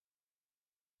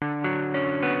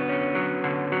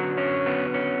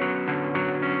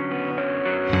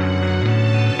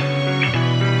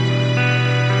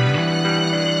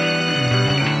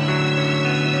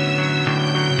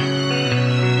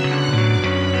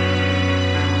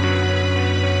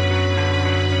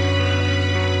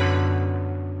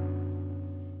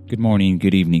Good morning,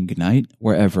 good evening, good night,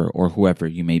 wherever or whoever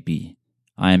you may be.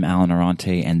 I am Alan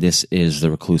Arante, and this is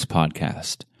the Recluse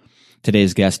Podcast.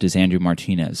 Today's guest is Andrew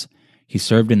Martinez. He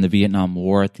served in the Vietnam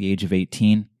War at the age of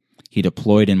 18. He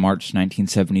deployed in March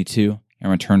 1972 and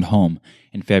returned home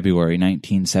in February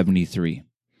 1973.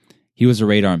 He was a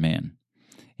radar man.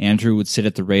 Andrew would sit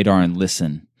at the radar and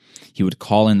listen. He would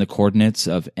call in the coordinates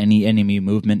of any enemy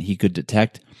movement he could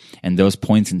detect, and those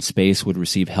points in space would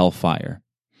receive hellfire.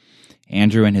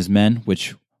 Andrew and his men,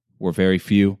 which were very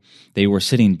few, they were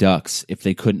sitting ducks if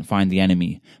they couldn't find the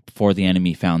enemy before the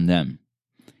enemy found them.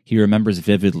 He remembers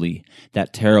vividly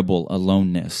that terrible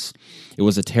aloneness. It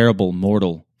was a terrible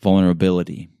mortal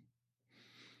vulnerability.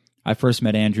 I first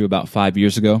met Andrew about 5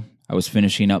 years ago. I was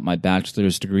finishing up my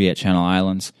bachelor's degree at Channel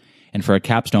Islands, and for a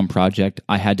capstone project,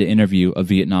 I had to interview a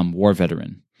Vietnam War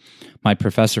veteran. My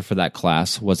professor for that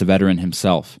class was a veteran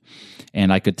himself,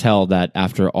 and I could tell that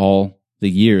after all the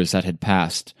years that had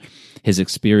passed, his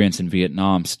experience in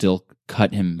Vietnam still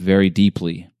cut him very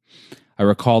deeply. I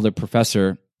recall the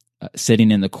professor sitting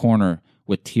in the corner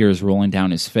with tears rolling down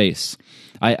his face.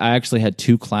 I actually had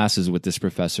 2 classes with this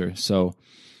professor, so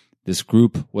this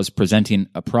group was presenting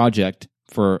a project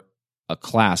for a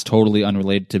class totally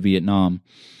unrelated to Vietnam,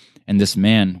 and this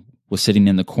man was sitting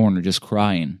in the corner just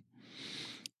crying.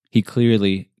 He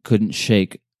clearly couldn't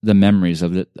shake the memories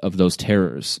of those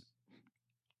terrors.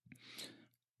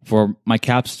 For my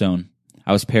capstone,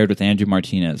 I was paired with Andrew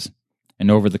Martinez, and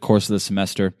over the course of the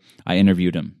semester, I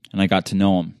interviewed him, and I got to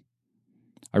know him.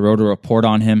 I wrote a report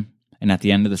on him, and at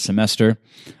the end of the semester,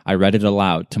 I read it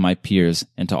aloud to my peers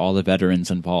and to all the veterans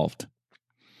involved.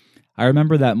 I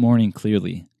remember that morning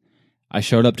clearly. I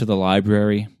showed up to the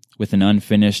library with an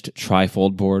unfinished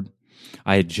trifold board.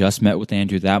 I had just met with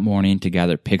Andrew that morning to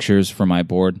gather pictures for my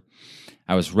board.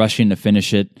 I was rushing to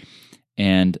finish it,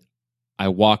 and I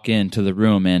walk into the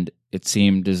room, and it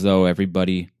seemed as though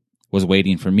everybody was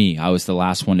waiting for me. I was the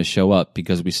last one to show up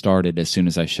because we started as soon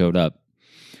as I showed up.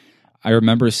 I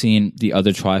remember seeing the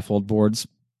other trifold boards,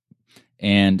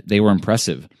 and they were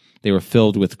impressive. They were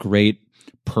filled with great,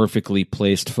 perfectly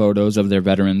placed photos of their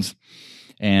veterans,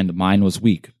 and mine was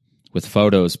weak, with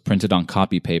photos printed on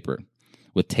copy paper,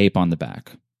 with tape on the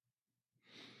back.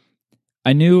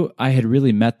 I knew I had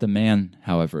really met the man,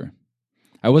 however.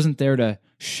 I wasn't there to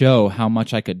show how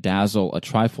much I could dazzle a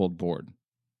trifold board.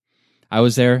 I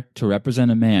was there to represent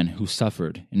a man who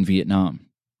suffered in Vietnam.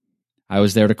 I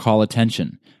was there to call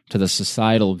attention to the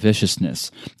societal viciousness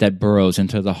that burrows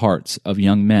into the hearts of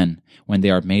young men when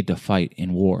they are made to fight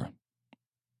in war.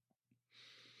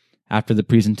 After the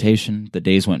presentation, the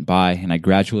days went by, and I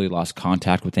gradually lost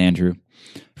contact with Andrew.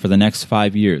 For the next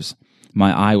 5 years,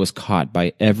 my eye was caught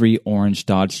by every orange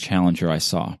Dodge Challenger I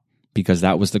saw, because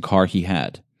that was the car he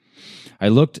had. I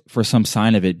looked for some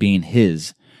sign of it being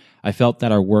his. I felt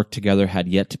that our work together had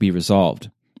yet to be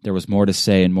resolved. There was more to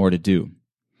say and more to do.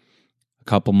 A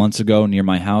couple months ago, near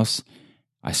my house,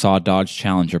 I saw a Dodge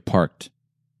Challenger parked.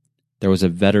 There was a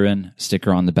veteran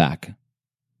sticker on the back.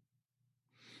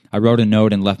 I wrote a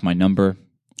note and left my number.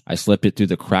 I slipped it through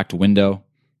the cracked window,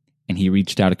 and he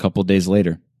reached out a couple days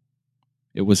later.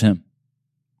 It was him.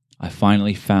 I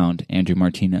finally found Andrew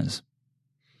Martinez.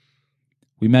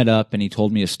 We met up, and he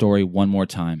told me a story one more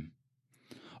time.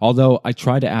 Although I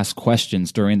tried to ask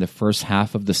questions during the first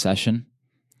half of the session,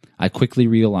 I quickly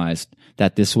realized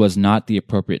that this was not the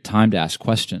appropriate time to ask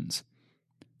questions.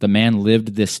 The man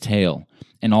lived this tale,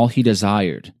 and all he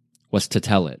desired was to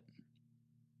tell it.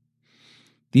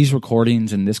 These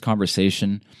recordings and this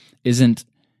conversation isn't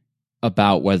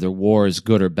about whether war is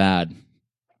good or bad.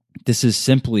 This is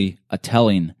simply a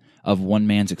telling of one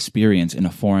man's experience in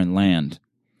a foreign land,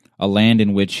 a land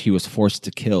in which he was forced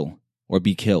to kill or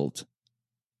be killed.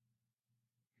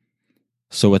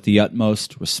 So with the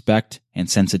utmost respect and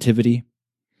sensitivity,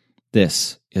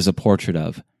 this is a portrait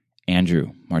of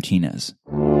Andrew Martinez.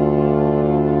 I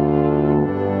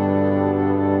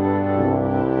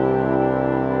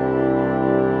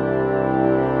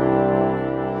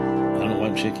don't know why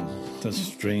I'm shaking. That's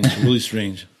strange, really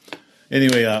strange.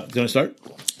 Anyway, can I start?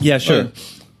 Yeah, sure.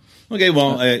 Okay,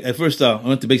 well, I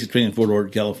went to basic training in Fort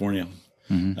Ord, California.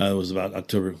 Mm-hmm. It was about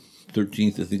October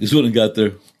 13th, I think, is when I got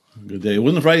there. Good day. It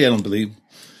wasn't a Friday, I don't believe.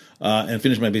 And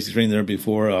finished my basic training there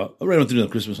before, right on through the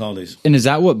Christmas holidays. And is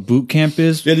that what boot camp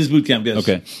is? Yeah, it is boot camp, yes.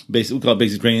 Okay. We call it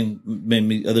basic training.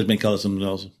 Others may call it something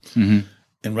else. Mm-hmm.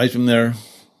 And right from there,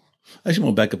 actually, I'm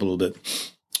going to back up a little bit.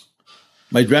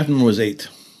 My draft number was 8.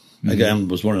 Mm-hmm.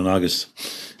 I was born in August.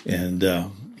 And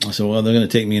I said, well, they're going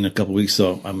to take me in a couple weeks,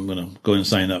 so I'm going to go ahead and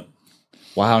sign up.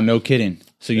 Wow, no kidding.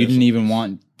 So you didn't even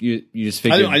want You just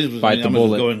figured bite the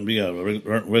bullet. Go and be a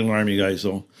regular Army guy.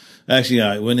 So actually,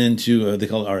 I went into they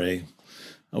call it RA.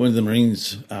 I went to the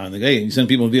Marines. They go, hey, you send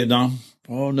people to Vietnam?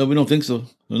 Oh no, we don't think so.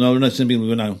 No, we're not sending people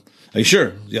to Vietnam. Are you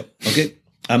sure? Yep. Okay.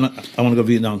 I want to go to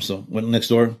Vietnam. So went next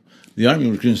door. The Army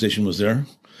recruiting station was there.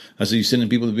 I said, you sending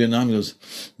people to Vietnam? He goes,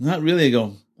 not really. I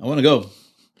go, I want to go.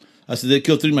 I said, they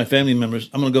killed 3 of my family members.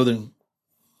 I'm going to go there.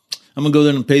 I'm going to go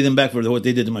there and pay them back for what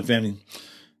they did to my family.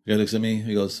 The guy looks at me.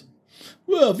 He goes,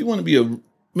 well, if you want to be a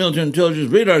military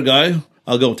intelligence radar guy,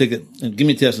 I'll go take it. And give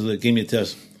me a test. So they gave me a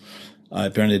test. I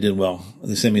apparently did well.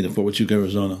 They sent me to Fort Huachuca,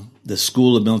 Arizona. The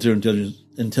School of Military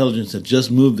Intelligence had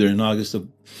just moved there in August of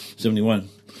 71.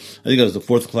 I think I was the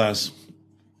 4th class.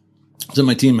 Some of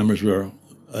my team members were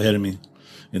ahead of me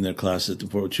in their class at the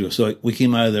Fort Huachuca. So we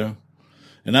came out of there,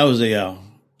 and I was a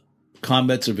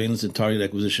combat surveillance and target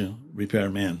acquisition repair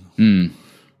man.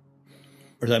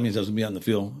 Or that means I was going to be out in the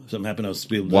field. If something happened, I was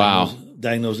going to be able to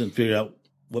diagnose and figure out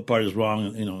what part is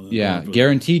wrong. And, yeah,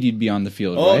 guaranteed you'd be on the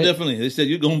field, Oh, right? definitely. They said,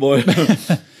 you're going, boy.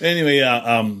 Anyway,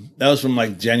 that was from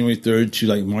like January 3rd to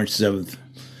like March 7th.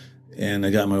 And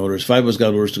I got my orders. 5 of us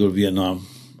got orders to go to Vietnam,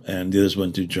 and the others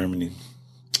went to Germany.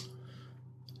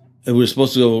 And we were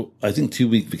supposed to go, I think,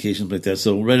 2-week vacations like that.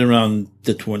 So right around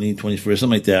the 21st, something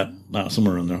like that,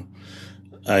 somewhere around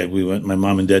there. We went. My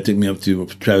mom and dad took me up to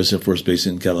Travis Air Force Base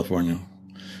in California,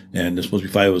 and there's supposed to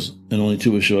be 5 of us, and only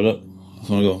 2 of us showed up.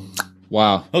 So I go,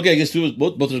 wow. Okay, I guess 2 of us,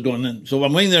 both of us going in. So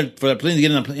I'm waiting there for that plane to get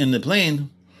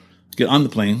get on the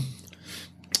plane,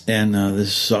 and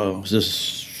this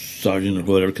sergeant or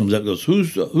whatever comes up and goes,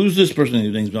 who's this person? And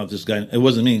he names out this guy. It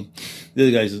wasn't me. The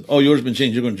other guy says, oh, yours been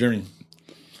changed. You're going to Germany.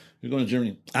 You're going to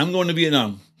Germany. I'm going to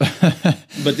Vietnam.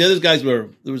 But the other guys there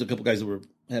was a couple guys that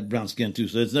had brown skin too,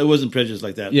 so it wasn't prejudice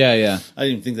like that. Yeah. I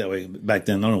didn't think that way back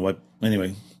then. I don't know what.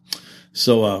 Anyway,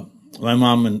 so my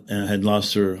mom had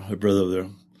lost her brother over there.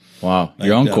 Wow,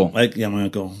 your uncle. My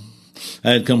uncle.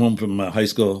 I had come home from high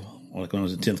school like when I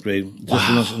was in 10th grade,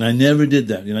 and I never did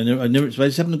that. I never. So I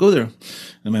just happened to go there,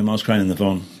 and my mom's crying on the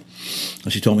phone,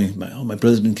 and she told me, my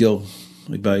brother's been killed.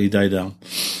 He died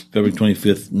February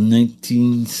 25th,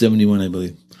 1971, I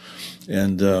believe.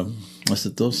 And I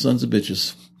said, those sons of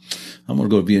bitches, I'm going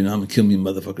to go to Vietnam and kill me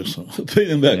motherfuckers. So pay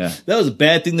them back. Yeah. That was a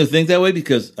bad thing to think that way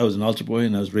because I was an altar boy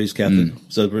and I was raised Catholic.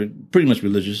 So I was pretty much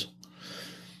religious.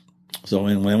 So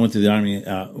when I went to the Army,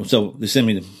 so they sent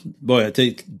me boy, I tell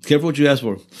you, careful what you ask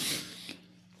for.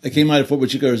 I came out of Fort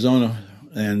Huachuca, Arizona,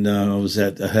 and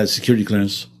I had security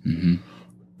clearance. Mm-hmm.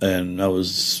 And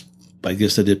I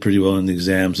guess I did pretty well in the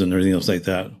exams and everything else like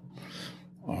that.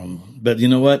 But you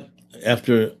know what?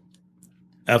 After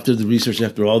the research,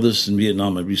 after all this in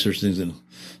Vietnam, I researched things, and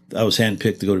I was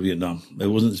handpicked to go to Vietnam. It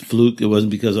wasn't fluke. It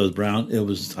wasn't because I was brown. I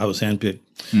was handpicked.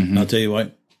 Mm-hmm. And I'll tell you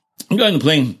why. I got on the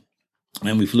plane,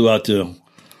 and we flew out to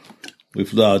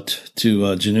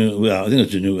Juneau. Well, I think it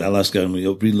was Juneau, Alaska, and we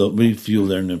refueled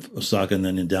there in Osaka, and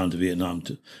then down to Vietnam.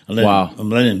 I'm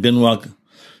landing in Bien Hoa.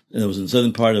 And it was in the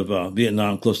southern part of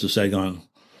Vietnam, close to Saigon.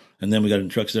 And then we got in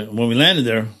trucks there. And when we landed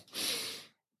there,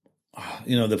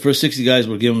 the first 60 guys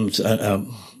were given,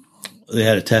 they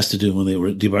had a test to do when they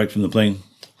were debarked from the plane.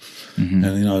 Mm-hmm.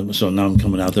 And, so now I'm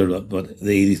coming out there, but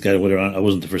the 80th guy, whatever, I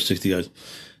wasn't the first 60 guys.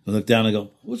 I look down and I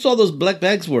go, what's all those black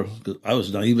bags for? Because I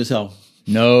was naive as hell.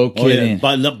 No kidding.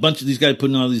 Oh, yeah. A bunch of these guys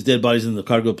putting all these dead bodies in the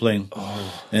cargo plane.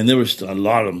 Oh. And there was a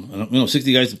lot of them.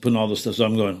 60 guys putting all this stuff. So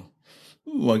I'm going,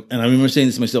 and I remember saying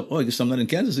this to myself, I guess I'm not in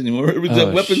Kansas anymore. We've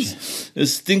got weapons. Shit. It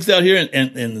stinks out here,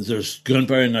 and there's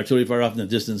gunfire and artillery fire off in the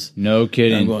distance. No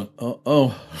kidding. And I'm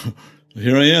going,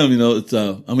 here I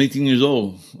am. I'm 18 years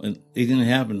old, and 18 and a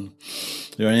half, and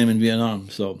here I am in Vietnam.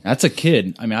 So that's a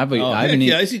kid. I mean,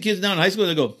 I see kids now in high school.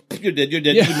 They go, "You're dead. You're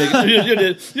dead. Yeah. You're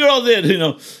dead. You're all dead."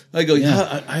 I go,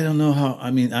 "Yeah, I don't know how.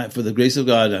 I mean, for the grace of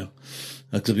God,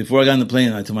 because before I got on the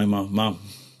plane, I told my mom,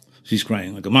 she's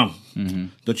crying. I go, Mom,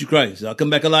 don't you cry. So I'll come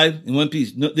back alive in one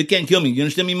piece. No, they can't kill me. You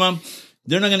understand me, Mom?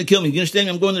 They're not going to kill me. You understand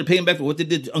me? I'm going there to pay them back for what they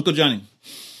did to Uncle Johnny.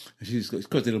 And she goes, of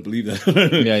course they don't believe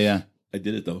that. Yeah. I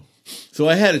did it though. So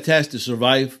I had a task to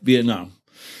survive Vietnam.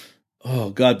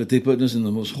 Oh God, but they put us in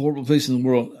the most horrible place in the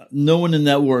world. No one in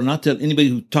that war, not tell anybody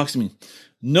who talks to me,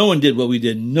 no one did what we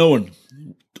did. No one.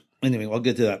 Anyway, I'll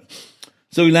get to that.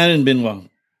 So we landed in Bien Hoa.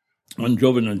 I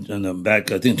drove in the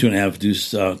back, I think 2.5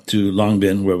 deuce to Long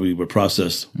Binh, where we were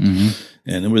processed. Mm-hmm.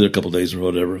 And then we were there a couple of days or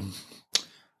whatever.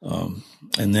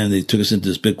 And then they took us into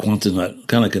this big Quonset hut,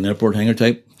 kind of like an airport hangar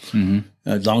type.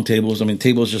 Mm-hmm. Long tables. I mean,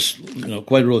 tables just,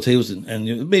 quite a row of tables.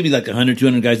 And maybe like 100,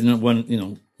 200 guys in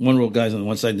one row of guys on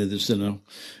one side, they're just sitting there.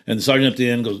 And the sergeant at the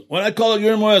end goes, when I call it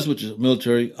UMOS, which is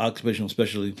military occupational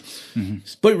specialty,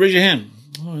 raise your hand.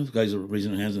 Oh, those guys are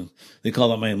raising their hands, and they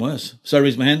call out my MOS. So I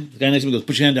raised my hand. The guy next to me goes,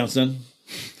 "Put your hand down, son."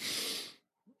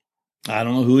 I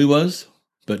don't know who he was,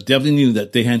 but definitely knew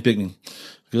that they handpicked me.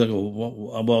 Because I go,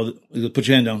 well, he goes, "Put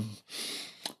your hand down."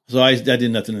 So I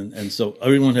did nothing, and so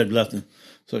everyone had left. And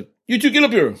so, "You two get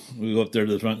up here." We go up there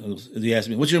to the front. He asked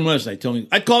me, "What's your MOS?" I told him,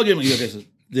 "I called you." Okay, so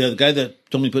the guy that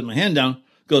told me to put my hand down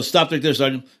goes, "Stop right there,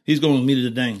 Sergeant. He's going with me to the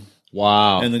dang."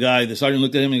 Wow. And the sergeant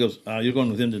looked at him and he goes, "You're going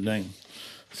with him to the dang."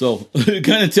 So it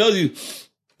kind of tells you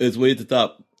it's way at the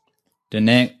top. Da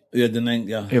Nang. Yeah, the dang,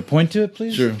 yeah. Here, point to it,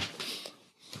 please. Sure.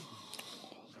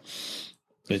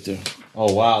 Right there.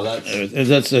 Oh, wow.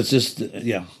 That's just,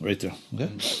 yeah, right there. Okay.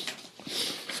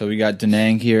 So we got Da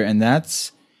Nang here, and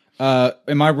that's,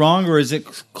 am I wrong, or is it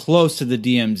close to the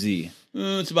DMZ?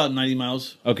 It's about 90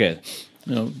 miles. Okay.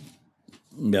 Yeah,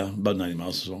 about 90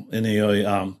 miles or so.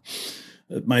 And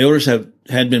my orders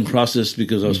had been processed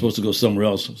because I was supposed to go somewhere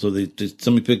else. So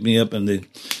somebody picked me up and they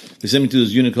sent me to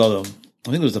this unit called,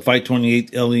 I think it was the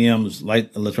 528 LEM,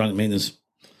 Light Electronic Maintenance.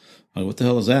 I'm like, what the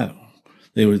hell is that?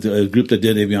 They were a group that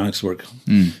did avionics work.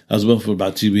 I was with them for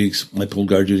about 2 weeks. I pulled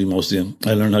guard duty mostly.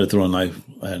 I learned how to throw a knife,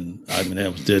 and I mean,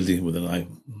 that was deadly with a knife.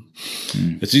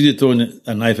 It's easy to throw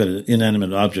a knife at an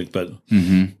inanimate object, but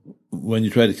when you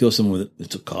try to kill someone with it,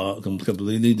 it's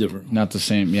completely different. Not the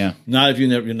same, yeah. Not if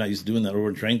you're not used to doing that or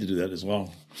were trained to do that as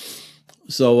well.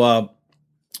 So I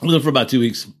was there for about 2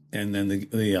 weeks, and then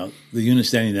the unit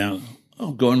standing down.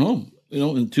 Oh, going home.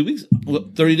 In 2 weeks,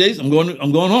 30 days, I'm going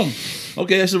home.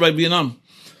 Okay, I said, right, Vietnam.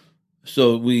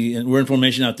 So we're in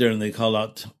formation out there, and they call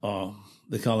out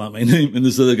my name, and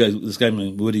this guy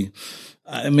named Woody.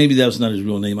 Maybe that was not his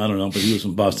real name, I don't know, but he was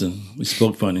from Boston. He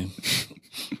spoke funny.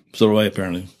 So do I,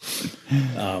 apparently.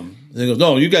 They go,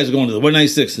 "No, you guys are going to the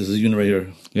 196. This is a unit right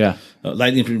here. Yeah.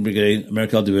 Light Infantry Brigade,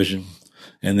 Americal Division."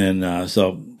 And then,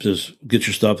 so just get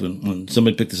your stuff. And when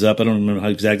somebody picked us up, I don't remember how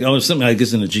exactly. Oh, it was something, I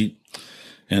guess, in a Jeep.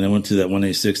 And I went to that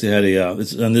 186. They had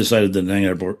it's on this side of the Nang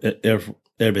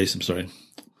Air Base. I'm sorry.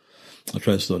 I'll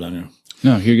try to slow down here.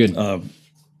 No, you're good. And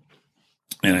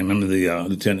I remember the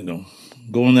lieutenant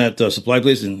go in that supply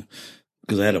place, and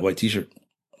because I had a white T-shirt.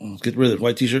 Get rid of the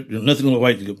white T-shirt. Nothing with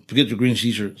white. Forget your green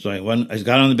T-shirt. So I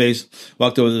got on the base,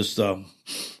 walked over to this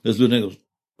lieutenant goes,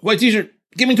 "White T-shirt,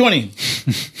 give me 20.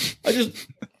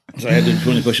 So I had to do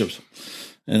 20 push-ups.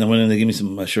 And I went in, they gave me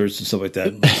some shirts and stuff like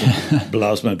that, some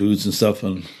blouse, my boots and stuff.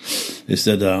 And they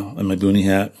said, and my boonie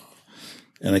hat.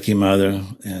 And I came out of there,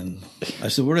 and I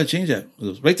said, "Where did I change that?" He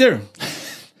goes, "Right there.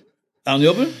 Out in the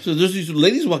open." So there's these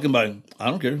ladies walking by. I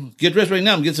don't care. Get dressed right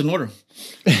now and get some order.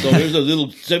 So there's a little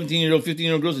 17-year-old,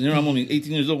 15-year-old girls, and here I'm only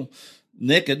 18 years old,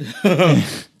 naked,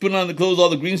 putting on the clothes, all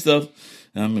the green stuff.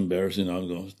 And I'm embarrassed, I'm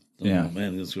going, "Oh, yeah,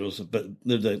 man, this girls." But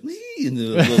they're like, and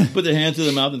they'll put their hands to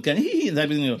their mouth and kind of, and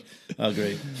type of, oh,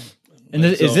 great. And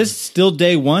is this still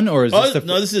day one, or is this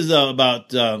no, this is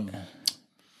about,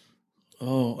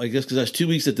 I guess because I was 2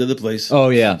 weeks at the other place. Oh,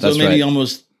 yeah, that's so maybe right.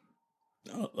 almost,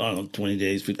 I don't know, 20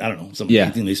 days, I don't know, something,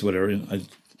 18 days, whatever.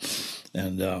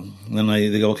 And then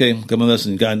they go, "Okay, come with us."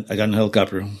 And I got in a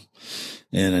helicopter,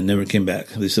 and I never came back.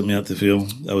 They sent me out to the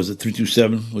field. I was at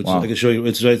 327, which I can show you.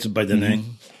 It's right by Da Nang.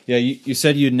 Yeah, you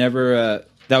said you'd never,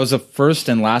 that was the first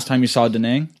and last time you saw Da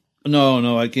Nang?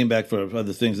 No, I came back for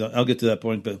other things. I'll get to that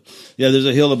point. But yeah, there's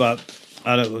a hill out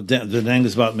of Da Nang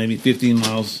is about maybe 15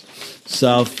 miles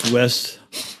southwest,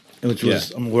 which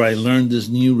was where I learned this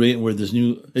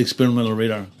new experimental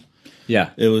radar. Yeah.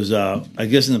 It was, I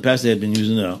guess in the past they had been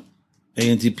using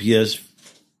ANTPS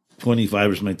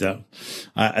 25 or something like that.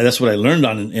 That's what I learned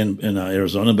on in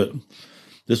Arizona, but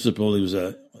this supposedly was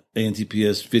a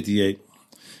ANTPS 58.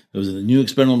 It was a new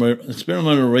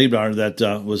experimental radar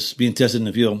that was being tested in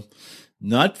the field,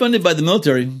 not funded by the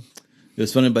military. It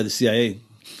was funded by the CIA.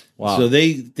 Wow! So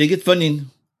they get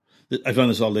funding. I found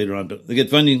this all later on, but they get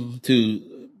funding to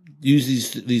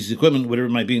use these equipment, whatever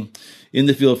it might be, in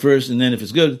the field first, and then if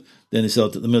it's good, then they sell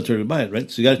it to the military to buy it. Right?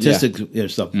 So you got to test it,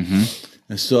 stuff.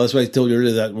 And so that's why I told you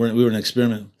earlier that we were an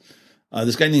experiment.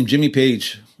 This guy named Jimmy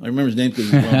Page, I remember his name because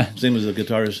he's same as a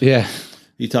guitarist. Yeah,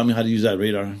 he taught me how to use that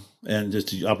radar and just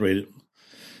to operate it.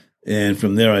 And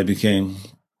from there, I became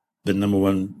the number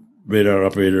one radar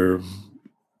operator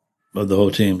of the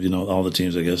whole team. All the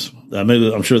teams, I guess.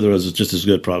 I'm sure there was just as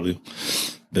good, probably,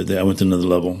 but I went to another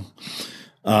level.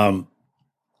 I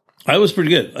was pretty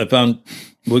good. I found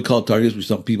what we call targets. We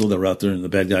saw people that were out there and the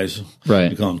bad guys.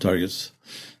 Right. We call them targets.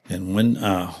 And one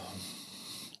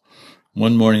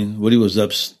morning, Woody was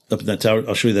up in that tower.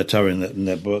 I'll show you that tower in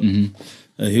that book.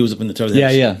 He was up in the tower.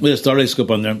 Yeah. We had a starlight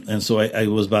scope on there. And so I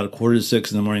was about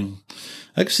 5:45 in the morning.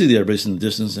 I could see the airbase in the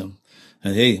distance. And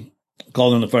hey,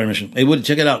 called on the fire mission. "Hey, Woody,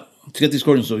 check it out. to get these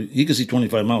coordinates, so he could see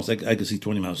 25 miles. I could see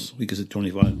 20 miles. We could see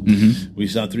 25. Mm-hmm. We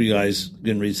saw 3 guys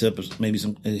getting ready to set up maybe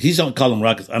some. He's don't call them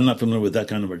rockets. I'm not familiar with that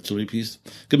kind of artillery piece.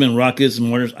 Could have been rockets,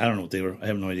 mortars. I don't know what they were. I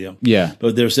have no idea. Yeah.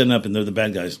 But they were setting up, and they're the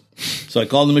bad guys. So I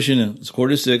called the mission, and it's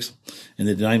 5:45, and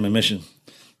they denied my mission.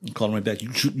 I called them right back. You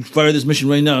fire this mission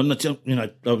right now. I'm not telling you. Know,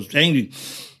 I was angry.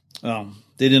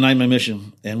 They denied my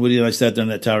mission, and Woody and I sat there in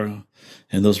that tower,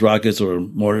 and those rockets or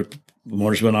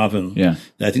mortars went off, and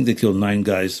I think they killed 9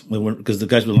 guys because the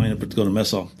guys were lining up to go to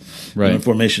mess hall, right, in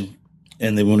formation,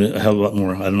 and they wounded a hell of a lot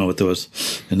more. I don't know what that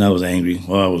was, and I was angry.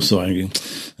 Oh, I was so angry.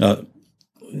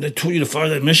 They told you to fire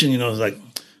that mission. You know, I was like,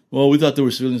 well, we thought there were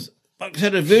civilians. I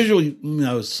had a visual.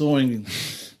 I was so angry,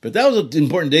 but that was an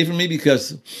important day for me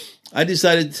because I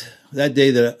decided that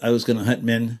day that I was going to hunt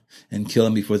men and kill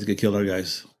them before they could kill our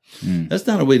guys. That's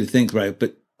not a way to think, right?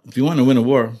 But if you want to win a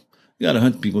war, you got to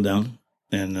hunt people down,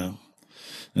 and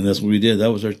that's what we did.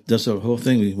 That's our whole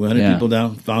thing. We hunted people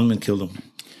down, found them, and killed them.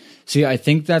 See, I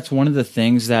think that's one of the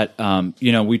things that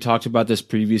we talked about this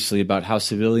previously about how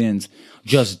civilians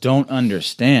just don't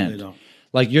understand. They don't.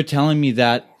 Like you're telling me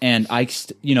that, and I,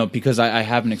 because I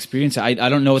haven't experienced it, I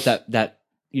don't know what that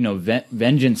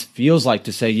vengeance feels like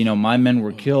to say, my men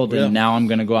were killed, and now I'm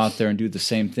going to go out there and do the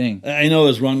same thing. I know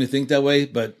it's wrong to think that way,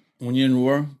 but when you're in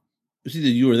war, it's either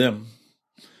you or them.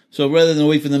 So rather than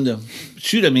wait for them to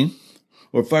shoot at me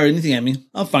or fire anything at me,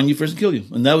 I'll find you first and kill you.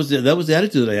 And that was the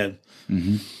attitude that I had.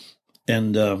 Mm-hmm.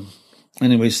 And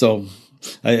anyway, so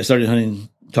I started hunting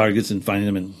targets and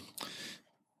finding them.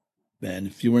 And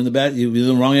if you were in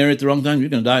the wrong area at the wrong time, you're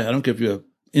going to die. I don't care if you're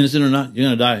innocent or not, you're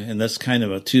going to die. And that's kind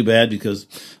of too bad because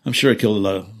I'm sure I killed a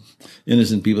lot of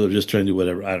innocent people that are just trying to do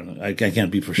whatever. I don't know. I can't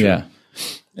be for sure. Yeah.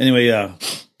 Anyway,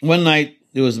 one night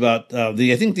it was about I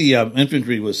think the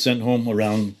infantry was sent home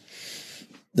around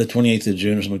the 28th of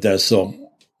June or something like that. So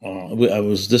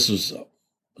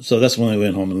so that's when I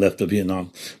went home and left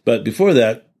Vietnam. But before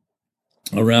that,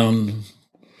 around,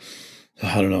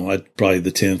 I don't know, probably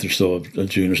the 10th or so of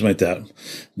June or something like that,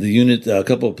 the unit, a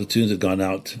couple of platoons had gone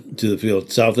out to the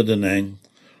field south of Da Nang,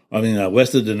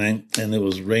 west of Da Nang, and it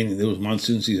was raining. It was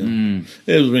monsoon season.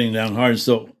 It was raining down hard.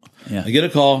 So I get a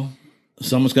call.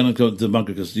 Someone's going to go to the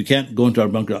bunker because you can't go into our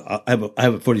bunker. I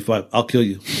have a 45. I'll kill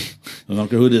you. I don't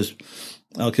care who it is.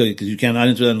 I'll kill you because you cannot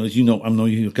enter that unless I know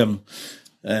you're coming.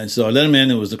 And so I let him in.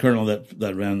 It was the colonel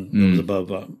that ran, that was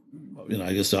above,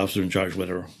 I guess the officer in charge,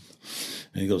 whatever.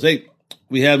 And he goes, hey,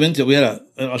 we have intel.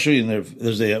 I'll show you in there.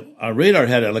 There's our radar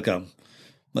had like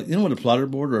you know what a plotter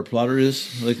board or a plotter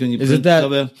is? Like when you is it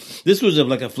that? This was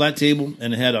like a flat table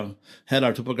and it had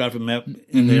our topographic map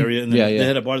in the area. And they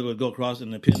had a bar that would go across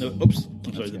and the pin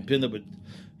that would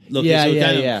locate.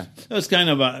 That was kind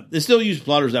of, they still use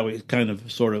plotters that way, kind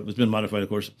of, sort of. It's been modified, of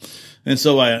course. And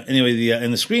so, anyway,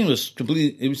 and the screen was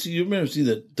completely, you remember see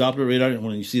the Doppler radar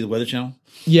when you see the Weather Channel?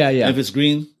 Yeah. And if it's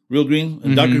green, real green,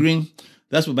 and darker green,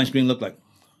 that's what my screen looked like.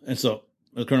 And so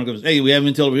the colonel goes, hey, we have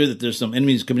intel over here that there's some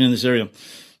enemies coming in this area.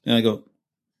 And I go,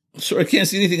 sir, I can't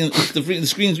see anything. The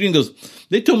screen's green. Goes,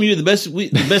 they told me you're the best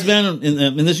man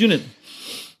in this unit.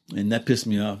 And that pissed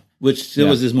me off, which still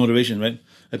was his motivation, right?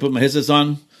 I put my headsets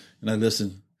on and I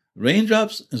listen.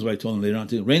 Raindrops is what I told him later on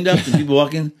too. Raindrops and people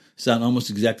walking sound almost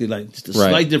exactly like, just a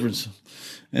slight difference.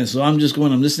 And so I'm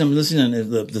listening,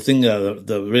 and the thing,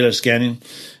 the radar scanning,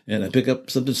 and I pick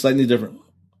up something slightly different.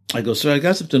 I go, sir, I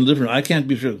got something different. I can't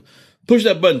be sure. Push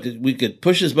that button, because we could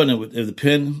push this button with the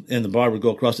pin and the bar would go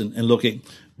across and locate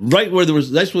right where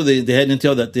that's where they had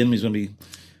intel that the enemy's going to be.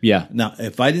 Yeah. Now,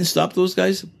 if I didn't stop those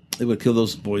guys, they would kill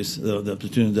those boys, the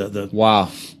platoon. Wow.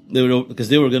 They would, because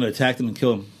they were going to attack them and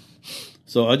kill them.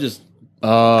 So I just,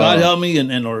 God help me,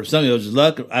 or something, it was just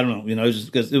luck. I don't know, it was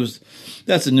just because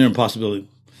that's a near impossibility.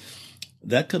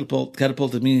 That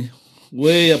catapulted me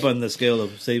way up on the scale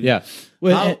of saving. Yeah.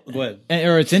 Well, go ahead.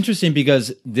 Or it's interesting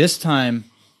because this time,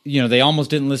 they almost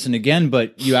didn't listen again,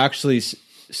 but you actually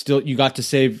you got to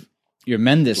save your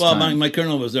men this time. Well, my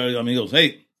colonel was there. He goes,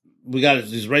 hey, we got it.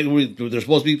 He's right where they're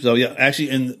supposed to be. So, yeah, actually,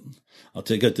 and I'll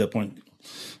take it to that point.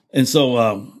 And so,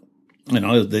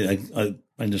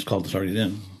 I just called the target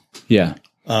in. Yeah.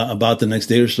 About the next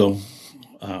day or so,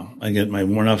 I get my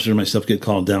warrant officer and myself get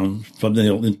called down from the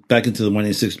hill back into the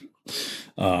 186.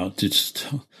 It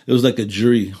was like a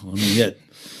jury. You had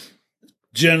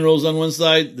generals on one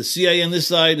side, the CIA on this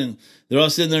side, and they're all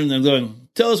sitting there and they're going,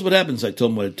 tell us what happened. So I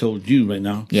told them what I told you right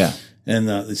now. Yeah. And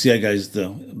the CIA guys, the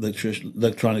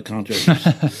electronic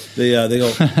contractors, they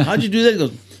go, how'd you do that? He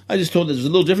goes, I just told them there's a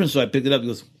little difference, so I picked it up. He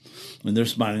goes, and they're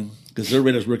smiling because their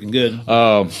radar's working good.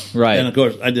 Oh, right. And of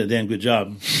course, I did a damn good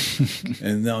job.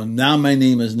 And now my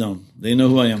name is known. They know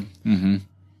who I am. Mm-hmm.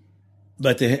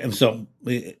 But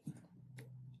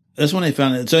that's when I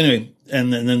found it. So anyway,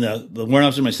 and then the warrant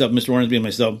officer, myself, Mr. Ornsby and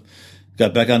myself,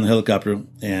 got back on the helicopter,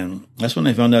 and that's when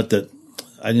I found out that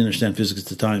I didn't understand physics at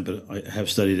the time, but I have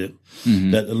studied it.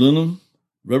 That aluminum,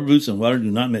 rubber boots, and water do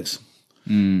not mix.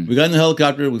 We got in the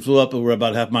helicopter, we flew up, we're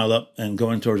about half a mile up and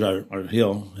going towards our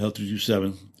hill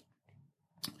 327.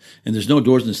 And there's no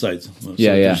doors in the sides. So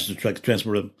just to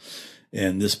transport them.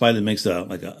 And this pilot makes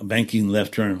a banking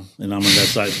left turn, and I'm on that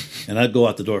side. And I go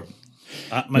out the door.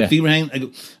 My feet were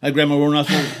hanging. I grab my warrant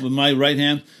officer with my right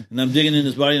hand, and I'm digging in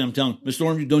his body, and I'm telling him, Mr.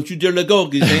 Orm, don't you dare let go.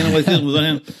 He's hanging on like this with one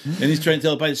hand. And he's trying to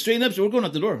tell the pilot, straighten up, so we're going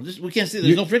out the door. We can't see.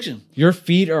 There's no friction. Your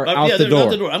feet are out the door. Out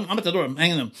the door. I'm at the door. I'm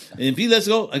hanging them. And if he lets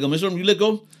go, I go, Mr. Orm, you let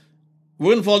go, we're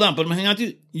going to fall down, but I'm going to hang on to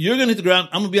you. You're going to hit the ground.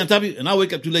 I'm going to be on top of you, and I'll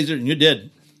wake up 2 legs later, and you're dead.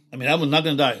 I mean, I was not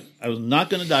going to die. I was not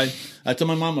going to die. I told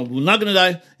my mom I was not going to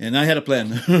die, and I had a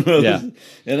plan. And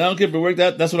I don't care if it worked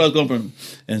out. That's what I was going for.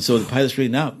 And so the pilot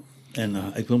straightened out, and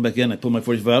I pulled him back in. I pulled my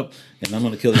 45 out, and I'm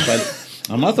going to kill this pilot.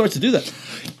 I'm authorized to do that.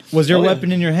 Was your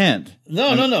weapon in your hand? No.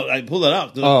 I pulled it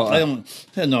out. No.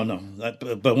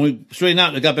 But when we straightened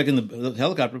out, I got back in the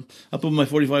helicopter. I pulled my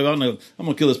 45 out, and I'm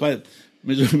going to kill this pilot.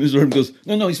 Mr. Herb goes,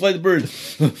 no, he's flying the bird.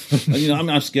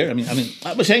 I'm scared. I mean,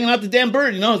 I was hanging out the damn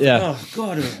bird, Oh,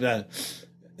 God, it was bad.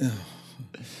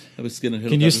 I was scared.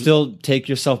 Can you still take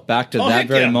yourself back to that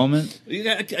very moment?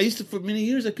 I used to, for many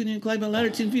years, I couldn't even climb a ladder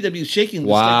 10 feet. I'd be shaking.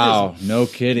 Wow, like no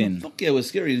kidding. Fuck yeah, it was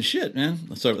scary as shit, man.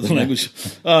 Sorry for the language.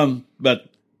 But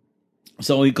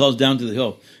so he calls down to the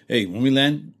hill. Hey, when we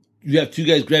land, you have 2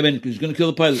 guys grab in because he's going to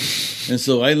kill the pilot. And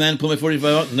so I land, pull my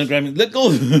 45 out, and then grab me. Let go.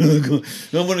 I'm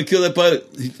going to kill that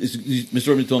pilot.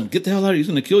 Mr. Orby told him, get the hell out of here. He's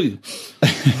going to kill you.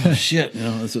 Oh, shit.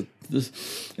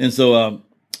 And so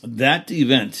that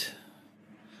event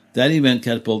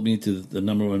catapulted me to the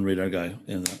number 1 radar guy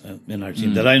in our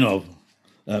team that I know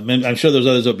of. I'm sure there's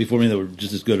others up before me that were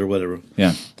just as good or whatever.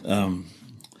 Yeah.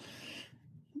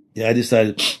 I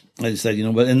decided,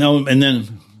 and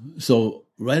then, so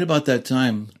right about that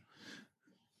time,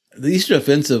 the Easter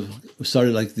Offensive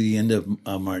started like the end of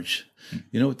March.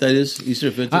 You know what that is? Easter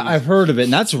Offensive? I've heard of it,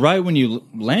 and that's right when you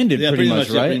landed, pretty much,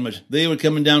 right? Yeah, pretty much. They were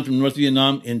coming down from North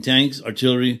Vietnam in tanks,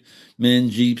 artillery, men,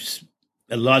 jeeps,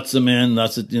 lots of men, a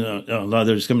lot of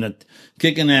they're just coming out,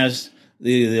 kicking ass.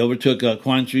 They overtook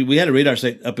Quan Tri. We had a radar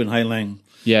site up in Hai Lang.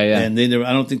 Yeah. And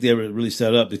I don't think they ever really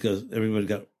set up because they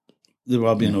were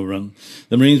all being overrun.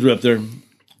 The Marines were up there.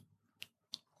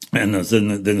 And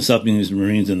then the South Vietnamese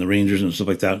Marines and the Rangers and stuff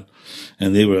like that.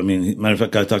 And they were, matter of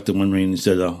fact, I talked to one Marine and he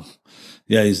said,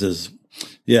 he says,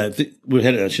 we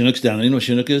had Chinooks down there. You know what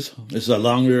Chinook is? It's a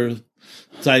longer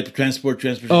type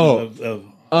transportation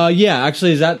yeah,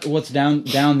 actually, is that what's down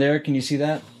there? Can you see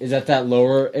that? Is that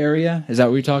lower area? Is that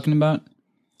what you're talking about?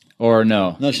 Or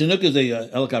no? No, Chinook is a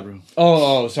helicopter.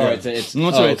 Oh, sorry. Yeah. It's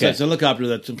okay. It's a helicopter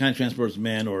that some kind of transports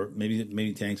man or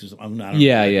maybe tanks or something. I don't know.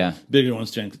 Yeah. Bigger ones,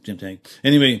 tank.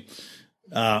 Anyway,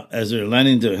 as they're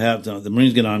landing to have the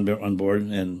Marines get on board,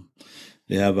 and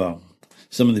they have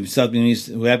some of the South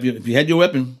Vietnamese who have you. If you had your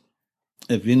weapon,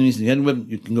 you had a weapon,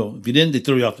 you can go. If you didn't, they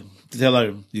throw you off. Get the hell out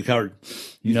of here, you coward.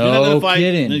 You're not gonna fight.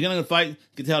 Kidding. You're not going to fight.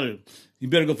 Get the hell out of here. You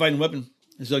better go fight a weapon.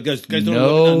 And so guys don't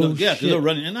no yeah, because they're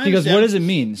running. And because what does it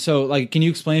mean? So, can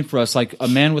you explain for us, a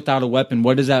man without a weapon?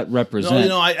 What does that represent?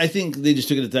 No, I think they just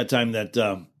took it at that time that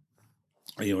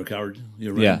you were a coward.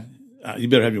 You're running. Yeah. You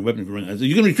better have your weapon if you're running.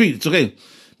 You can retreat. It's okay,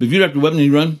 but if you have your weapon and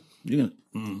you run, you're gonna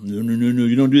no.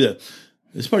 You don't do that.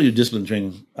 It's part of your discipline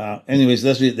training. Anyways,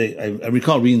 that's what I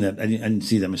recall reading that. I didn't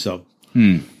see that myself.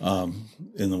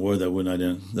 In the war that we're not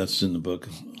in. That's in the book.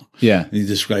 Yeah. And he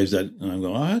describes that, and I'm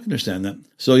going, I can understand that.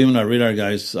 So even our radar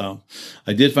guys, I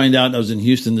did find out I was in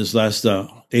Houston this last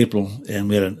April, and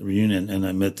we had a reunion, and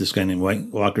I met this guy named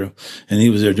Walker, and he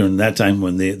was there during that time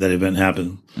when that event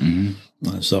happened.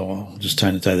 Mm-hmm. So just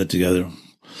trying to tie that together.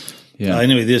 Yeah.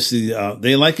 Anyway,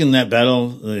 they liken that battle,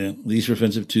 the Easter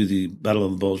Offensive, to the Battle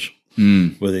of the Bulge.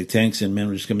 Where the tanks and men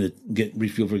were just coming to get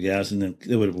refuel for gas, and then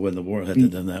they would have won the war had they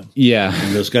done that. Yeah.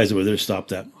 And those guys that were there stopped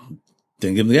that.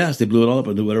 Didn't give them the gas. They blew it all up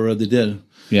or did whatever they did.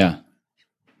 Yeah.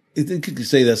 I think you could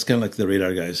say that's kind of like the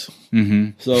radar guys.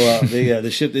 Mm-hmm. So they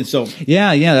shipped in. So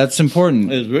yeah, that's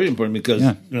important. It's very important because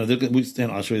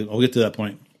I'll show you. I'll get to that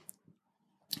point.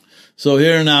 So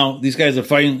here now, these guys are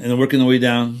fighting and they're working their way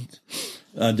down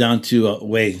to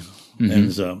Way,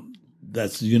 and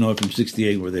that's from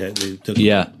 68 where they took.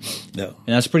 Yeah, and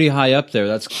that's pretty high up there.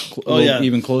 That's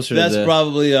even closer. That's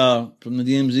probably from the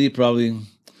DMZ. Probably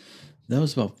that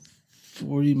was about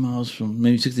 40 miles from,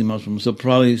 maybe 60 miles from. So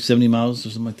probably 70 miles or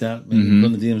something like that. Maybe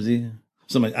from the DMZ.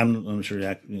 Something I'm not sure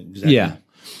exactly. Yeah.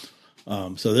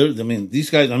 So these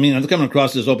guys. They're coming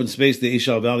across this open space, the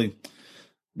Ashau Valley,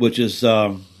 which is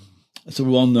a It's a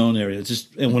well-known area. It's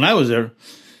just, and when I was there,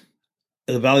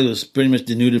 the valley was pretty much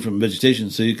denuded from vegetation,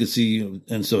 so you could see.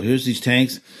 And so here's these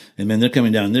tanks, and man, they're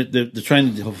coming down. They're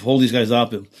trying to hold these guys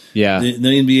off. Yeah, the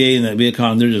NBA and the Viet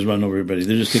Cong, they're just running over everybody.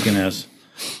 They're just kicking ass.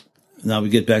 Now we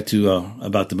get back to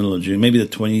about the middle of June, maybe the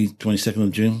 22nd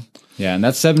of June. Yeah, and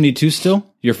that's 72 still?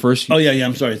 Your first? Oh, yeah,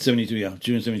 I'm sorry. It's 72, yeah.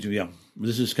 June 72, yeah.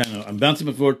 This is kind of, I'm bouncing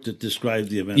before to describe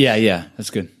the event. Yeah, that's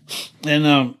good.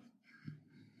 And,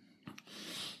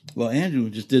 well, Andrew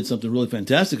just did something really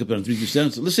fantastic up on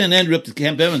 327. So let's send Andrew up to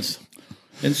Camp Evans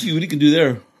and see what he can do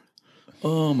there.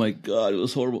 Oh, my God, it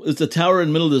was horrible. It's a tower in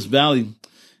the middle of this valley,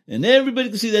 and everybody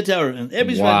can see that tower, and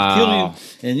everybody's trying to kill you,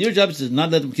 and your job is to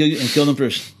not let them kill you and kill them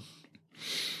first.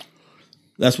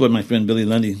 That's what my friend Billy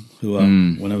Lundy, who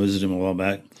when I visited him a while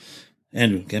back,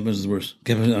 Andrew, Camp Evans is the worst.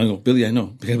 Camp Evans, I go, Billy, I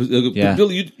know. I go,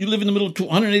 Billy, you live in the middle of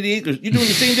 180 acres. You're doing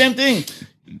the same damn thing.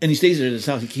 And he stays there at his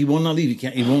house. He will not leave.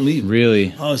 He won't leave.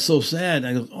 Really? Oh, it's so sad.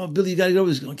 I go, oh, Billy, you got to get over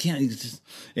this. I can't.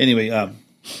 Anyway,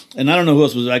 and I don't know who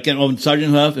else was. I can't. Oh,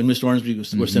 Sergeant Huff and Mr. Ormsby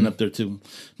were sent up there too.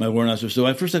 My warrant officer. So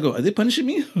at first I go, are they punishing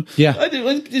me? Yeah.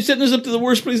 They're setting us up to the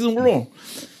worst place in the world.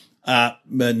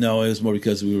 But no, it was more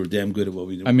because we were damn good at what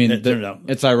we did. I mean, it turned out.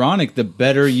 It's ironic. The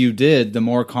better you did, the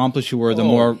more accomplished you were, the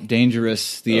more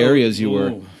dangerous the areas you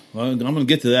were. Well, I'm going to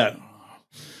get to that.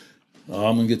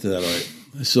 I'm going to get to that, all right.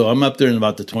 So I'm up there in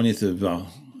about the 20th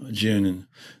of June, and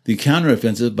the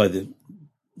counteroffensive by the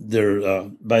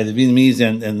Vietnamese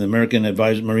and the American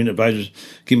Marine advisors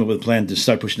came up with a plan to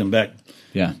start pushing them back.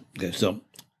 Yeah. Okay, so,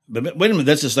 but wait a minute,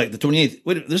 that's just like the 28th.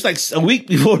 Wait, there's like a week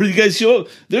before you guys show up.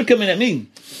 They're coming at me.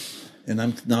 And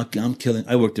I'm killing.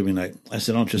 I worked every night. I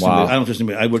said, I don't trust anybody. I don't trust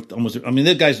anybody. I worked almost. I mean,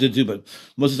 the guys did too, but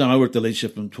most of the time I worked the late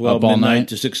shift from 12 midnight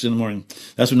to 6 in the morning.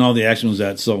 That's when all the action was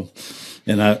at. So,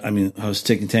 and I was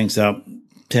taking tanks out,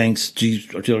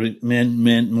 jeeps, artillery,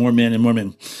 more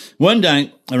men. One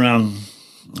night around,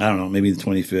 I don't know, maybe the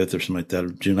 25th or something like that, or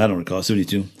June. I don't recall.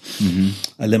 72.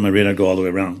 I let my radar go all the way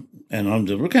around, and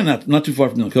we're kind of not too far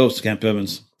from the coast, Camp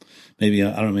Evans. Maybe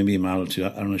I don't know, maybe a mile or two.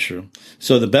 I'm not sure.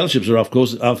 So the battleships are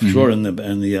offshore in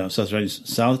the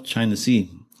South China Sea.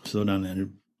 Slow down, Andrew.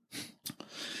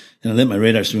 And I let my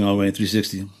radar swing all the way in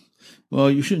 360. Well,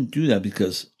 you shouldn't do that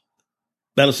because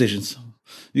battle stations.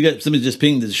 You got somebody just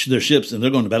pinged their ships and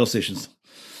they're going to battle stations.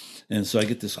 And so I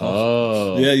get this call.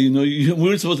 Oh, yeah, we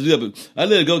weren't supposed to do that, but I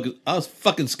let it go because I was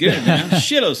fucking scared, man.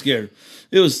 Shit, I was scared.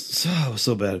 It was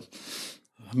so bad.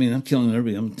 I mean, I'm killing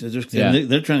everybody.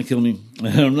 They're trying to kill me.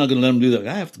 I'm not going to let them do that.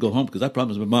 I have to go home because I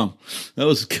promised my mom. That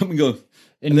was come and go.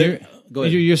 And go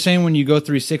ahead. You're saying when you go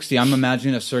 360, I'm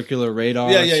imagining a circular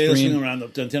radar. Yeah, they'll swing around.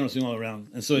 The antenna will swing all around.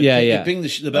 And so it ping the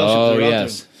battleships that are out there.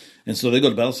 And so they go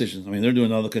to battle stations. I mean, they're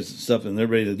doing all the kinds of stuff and they're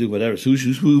ready to do whatever. So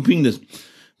who pinged this?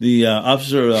 The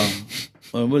officer,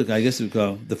 what I guess it would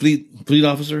call the fleet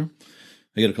officer.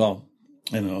 I get a call.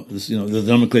 The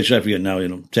nomenclature I forget now.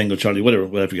 Tango Charlie,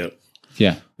 whatever I forget.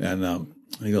 Yeah. And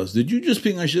he goes, "Did you just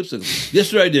ping our ships?" I go, "Yes,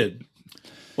 sir, I did."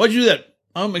 "Why'd you do that?"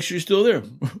 "I'll make sure you're still there."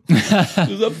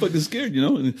 Because I'm fucking scared,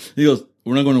 And he goes,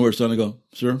 "We're not going to work, son." I go,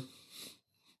 "Sir,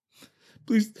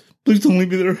 please don't leave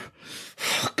me there."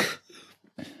 Fuck,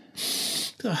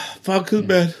 it's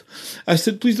bad. I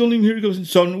said, "Please don't leave me here." He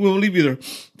goes, "Son, we won't leave you there."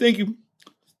 "Thank you."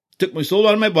 Took my soul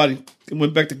out of my body and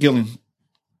went back to killing.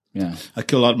 Yeah. I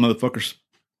killed a lot of motherfuckers.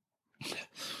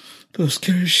 But it was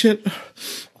scary as shit.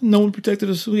 No one protected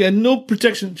us. We had no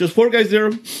protection. Just 4 guys there.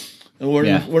 And we're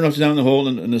enough down the hole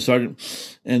and the sergeant.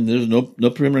 And there's no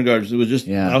perimeter guards. It was just,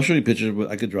 I'll show you pictures,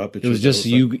 but I could draw pictures. It was just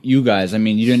you guys. I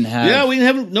mean, you didn't have. Yeah, we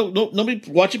didn't have nobody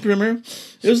watching perimeter.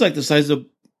 It was like the size of,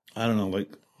 I don't know, it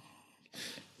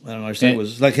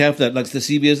was like half that, like the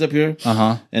CBS up here.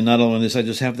 And not only this, I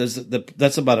just have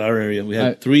that's about our area. We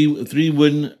had three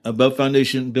wooden above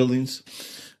foundation buildings.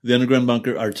 The underground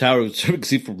bunker, our tower, which we can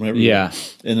see from everywhere. Yeah.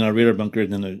 And then our radar bunker,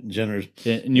 and then the generators.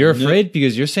 And you're afraid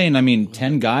because you're saying,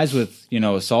 10 guys with,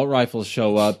 assault rifles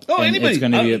show up. Oh, and anybody. It's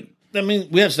going to be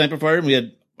we had sniper fire, and we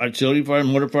had artillery fire,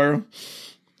 mortar fire.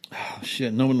 Oh,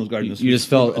 shit, no one was guarding us. You just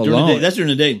felt alone. That's during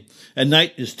the day. At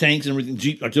night, there's tanks and everything,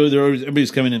 jeep, artillery, everybody's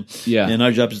coming in. Yeah. And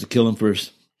our job is to kill them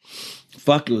first.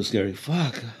 Fuck, it was scary.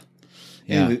 Fuck.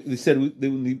 Yeah. And they said they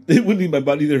wouldn't leave my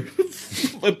body there.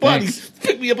 My body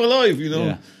picked me up alive,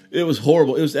 Yeah. It was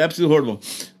horrible. It was absolutely horrible.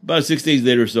 About 6 days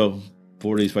later or so,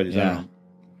 4 days, 5 days, I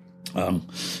don't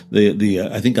know.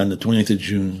 I think on the 20th of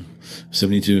June,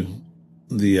 72,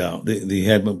 they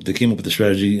came up with the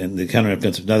strategy and the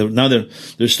counteroffensive. Now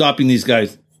they're stopping these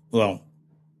guys. Well,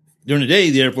 during the day,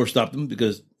 the Air Force stopped them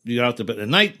because you're out there. But at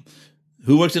night,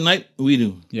 who works at night? We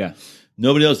do. Yeah.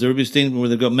 Nobody else. Everybody's staying where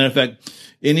they go. Matter of fact,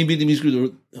 any Vietnamese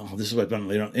group, this is what I found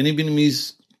later on. Any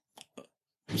Vietnamese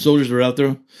soldiers are out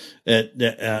there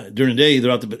during the day.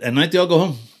 They're out there, but at night they all go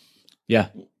home Yeah.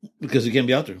 because they can't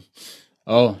be out there.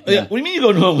 Oh, Yeah. yeah. What do you mean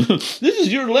you're going home? This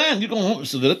is your land. You're going home.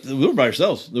 So we were by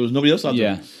ourselves. There was nobody else out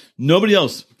there. Yeah. Nobody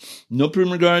else. No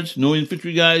perimeter guards, no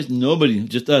infantry guys, nobody.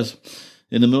 Just us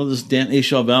in the middle of this damn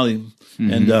Ashall Valley.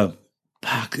 And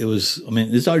it was, I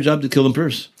mean, it's our job to kill them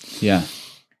first. Yeah.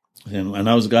 And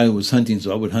I was a guy who was hunting,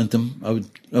 so I would hunt them.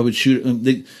 I would shoot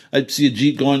them. I'd see a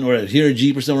Jeep going, or I'd hear a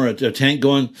Jeep or somewhere, a tank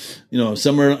going,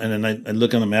 somewhere, and then I'd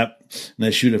look on the map and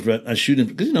I'd shoot it. I'd shoot it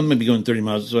because I might be going 30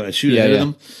 miles, so I'd shoot ahead of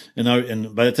them.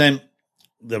 And by the time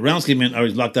the rounds came in, I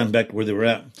was locked down back to where they were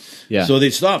at. Yeah. So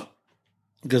they'd stop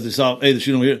because they saw, hey, they're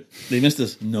shooting over here. They missed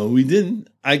us. No, we didn't.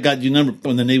 I got your number,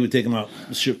 and then they would take them out.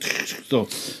 So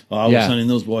I was hunting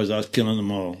those boys. I was killing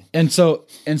them all. And so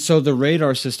the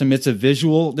radar system, it's a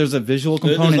visual. There's a visual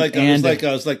component. It's like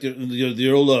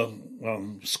the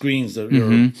old screens.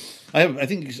 I have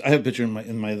a picture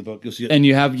in my other book. You'll see it. And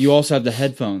you also have the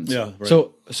headphones. Yeah. Right.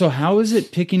 So how is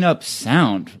it picking up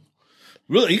sound?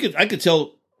 Really, I could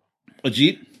tell a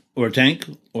Jeep or a tank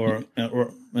or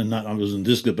not. I wasn't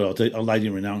this good, but I'll lie to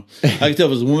you right now. I could tell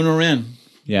if it was a woman or a man.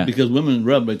 Yeah, because women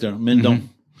rub right there, men don't.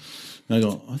 And I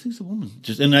go, I think it's a woman.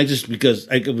 Because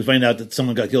I could find out that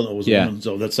someone got killed, it was a woman.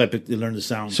 So that's how I learned the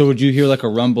sound. So would you hear like a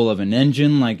rumble of an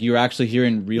engine, like you're actually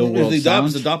hearing real world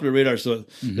sounds? It's the Doppler radar, so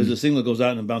there's a signal that goes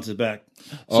out and it bounces back.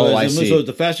 So I see. So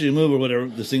the faster you move or whatever,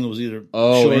 the signal was either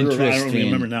shorter or I don't really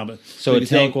remember now. But so a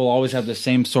tank will always have the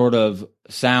same sort of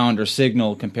sound or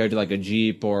signal compared to like a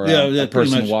Jeep or a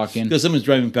person walking. Because someone's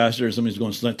driving past her or somebody's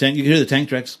going slow. Tank, you can hear the tank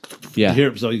tracks. Yeah. You hear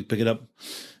it, so you pick it up.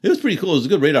 It was pretty cool. It was a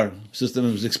good radar system.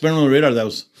 It was experimental radar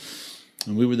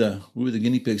and we were the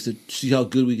guinea pigs to see how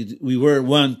good we were.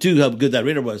 How good that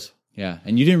radar was. Yeah,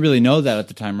 and you didn't really know that at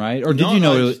the time, right? Or did you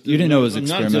know? You didn't know it was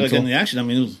experimental. Not until I got in the action. I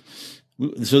mean,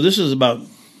 so this was about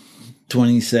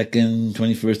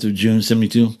 21st of June,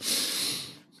 1972.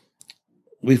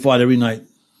 We fought every night,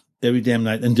 every damn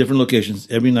night, in different locations,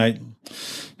 every night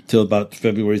till about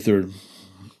February 3rd.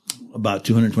 About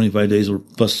 225 days or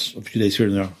plus a few days here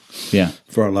and there. Yeah.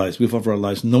 For our lives. We fought for our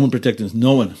lives. No one protected us.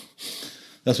 No one.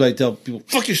 That's why I tell people,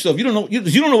 fuck yourself. You don't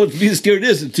know what being scared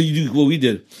is until you do what we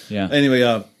did. Yeah. Anyway,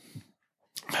 I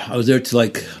was there till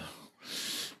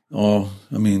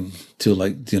till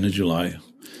like the end of July.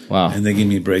 Wow. And they gave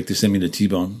me a break. They sent me to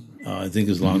T-Bone. I think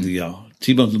it was along the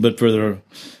T-Bone's a little bit further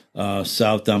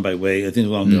south down by Way. I think it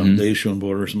was along the Asian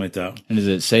border or something like that. And is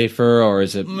it safer or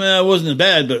is it? It wasn't as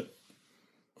bad, but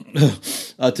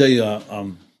I'll tell you,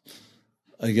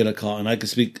 I get a call and I could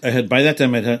speak. By that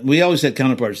time we always had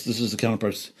counterparts. This is the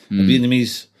counterparts. A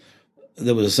Vietnamese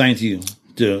that was assigned to you.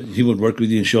 He would work with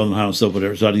you and show them how and stuff,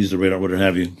 whatever. So how to use the radar, whatever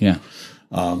have you. Yeah.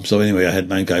 So anyway, I had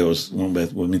my guy who was went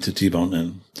with me to T-Bone,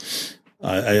 and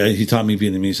he taught me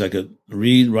Vietnamese. So I could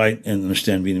read, write, and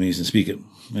understand Vietnamese and speak it.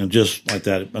 Just like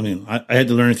that. I mean, I had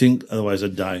to learn anything, otherwise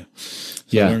I'd die.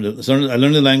 So I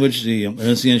learned the language, the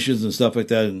pronunciations and stuff like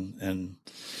that, and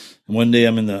one day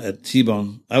I'm at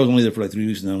T-Bone. I was only there for like 3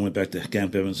 weeks, and then I went back to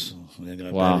Camp Evans.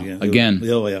 Wow! Again.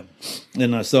 Yeah.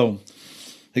 And so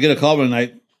I get a call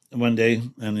one day,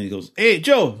 and he goes, "Hey,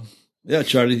 Joe." Yeah,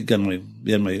 Charlie.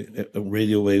 He had my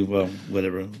radio wave,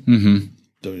 whatever. Don't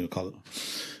you call it?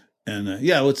 And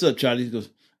what's up, Charlie? He goes,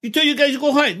 "You tell you guys to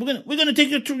go hide. We're gonna take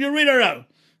your radar out."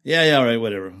 Yeah, all right,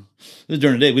 whatever. This is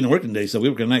during the day. We didn't work in the day, so we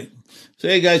work at night. So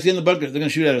hey, guys, get in the bunker. They're gonna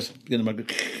shoot at us. Get in the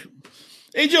bunker.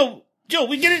 Hey, Joe,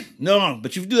 we get it? No,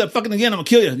 but if you do that fucking again, I'm gonna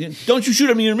kill you. Don't you shoot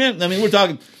at me, you're man. I mean, we're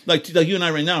talking like you and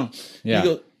I right now. Yeah. You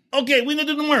go, okay, we don't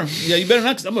do no more. Yeah, you better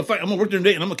not, because I'm gonna fight. I'm gonna work during the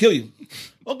day, and I'm gonna kill you.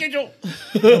 Okay, Joe.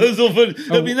 So funny.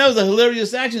 I mean, that was a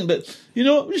hilarious action, but you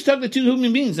know, we're just talking to two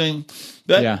human beings. I mean,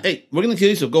 but hey, we're gonna kill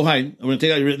you, so go hide. We're gonna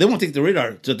take out your. They won't take the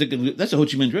radar, so that's a Ho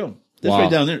Chi Minh drill. That's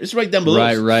right down there. It's right down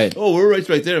below. Right. Oh, we're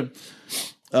right there.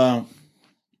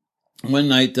 One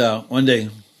day,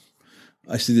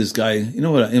 I see this guy. You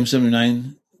know what an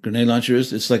M79 grenade launcher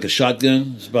is? It's like a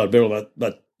shotgun. It's about a barrel,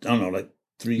 about I don't know, like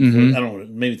 3, 4, I don't know,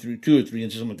 maybe 2 or 3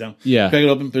 inches, something down. Yeah. Crack it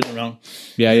open, put it around.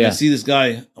 Yeah. I see this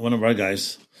guy, one of our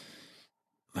guys.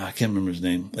 I can't remember his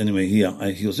name. Anyway, he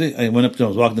goes, hey, I went up to him, I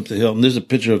was walking up the hill, and there's a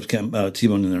picture of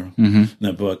T-Bone in there, in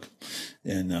that book.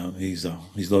 And he's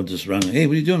loaded this around. Hey,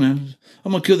 what are you doing, man?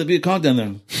 I'm going to kill the Viet Cong down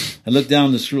there. I look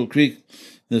down this little creek.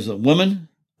 There's a woman,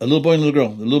 a little boy and a little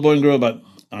girl. The little boy and girl about,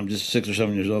 I'm just 6 or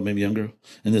 7 years old, maybe younger.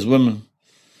 And this woman.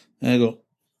 And I go,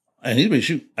 I need to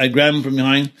shoot. I grab him from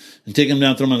behind and take him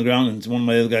down, throw him on the ground. And one of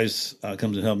my other guys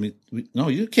comes and help me. No,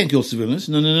 you can't kill civilians.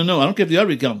 No. I don't care if they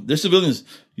already come. They're civilians.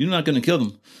 You're not going to kill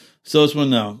them. So it's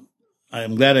when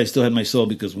I'm glad I still had my soul,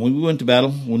 because when we went to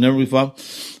battle, whenever we fought,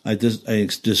 I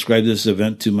described this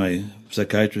event to my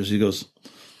psychiatrist. He goes,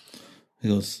 He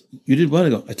goes, you did what? I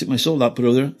go, I took my soul out, put it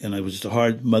over there, and I was just a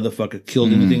hard motherfucker,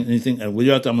 killed anything. And when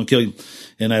you're out there, I'm going to kill you.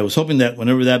 And I was hoping that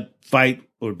whenever that fight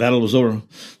or battle was over,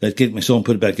 that I'd take my soul and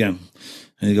put it back in.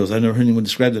 And he goes, I never heard anyone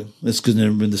describe it. That's because I've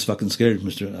never been this fucking scared,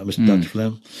 Mr. Dr.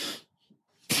 Flem.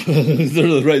 They're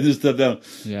really writing this stuff down.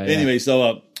 Anyway,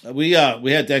 so we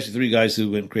had actually 3 guys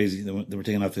who went crazy. They were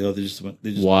taken off the hill. They just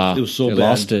wow. It was so they bad.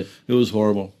 Lost it. It was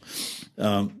horrible.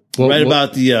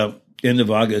 About the end of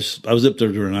August, I was up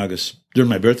there during August. During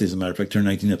my birthday, as a matter of fact, turned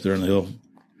 19 up there on the hill.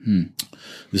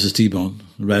 This is T-Bone,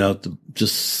 right out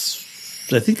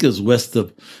I think it was west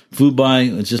of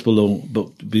Fubai. It's just below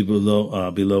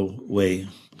Way.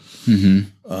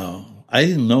 I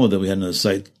didn't know that we had another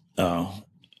site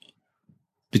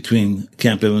between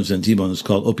Camp Evans and T-Bone. It's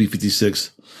called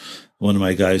OP56. One of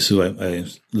my guys who I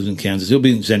lived in Kansas. He'll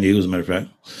be in San Diego, as a matter of fact.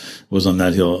 Was on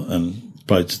that hill and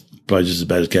probably just as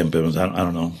bad as Camp Evans. I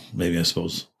don't know. Maybe, I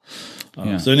suppose.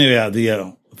 So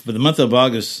anyway, for the month of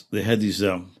August, they had these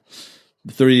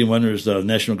 30 Wonders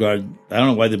National Guard. I don't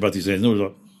know why they brought these guys. There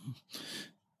was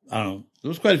there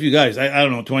was quite a few guys. I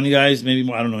don't know, 20 guys, maybe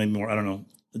more. I don't know, maybe more. I don't know,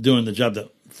 doing the job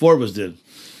that 4 of us did.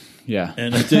 Yeah.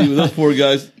 And I tell you, with those 4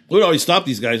 guys, we'd always stop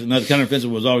these guys, and the counteroffensive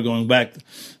was always going back.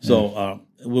 So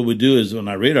what we do is on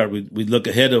our radar, we'd look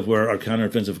ahead of where our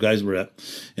counteroffensive guys were at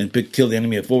and kill the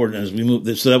enemy at forward, and as we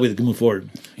move, so that way they can move forward.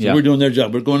 So we're doing their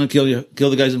job. We're going to kill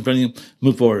the guys in front of you,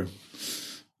 move forward.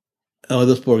 Oh,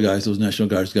 those poor guys, those National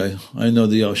Guards guys. I know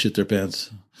they all shit their pants.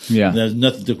 Yeah. There's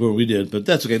nothing to what we did, but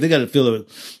that's okay. They got to feel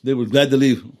it. They were glad to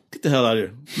leave. Get the hell out of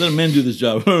here. Let men do this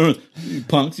job. You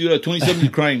punks. You had 27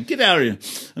 crying. Get out of here.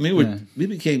 I mean, we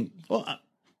became,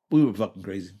 we were fucking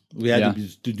crazy. We had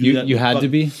to do that. You had to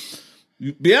be?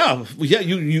 Yeah.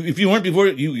 You, if you weren't before,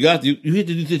 you had to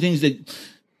do the things that,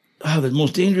 the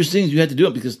most dangerous things. You had to do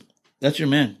it because that's your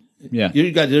man. Yeah.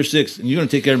 You got their 6, and you're going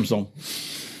to take care of him. So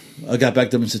I got back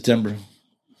up in September.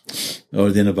 Or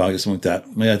the end of August, something like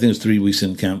that. I think it was 3 weeks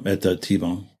in camp at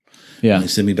T-Bone. Yeah. And they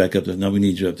sent me back up there. No, we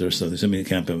need you up there. So they sent me to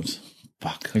Camp Evans.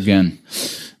 Fuck. Again.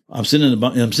 I'm sitting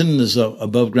in this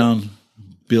above ground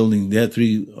building. They had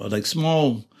 3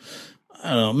 small,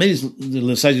 I don't know, maybe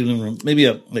the size of your living room, maybe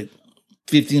like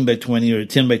 15 by 20 or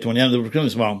 10 by 20. I don't know, they were kind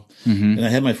of small. And I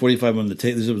had my 45 on the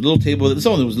table. There was a little table. There was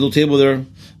a little table there,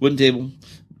 wooden table,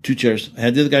 2 chairs. I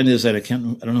had the other guy on the other side. I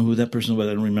don't know who that person was.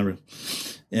 I don't remember.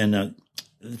 And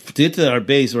to get to our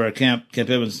base or our Camp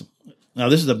Evans. Now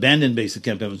this is the abandoned base at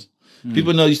Camp Evans.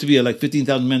 People know it used to be like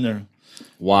 15,000 men there.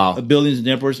 Wow. Buildings and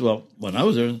airports. Well, when I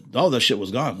was there, all that shit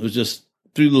was gone. It was just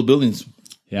 3 little buildings.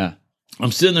 Yeah.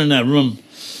 I'm sitting there in that room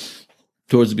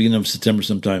towards the beginning of September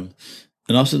sometime,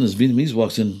 and all of a sudden this Vietnamese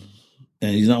walks in,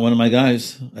 and he's not one of my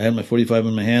guys. I had my 45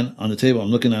 in my hand on the table. I'm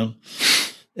looking at him,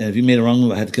 and if he made a wrong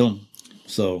move, I had to kill him.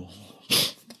 So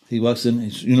he walks in,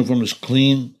 his uniform is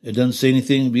clean. It doesn't say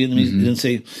anything Vietnamese. It doesn't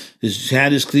say, his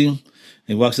hat is clean.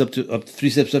 He walks up 3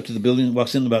 steps up to the building,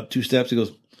 walks in about 2 steps. He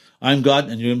goes, I'm God,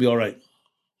 and you're going to be all right.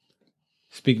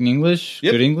 Speaking English?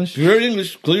 Yep. Good English? If you heard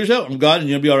English, clear yourself. I'm God, and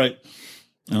you're going to be all right.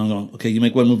 And I'm going, okay, you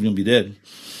make one move, you're going to be dead.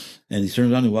 And he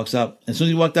turns around, he walks out. As soon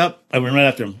as he walked out, I went right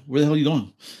after him. Where the hell are you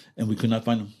going? And we could not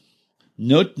find him.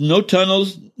 No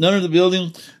tunnels, none of the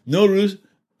building, no roofs.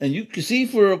 And you could see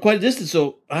for quite a distance.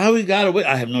 So how he got away,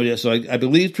 I have no idea. So I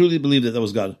truly believe that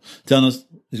was God telling us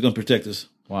he's going to protect us.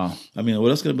 Wow. I mean, what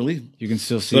else can I believe? You can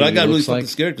still see. But I got really fucking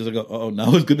scared because I go, oh, now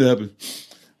what's going to happen?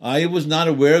 I was not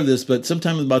aware of this, but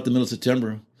sometime about the middle of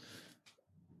September,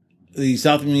 the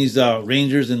South Vietnamese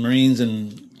Rangers and Marines,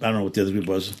 and I don't know what the other group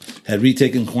was, had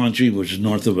retaken Quang Tri, which is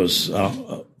north of us,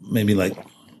 maybe like,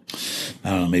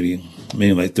 I don't know,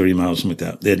 maybe like 30 miles, something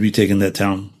like that. They had retaken that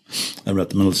town about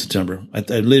the middle of September. I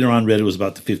later on read it was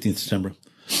about the 15th of September.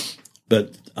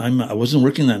 But I wasn't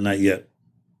working that night yet.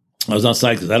 I was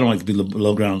outside because I don't like to be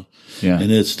below ground. Yeah.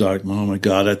 And it's dark. Oh, my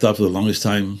God. I thought for the longest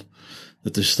time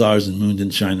that the stars and moon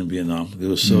didn't shine in Vietnam. It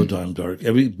was so damn dark.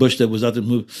 Every bush that was out there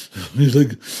moved. He's like,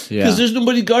 because there's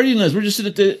nobody guarding us. We're just sitting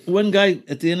at the one guy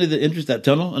at the end of the entrance, that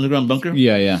tunnel, underground bunker.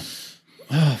 Yeah, yeah.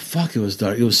 Oh, fuck, it was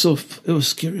dark. It was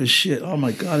scary as shit. Oh,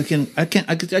 my God. I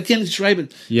can't describe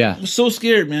it. Yeah. I'm so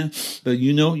scared, man. But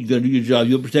you got to do your job.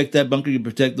 You'll protect that bunker. You'll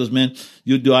protect those men.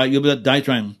 You'll die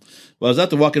trying. Well, I was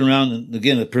out there walking around, and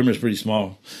again, the perimeter's pretty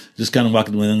small. Just kind of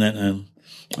walking within that, and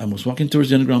I was walking towards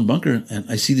the underground bunker, and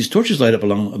I see these torches light up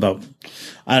along about,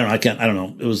 I don't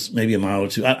know. It was maybe a mile or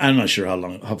 2. I'm not sure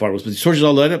how far it was, but these torches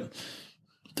all light up.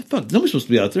 What the fuck? Nobody's supposed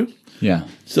to be out there. Yeah.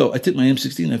 So I took my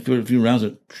M16, I fired a few rounds.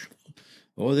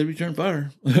 They returned fire.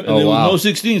 Oh, wow. No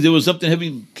 16s. There was something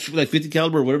heavy, like 50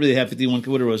 caliber, or whatever they have, 51,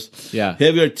 whatever it was. Yeah.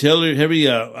 Heavy artillery, heavy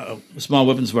small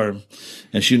weapons fire,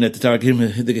 and shooting at the tower.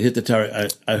 They could hit the tower.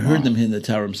 I heard them hitting the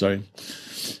tower. I'm sorry.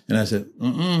 And I said,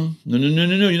 no,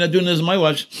 you're not doing this on my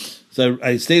watch. So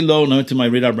I stayed low and I went to my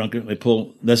radar bunker.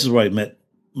 This is where I met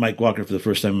Mike Walker for the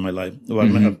first time in my life.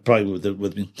 Well, probably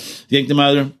with me. Yanked him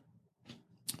out of there.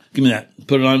 Give me that.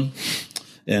 Put it on.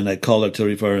 And I called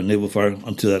artillery fire and naval fire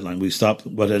onto that line. We stopped.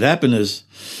 What had happened is,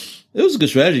 it was a good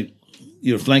strategy.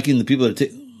 You're flanking the people that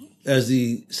as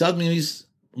the South Vietnamese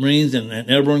Marines and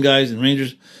airborne guys and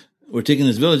Rangers were taking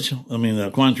this village,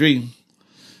 Quan Tri.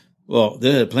 Well,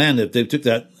 they had a plan that if they took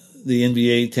that, the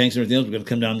NVA tanks and everything else were going to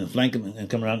come down and flank them and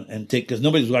come around and take, because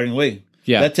nobody was guarding away.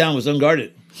 Yeah. That town was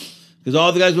unguarded. Because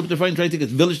all the guys were up there fighting, trying to take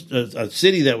a village, a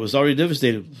city that was already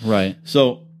devastated. Right.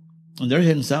 So, and they're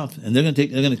heading south, and they're going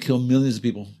to kill millions of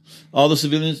people. All the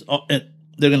civilians, and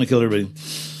they're going to kill everybody.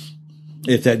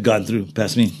 If that got through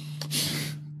past me.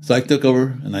 So I took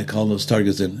over and I called those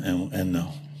targets in, and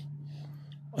no.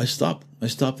 I stopped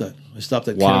that. I stopped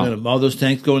that caravan of all those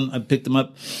tanks going. I picked them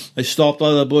up. I stopped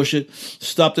all that bullshit,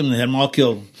 stopped them, and they had them all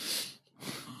killed.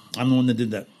 I'm the one that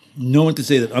did that. No one could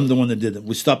say that I'm the one that did that.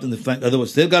 We stopped in the flank.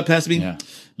 Otherwise, they got past me.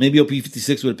 Maybe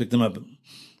OP-56 would have picked them up.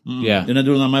 They're not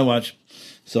doing it on my watch.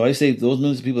 So I saved those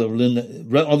millions of people that were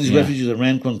in all these refugees that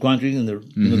ran from Quan Tri, and the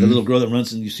little girl that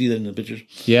runs, and you see that in the pictures.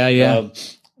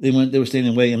 They were staying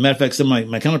in Way. And matter of fact, some of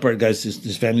my counterpart guys,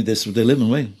 his family, they live in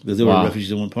Way because they were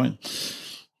refugees at one point.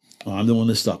 I'm the one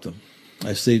that stopped them.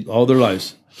 I saved all their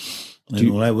lives.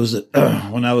 And when I was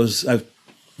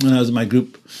in my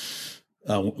group,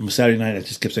 Saturday night, I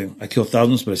just kept saying, I killed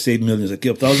thousands, but I saved millions. I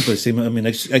killed thousands, but I saved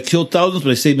millions. I killed thousands,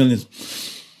 but I saved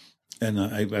millions. And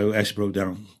I actually broke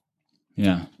down.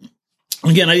 Yeah.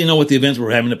 Again, I didn't know what the events were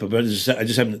happening, but I just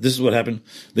happened. This is what happened.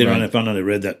 Later on, I found out, I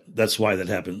read that that's why that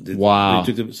happened.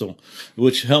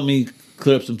 Which helped me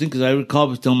clear up some things, because I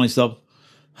recall telling myself,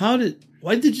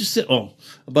 why did you say? Oh,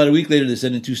 about a week later, they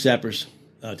sent in 2 sappers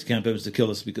to Camp Evans to kill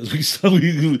us because we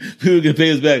were going to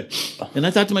pay us back. And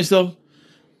I thought to myself,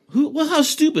 how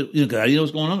stupid! I didn't know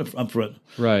what's going on up front.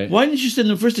 Right? Why didn't you send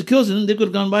them first to kill us, and then they could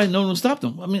have gone by and no one would stop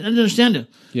them? I didn't understand it.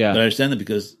 Yeah, but I understand it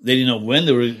because they didn't know when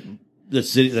they were. The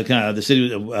city of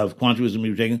Quan Tri was going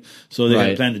to be taken, so they had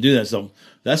a plan to do that. So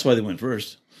that's why they went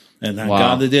first, and thank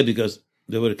God they did, because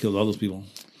they would have killed all those people.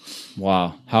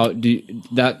 Wow! How do you,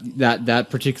 that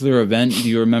particular event? Do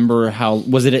you remember how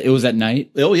was it? It was at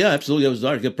night. Oh yeah, absolutely. It was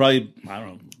dark. It probably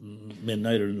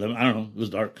midnight or 11, I don't know. It was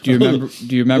dark. Do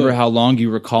you remember how long you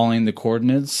were calling the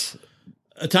coordinates?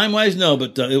 Time wise, no,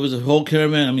 but it was a whole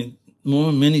caravan.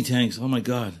 More mini tanks. Oh my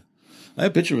God. I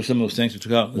have a picture of some of those tanks we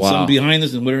took out. Some behind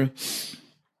us and whatever.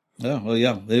 They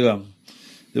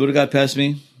would have got past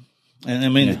me.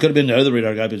 And it could have been the other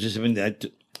radar guy, but just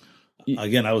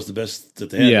again, I was the best that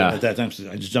they had at that time. So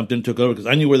I just jumped in and took over because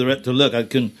I knew where they're at to look. I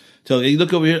couldn't tell, hey,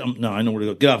 look over here. No, I know where to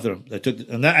go. Get off there. I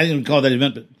didn't even call that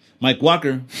event, but Mike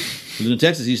Walker, who was in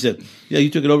Texas, he said, yeah, you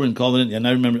took it over and called it in. And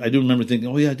I do remember thinking,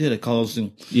 oh yeah, I did. I called those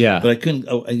things. Yeah. But I couldn't,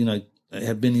 it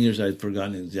had been years I'd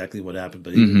forgotten exactly what happened,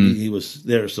 but he was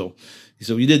there. So he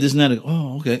said, you did this and that. I go,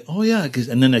 oh, okay. Oh, yeah.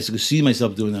 And then I could see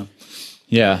myself doing that.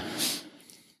 Yeah.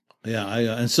 Yeah.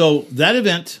 And so that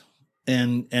event,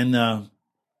 and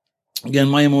again,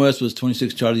 my MOS was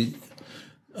 26 Charlie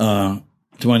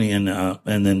 20, and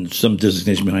then some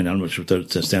designation behind it. I'm not sure what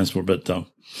that stands for, but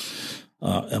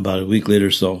about a week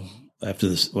later, so after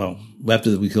we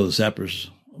killed the sappers,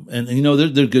 and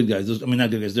they're good guys. Not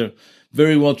good guys. They're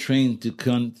very well trained to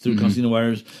through concealed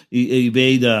wires,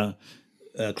 evade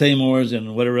claymores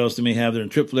and whatever else they may have. They're in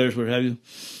trip flares, what have you.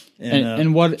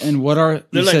 And what are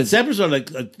they're like sappers are like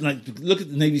look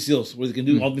at the Navy SEALs where they can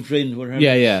do all the training, whatever.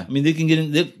 Yeah, yeah. They can get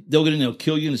in. They'll get in. They'll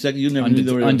kill you in a second. You never knew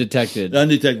they were undetected.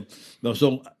 Undetected.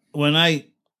 So when I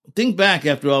think back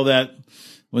after all that,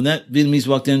 when that Vietnamese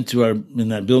walked in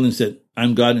that building and said,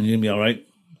 "I'm God and you're gonna be all right,"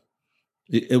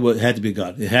 it had to be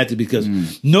God. It had to, because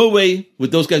no way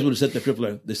would those guys would have set that trip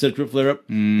flare. They set a trip flare up,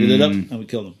 they lit up, and we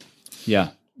killed them.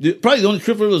 Yeah. Probably the only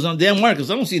trip flare was on damn wire, because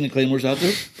I don't see any claymores out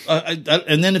there.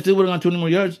 And then if they would have gone 20 more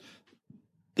yards,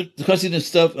 the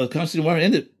constant wire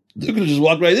ended. They're going to just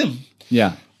walk right in.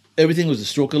 Yeah. Everything was a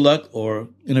stroke of luck or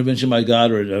intervention by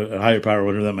God or a higher power,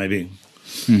 whatever that might be.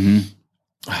 Mm-hmm.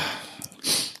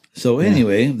 So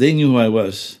anyway, they knew who I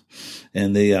was.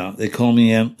 And they called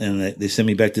me in, and they sent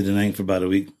me back to Da Nang for about a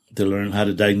week to learn how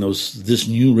to diagnose this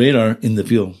new radar in the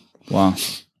field. Wow.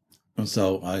 And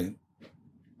so I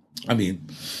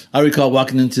recall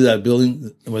walking into that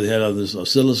building where they had all those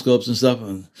oscilloscopes and stuff,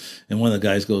 and one of the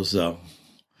guys goes, this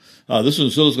is an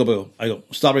oscilloscope. I go,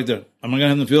 stop right there. Am I going to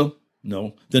have them field?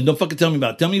 No. Then don't fucking tell me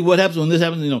about it. Tell me what happens when this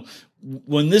happens,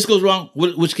 when this goes wrong,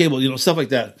 which cable, stuff like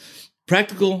that.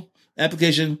 Practical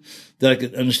application that I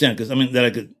could understand, because, that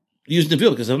I could using the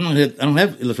field because I don't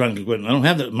have electronic equipment. I don't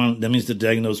have that means to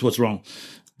diagnose what's wrong.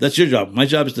 That's your job. My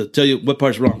job is to tell you what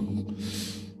part's wrong.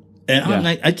 And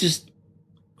I just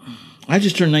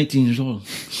turned 19 years old.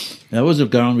 And I was a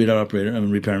ground radar operator. I'm a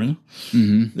repairman.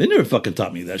 Mm-hmm. They never fucking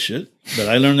taught me that shit. But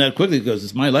I learned that quickly because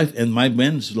it's my life and my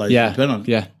men's life depend on it.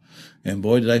 Yeah. And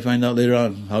boy, did I find out later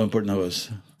on how important that was.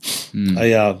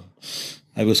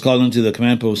 I was called into the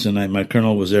command post, and my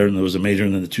colonel was there, and there was a major,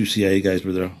 and then the 2 CIA guys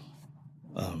were there.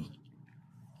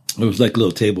 It was like a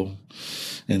little table,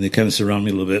 and they kind of surrounded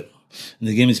me a little bit. And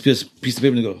they gave me this piece of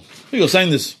paper, and they go, "Here you go, sign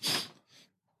this."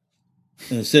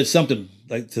 And it said something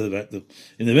like to the back.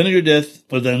 In the event of your death,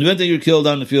 or the event that you're killed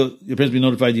on the field, your parents will be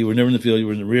notified you were never in the field, you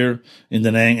were in the rear, in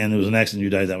Da Nang, and there was an accident, you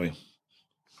died that way.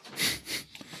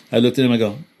 I looked at him, I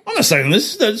go, "I'm not signing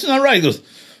this. That's not right." He goes,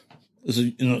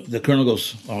 the colonel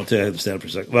goes, I'll tell you, I have to stand up for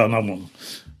a second. Well, not one.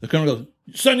 The colonel goes,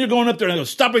 "Son, you're going up there." And I go,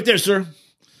 "Stop right there, sir.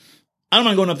 I don't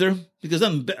mind going up there because I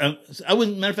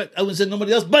wouldn't, matter of fact, I wouldn't send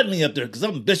nobody else but me up there because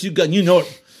I'm the best you got and you know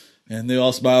it." And they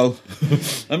all smiled.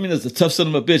 I mean, it's a tough son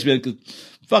of a bitch, man.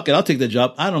 Fuck it, I'll take that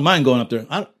job. I don't mind going up there.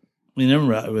 I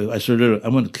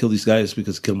wanted to kill these guys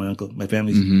because it killed my uncle, my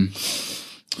family.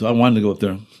 Mm-hmm. So I wanted to go up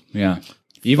there. Yeah.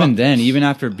 Even then, even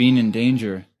after being in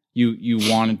danger, you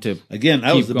wanted to again.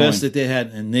 I was the best that they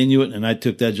had, and they knew it. And I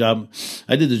took that job.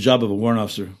 I did the job of a warrant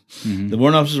officer. Mm-hmm. The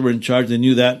warrant officers were in charge. They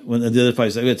knew that. When the other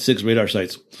fights, I had 6 radar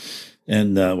sites,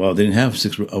 and they didn't have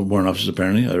 6 warrant officers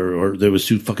apparently, or there was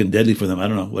too fucking deadly for them. I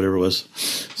don't know, whatever it was.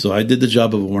 So I did the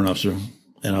job of a warrant officer,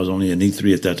 and I was only an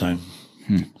E3 at that time,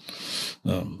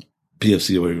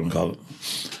 PFC or whatever you want to call it.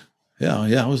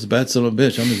 Yeah, I was the bad son of a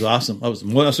bitch. I was awesome. That's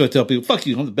what I tell people. Fuck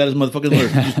you. I'm the baddest motherfucker in the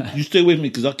world. You stay with me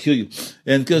because I'll kill you.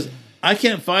 And because I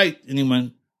can't fight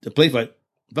anyone to play fight.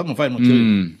 If I'm going to fight, I'm going to kill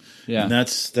you. Yeah. And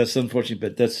that's unfortunate.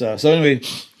 But that's, so anyway,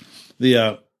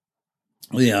 the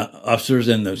officers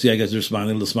and the CIA guys, they're smiling.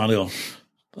 They're a little smiling.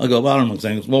 I go, well, I don't know what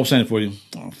I'm saying. Well, I'll sign it for you.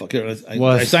 Oh, fuck it.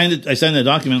 I signed it. I signed the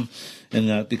document.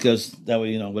 And because that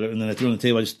way, whatever. And then I threw it on the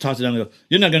table. I just tossed it down and go,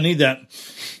 "You're not going to need that."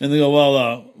 And they go,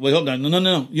 "Well, we hope not."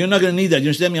 No. You're not going to need that. You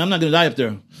understand me? I'm not going to die up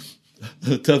there.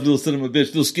 Tough little son of a bitch,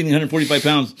 little skinny, 145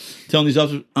 pounds, telling these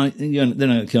officers, they're not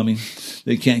going to kill me.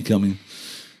 They can't kill me.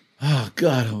 Oh,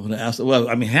 God. I would have asked. Well,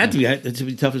 I mean, had to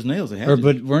be tough as nails.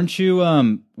 But weren't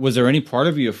you, was there any part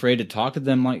of you afraid to talk to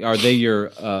them? Like, are they your...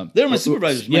 They're my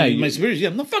supervisors. My superiors. Yeah.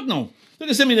 No, fuck no. They're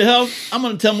going to send me to hell. I'm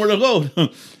going to tell them where to go.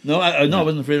 No, I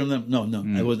wasn't afraid of them. No.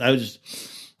 I was just...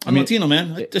 I'm Latino,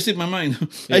 man. I just in my mind.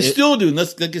 I still do, and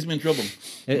that gets me in trouble.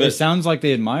 It sounds like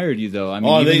they admired you, though. I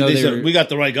mean, they said, we got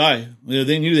the right guy.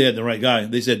 They knew they had the right guy.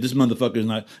 They said, this motherfucker is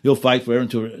not, he'll fight forever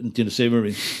until save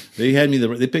everything. They had me,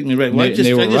 they picked me right. Well,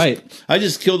 right. I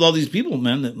just killed all these people,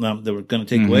 man, that were going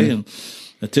to take away, and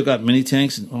I took out many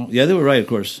tanks. And, they were right, of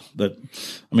course. But,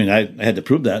 I mean, I had to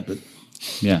prove that, but.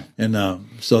 Yeah. And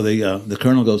so the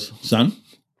colonel goes, "Son,"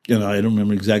 I don't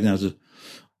remember exactly now. Said,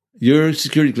 "Your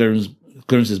security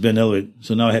clearance has been elevated,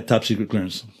 so now I have top secret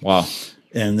clearance." Wow.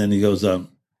 And then he goes, something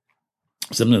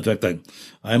to the effect like,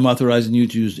 "I am authorizing you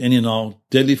to use any and all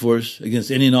deadly force against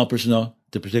any and all personnel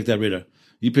to protect that radar.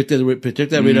 You protect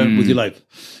that radar with your life."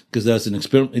 Because that's an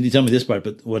experiment. And he tell me this part,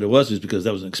 but what it was because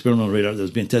that was an experimental radar that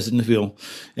was being tested in the field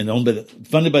and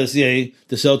funded by the CIA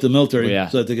to sell to the military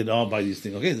so that they could all buy these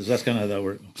things. Okay, so that's kind of how that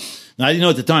worked. Now, I didn't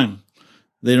know at the time.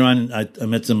 Later on, I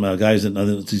met some guys at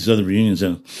these other reunions,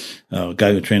 and a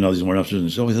guy who trained all these warrant officers, and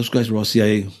he said, "Oh, those guys were all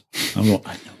CIA." I'm going,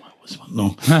 "I know I was one."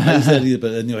 No, I didn't say that either.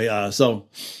 But anyway, all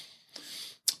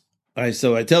right,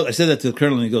 so I said that to the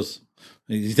colonel, and he goes,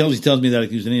 he tells me that I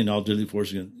can use any and all deadly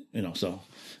force again, so.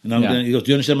 And he goes,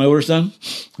 "Do you understand my order, son?"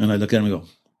 And I look at him and go,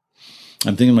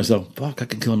 I'm thinking to myself, fuck, I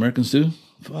can kill Americans too?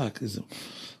 Fuck.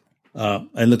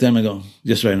 I looked at him and I go,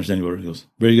 "Yes, sir, I understand your order." He goes,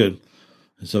 "Very good."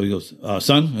 And so he goes,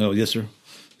 "Son?" I go, "Yes, sir."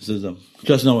 He says,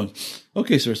 "Trust no one."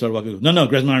 "Okay, sir." I started walking. No,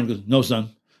 grabs my arm and goes, "No, son.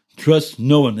 Trust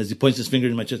no one." As he points his finger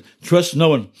in my chest, "Trust no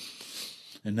one."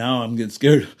 And now I'm getting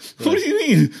scared. Right. What do you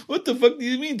mean? What the fuck do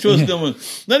you mean trust no one?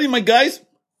 Not even my guys?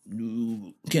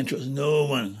 No, can't trust no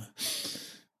one.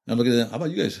 I'm looking at them. How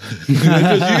about you guys? Can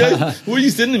I trust you guys? Who are you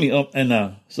sending me?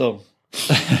 So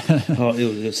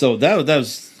that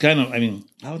was kind of, I mean,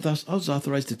 I was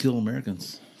authorized to kill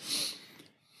Americans.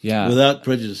 Yeah. Without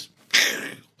prejudice.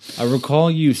 I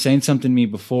recall you saying something to me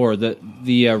before that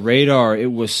the radar,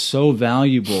 it was so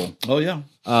valuable. Oh yeah.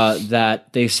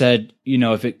 That they said,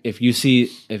 if you're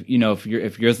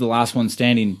the last one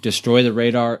standing, destroy the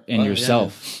radar and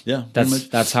yourself. Yeah.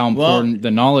 That's how important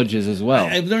the knowledge is as well.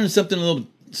 I've learned something a little,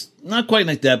 not quite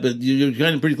like that, but you're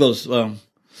kind of pretty close. I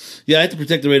have to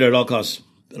protect the radar at all costs,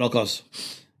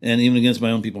 and even against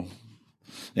my own people.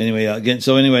 Anyway,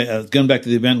 going back to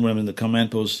the event when I'm in the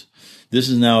command post, this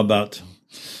is now about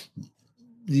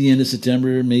the end of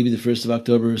September, maybe the 1st of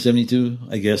October, 72,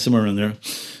 I guess, somewhere around there. And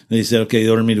they said, okay, they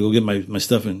ordered me to go get my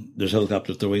stuff, and there's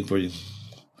helicopters there waiting for you.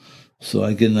 So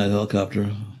I get in that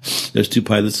helicopter. There's 2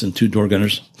 pilots and 2 door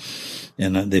gunners,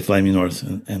 and they fly me north.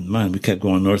 And man, we kept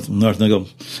going north and north. And I go,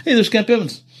 hey, there's Camp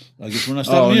Evans. I guess we're not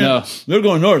stopping here. No. We're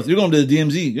going north. You're going to the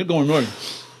DMZ. You're going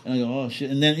north. And I go, oh, shit.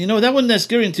 And then, that wasn't that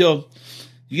scary until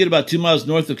you get about 2 miles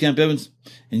north of Camp Evans,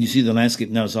 and you see the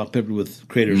landscape now. It's all peppered with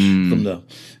craters from the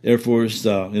Air Force,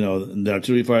 the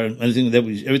artillery fire,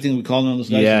 everything we called on those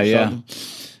guys. Yeah.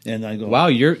 And I go, wow,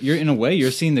 you're in a way, you're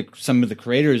seeing some of the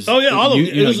craters. Oh, yeah, all of them.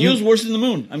 It was worse than the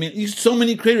moon. I mean, so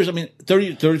many craters. I mean,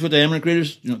 30-foot diameter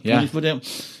craters, 20-foot diameter.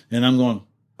 And I'm going,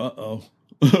 uh-oh.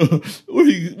 Where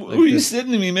are you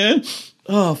sitting to me, man?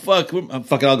 Oh, fuck.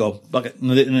 Fuck it, I'll go. Fuck it.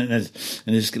 And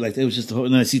it's like, it was just,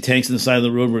 and then I see tanks on the side of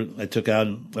the road where I took out,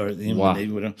 or the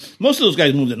Navy, whatever. Most of those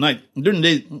guys moved at night. During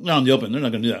the day, not in the open. They're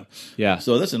not going to do that. Yeah.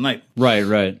 So that's at night.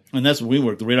 Right. And that's where we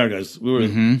worked, the radar guys. We were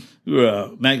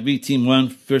MACV Team 1,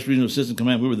 1st Regional Assistant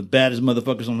Command. We were the baddest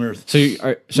motherfuckers on earth.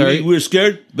 So we were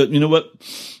scared, but you know what?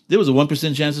 There was a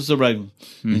 1% chance of surviving.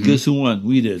 And guess who won?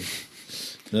 We did.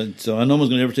 So no one's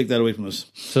going to ever take that away from us.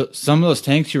 So some of those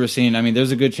tanks you were seeing, I mean,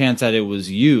 there's a good chance that it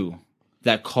was you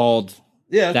that called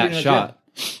that shot.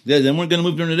 Yeah, they weren't going to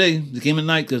move during the day. They came at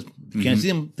night because you can't see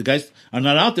them. The guys are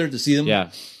not out there to see them. Yeah,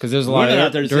 because there's a lot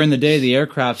of during the day. The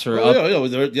aircrafts are up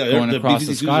going across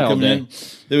the sky all day.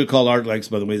 They were called ARC-likes,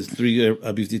 by the way. There's 3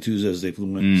 B-52s as they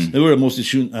flew in. They were mostly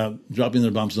shooting, dropping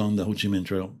their bombs on the Ho Chi Minh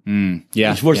Trail.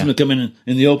 Yeah, which forced them to come in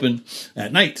the open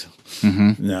at night.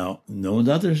 Now, no one's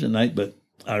out there at night, but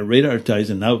our radar ties,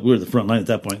 and now we're the front line at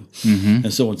that point.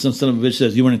 And so when some son of a bitch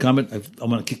says, you weren't in combat, I'm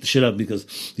going to kick the shit out because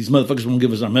these motherfuckers won't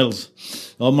give us our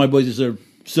medals. All my boys deserve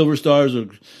silver stars or...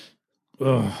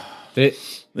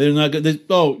 They're not good.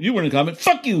 You weren't in combat.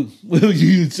 Fuck you,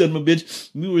 you son of a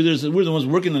bitch. We're the ones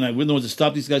working tonight. We're the ones that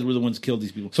stopped these guys. We're the ones that killed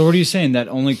these people. So what are you saying, that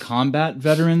only combat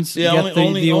veterans get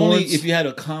only if you had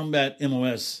a combat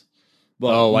MOS.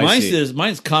 Well,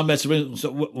 mine's combat surveillance.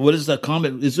 So what is that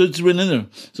combat? It's written in there.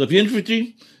 So if you're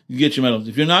infantry, you get your medals.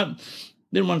 If you're not,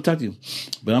 they don't want to talk to you.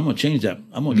 But I'm going to change that.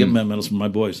 I'm going to get my medals from my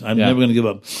boys. I'm never going to give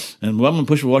up. And I'm going to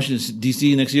push for Washington,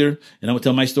 D.C. next year, and I'm going to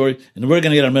tell my story, and we're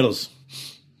going to get our medals.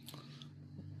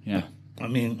 Yeah. I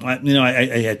mean, I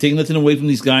had taken nothing away from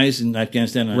these guys in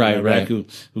Afghanistan and Iraq who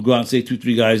go out and say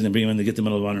 2-3 guys and then bring them in to get the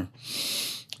Medal of Honor.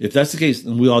 If that's the case,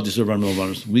 then we all deserve our Medal of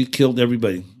Honors. We killed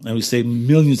everybody, and we saved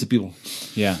millions of people.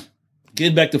 Yeah.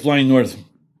 Getting back to flying north,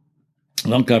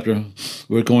 helicopter,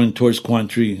 we're going towards Quan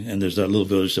Tri, and there's that little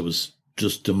village that was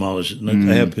just demolished. And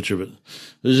I have a picture of it.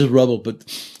 There's just rubble, but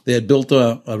they had built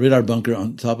a radar bunker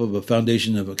on top of a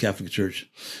foundation of a Catholic church.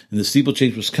 And the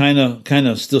steeplechase was kind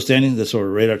of still standing. That's where a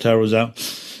radar tower was out.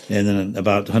 And then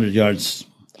about 100 yards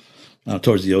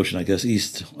towards the ocean, I guess,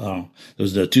 east, there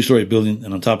was a 2-story building,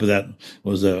 and on top of that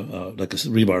was like a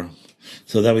rebar.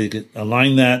 So that way you could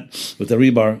align that with the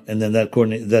rebar, and then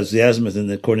that's the azimuth, and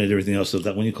then coordinate everything else so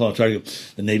that when you call a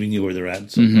target, the Navy knew where they're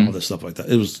at. So all that stuff like that.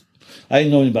 I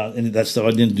didn't know about any of that stuff.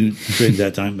 I didn't do trade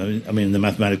that time. I mean, the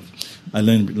mathematics, I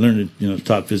learned,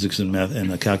 taught physics and math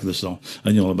and calculus, so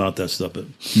I knew all about that stuff. But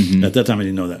at that time, I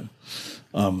didn't know that.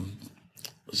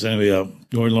 So anyway,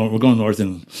 we're going north,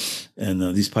 and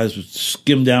these pilots would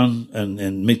skim down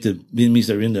and make the Vietnamese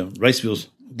that are in the rice fields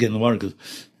get in the water, because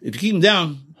if you keep them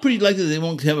down, pretty likely they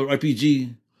won't have an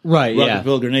RPG, rocket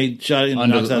propelled grenade shot in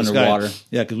and knocks out of the sky. Water.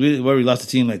 Yeah, because we already lost a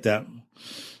team like that.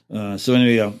 So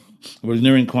anyway, we're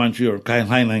nearing Quan Tri, or Kai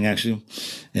Hai Lang actually,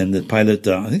 and the pilot,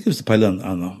 I think it was the pilot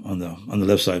on the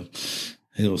left side.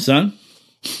 He goes, son,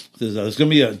 says there's going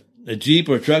to be a Jeep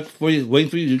or a truck for you, waiting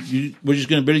for you. We're just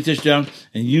going to barely touch down,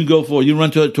 and you go forward. You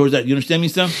run towards that. You understand me,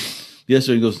 son? Yes,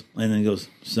 sir. He goes, and then he goes,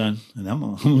 son, and I'm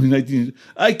only 19.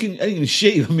 I didn't even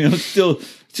shave. I mean, I'm still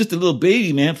just a little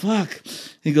baby, man. Fuck.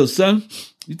 He goes, son,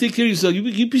 you take care of yourself.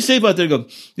 You be safe out there. I go,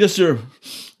 yes, sir.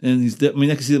 And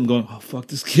I can see them going, oh, fuck,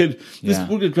 this kid. We're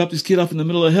going to drop this kid off in the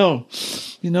middle of hell.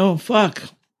 Fuck.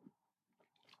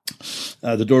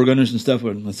 The door gunners and stuff.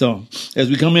 So as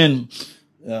we come in,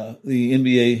 the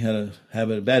NBA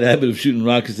had a bad habit of shooting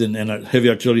rockets and heavy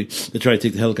artillery to try to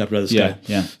take the helicopter out of the sky.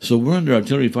 Yeah. So we're under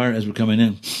artillery fire as we're coming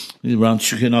in. Round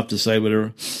shooting off the side,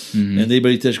 whatever. And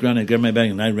everybody touched ground. I grabbed my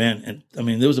bag and I ran. And I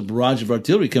mean, there was a barrage of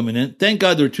artillery coming in. Thank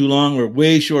God they were too long or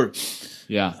way short.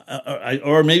 Yeah.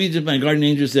 Or maybe just my guardian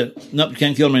angel said, nope, you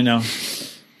can't kill him right now.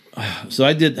 So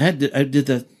I did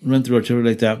that run through artillery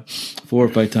like that 4 or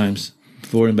 5 times,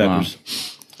 forward and backwards.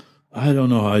 Wow. I don't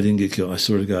know how I didn't get killed. I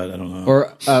swear to God, I don't know.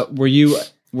 Or were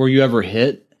you ever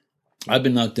hit I've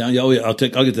been knocked down. Yeah, I'll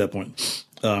get to that point.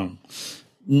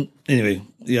 Anyway,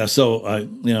 yeah. So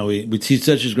we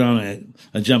touch his ground. And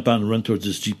I jump out and run towards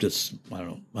this Jeep that's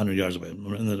 100 yards away.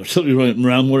 And then they're still running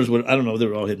around mortars. I don't know.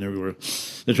 They're all hitting everywhere.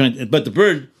 They're trying, but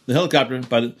the helicopter,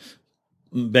 by the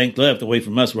bank left away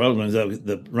from us where I was running,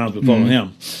 the rounds would follow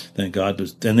him. Thank God.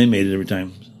 And they made it every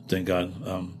time. Thank God.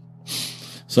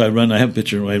 So I run. I have a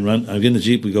picture. I run. I get in the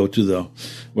Jeep. We go to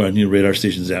where our new radar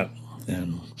station's at,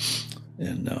 and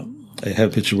I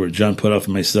have a picture where John put off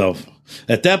and myself.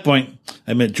 At that point,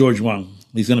 I met George Wong.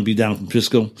 He's going to be down from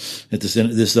Frisco at this,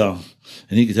 and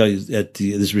he could tell you at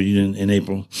this reunion in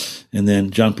April. And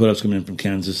then John Putoff's coming in from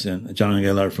Kansas, and John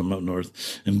Aguilar from up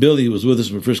north. And Billy was with us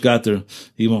when we first got there.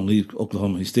 He won't leave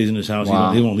Oklahoma. He stays in his house.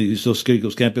 Wow. He won't leave. He's so scared. He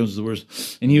goes, camping was the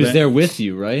worst. And he was there with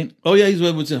you, right? Oh, yeah, he's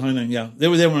with us at Highland. Yeah, they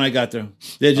were there when I got there.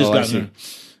 They had just gotten there.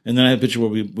 And then I had a picture where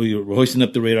we were hoisting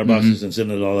up the radar boxes and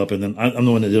setting it all up. And then I'm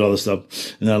the one that did all this stuff.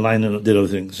 And then I lined it, did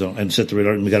everything. So, and set the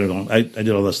radar, and we got it on. I did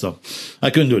all that stuff.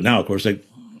 I couldn't do it now, of course.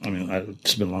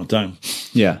 It's been a long time.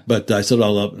 Yeah. But I set it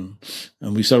all up, and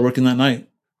we started working that night.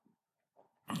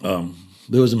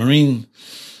 There was a Marine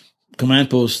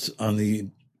command post on the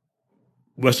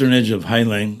western edge of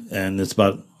Highland, and it's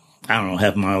about,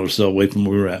 half a mile or so away from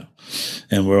where we were at.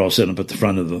 And we're all setting up at the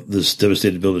front of this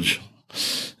devastated village.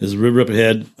 There's a river up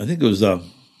ahead. I think it was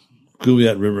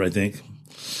Kuwiat River, I think.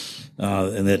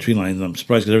 And that tree line. I'm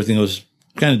surprised because everything was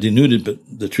kind of denuded, but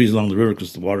the trees along the river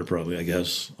because the water probably, I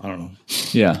guess. I don't know.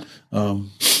 Yeah.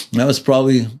 That was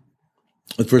probably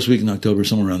the first week in October,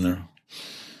 somewhere around there.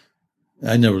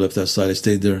 I never left that side. I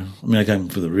stayed there. I mean, I came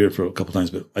for the rear for a couple times,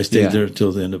 but I stayed there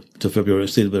till February. I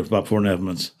stayed there for about 4.5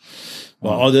 months.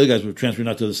 While all the other guys were transferring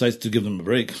out to the sites to give them a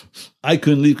break. I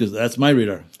couldn't leave because that's my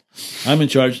radar. I'm in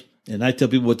charge. And I tell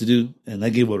people what to do, and I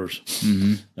gave orders.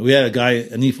 Mm-hmm. And we had a guy,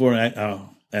 an E4,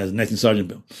 as an acting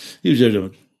sergeant. He was there.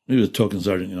 He was a token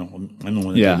sergeant, I'm the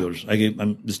one that gave the orders.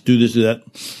 I'm just do this, do that.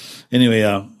 Anyway,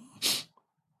 I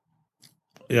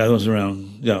was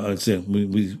around. Yeah, like I said,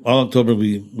 we all October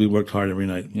we worked hard every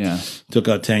night. Yeah, took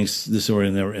out tanks this way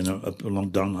and there, along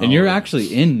down. And you're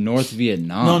actually in North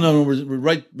Vietnam. No, we're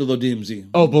right below DMZ.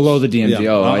 Oh, below the DMZ.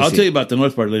 Yeah. Oh, I'll tell you about the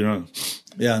north part later on.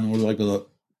 Yeah, and we're right below.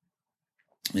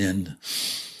 And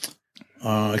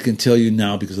I can tell you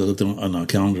now because I looked on our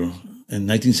calendar. In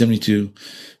 1972,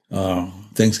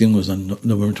 Thanksgiving was on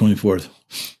November 24th.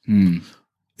 In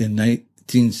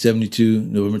 1972,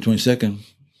 November 22nd,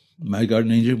 my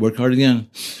guardian angel worked hard again.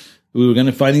 We were going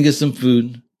to fight and get some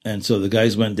food. And so the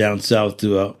guys went down south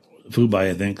to Food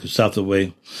Buy, I think, south of the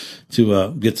way,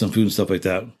 to get some food and stuff like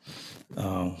that.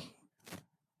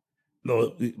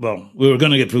 Well, we were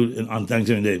going to get food on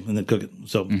Thanksgiving Day and then cook it.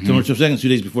 So, November 2nd, 2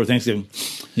 days before Thanksgiving.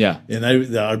 Yeah. And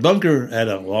our bunker had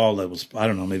a wall that was,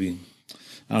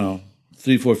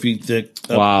 3-4 feet thick.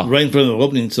 Wow. Right in front of the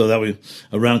opening, so that way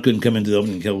a round couldn't come into the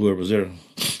opening and kill whoever was there.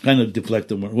 Kind of deflect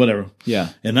them or whatever. Yeah.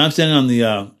 And I'm standing on the,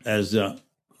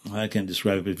 I can't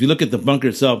describe it, but if you look at the bunker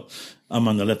itself, I'm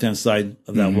on the left-hand side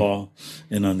of that wall.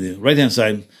 And on the right-hand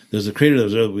side, there's a crater that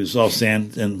was there. It was all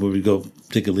sand and where we go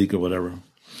take a leak or whatever.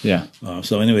 Yeah.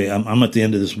 So anyway, I'm at the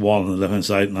end of this wall on the left hand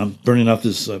side, and I'm burning off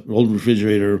this old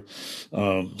refrigerator,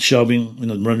 shelving,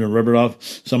 running the rubber off.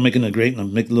 So I'm making a grate, and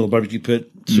I'm making a little barbecue pit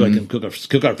so I can cook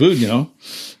our food,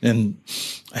 And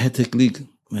I had to take a leak,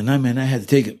 and I had to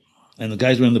take it. And the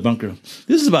guys were in the bunker.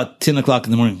 This is about 10 o'clock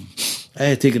in the morning. I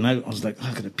had to take it, and I was like,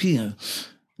 I gotta pee.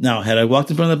 Now, had I walked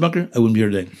in front of that bunker, I wouldn't be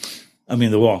here today. I mean,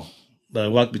 the wall. But I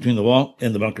walked between the wall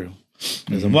and the bunker.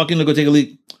 As I'm walking to go take a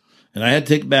leak, and I had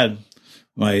to take it bad.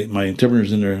 My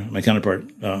interpreter's in there, my counterpart,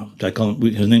 I call him,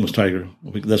 his name was Tiger.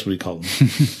 That's what he called him.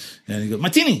 And he goes,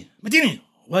 Martini.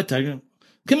 What, Tiger?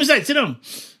 Come inside, sit down.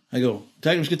 I go,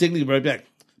 Tiger's going to take a leak, right back.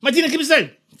 Martini, come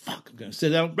inside. Fuck, I'm going to sit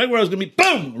down. Right where I was going to be,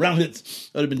 boom, round hits.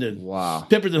 I would have been dead. Wow.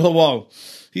 Peppered the whole wall.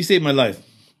 He saved my life.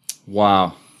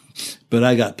 Wow. But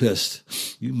I got pissed.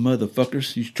 You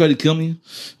motherfuckers. You tried to kill me.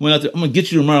 Went out there. I'm going to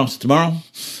get you tomorrow. So tomorrow,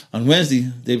 on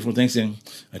Wednesday, day before Thanksgiving,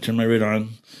 I turned my radar on.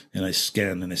 And I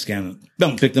scanned and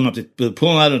boom, picked them up. They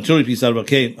pulling out an artillery piece out of a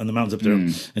cave on the mountains up there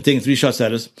and taking 3 shots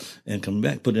at us and coming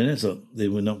back, putting it in so they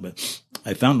wouldn't know. But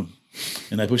I found them.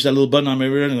 And I pushed that little button on my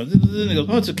radar and they go,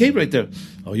 oh, it's a cave right there.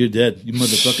 Oh, you're dead, you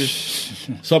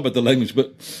motherfuckers. Sorry about the language,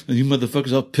 but you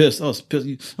motherfuckers, I was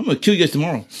pissed. I'm going to kill you guys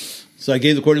tomorrow. So I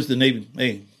gave the coordinates to the Navy.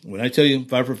 Hey, when I tell you,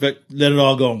 fire for effect, let it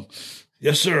all go.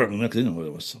 Yes, sir. I didn't know what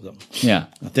it was. So, yeah.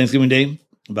 Thanksgiving Day,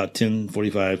 about 10:45,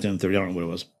 10:30, I don't know what it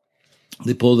was.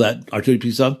 They pulled that artillery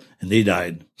piece up, and they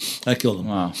died. I killed them.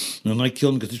 Wow. And I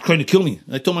killed them because they're trying to kill me.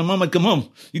 I told my mom I'd come home.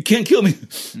 You can't kill me.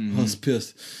 I was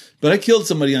pissed. But I killed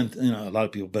somebody on, a lot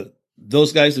of people. But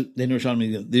those guys, they never shot me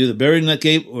again. They either buried in that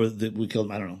cave or we killed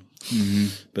them. I don't know.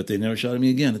 But they never shot at me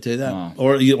again, I'll tell you that. Wow.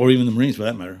 Or even the Marines, for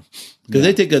that matter. Because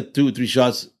they take 2 or 3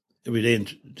 shots every day and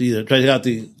to either try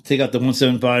to take out the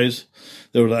 175s.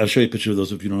 I'll show you a picture of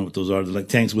those if you don't know what those are. They're like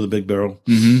tanks with a big barrel.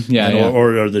 Yeah,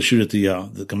 Or they shoot at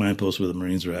the command post where the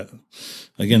Marines are at.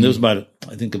 Again, there was about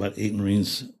 8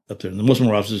 Marines up there. And most of them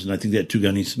were officers, and I think they had 2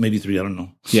 gunnies, maybe 3, I don't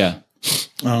know. Yeah.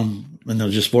 And there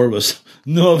was just 4 of us.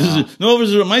 No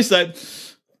officers on my side.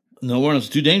 No warrants.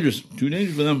 Too dangerous for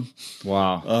them.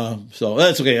 Wow. So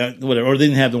that's okay. Whatever. Or they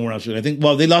didn't have the warrant officer. I think.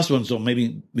 Well, they lost one, so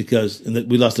maybe because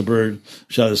we lost a bird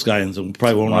shot at the sky, and so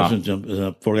probably warrant officer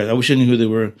jumped. 4 guys. I wish I knew who they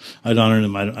were. I'd honor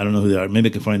them. I don't know who they are. Maybe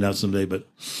I can find out someday. But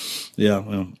yeah.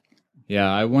 Well.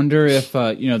 Yeah, I wonder if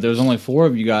there's only 4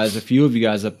 of you guys, a few of you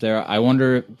guys up there. I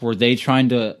wonder, were they trying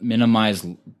to minimize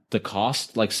the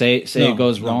cost? Like, say it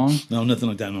goes wrong? No, nothing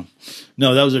like that.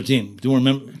 No, that was our team. Do you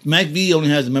remember? MACV only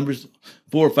has members.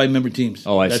 4 or 5 member teams.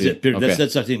 Oh, that's see. It. Period. Okay.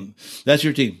 That's our team. That's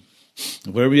your team.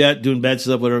 Wherever you're at, doing bad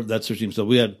stuff, whatever, that's our team. So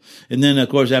we had, and then of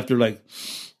course after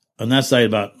on that side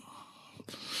about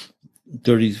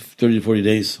 30 to 40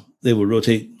 days, they would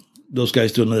rotate those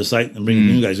guys to another site and bring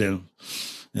new guys in.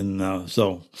 And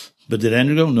but did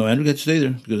Andrew go? No, Andrew got to stay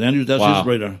there because Andrew, that's his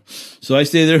radar. So I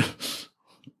stayed there.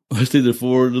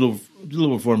 For a little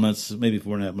over 4 months, maybe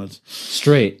 4.5 months.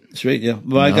 Straight, yeah.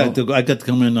 Well, I got to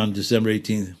come in on December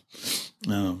 18th.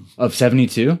 Of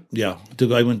 72? Yeah.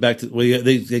 I went back to,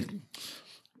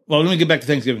 well, let me get back to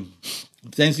Thanksgiving.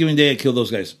 Thanksgiving Day, I killed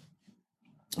those guys.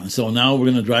 And so now we're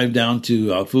going to drive down to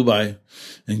Fubai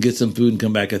and get some food and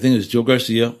come back. I think it was Joe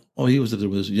Garcia. Oh, he was up there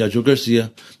with us. Yeah, Joe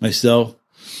Garcia, myself,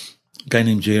 a guy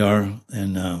named JR,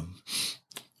 and,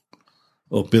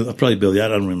 Bill, probably Billy. I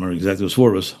don't remember exactly. It was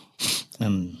 4 of us.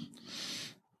 And,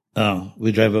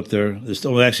 we drive up there.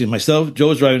 Actually, myself, Joe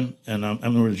was driving, and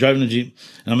we're driving the Jeep,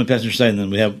 and I'm in the passenger side, and then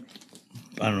we have,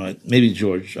 I don't know, maybe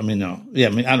George. I mean, no. Yeah,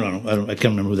 I don't know. I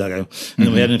can't remember who that guy was. And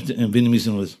then we had a Vietnamese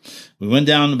one with, we went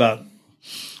down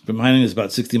from Hainan is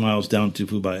about 60 miles down to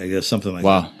Fubai, I guess, something like that.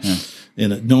 Wow. Yeah.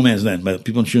 In no man's land, but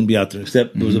people shouldn't be out there,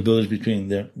 except there was a village between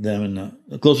them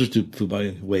and closer to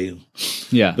Fubai way.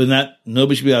 Yeah. But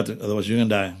nobody should be out there, otherwise you're going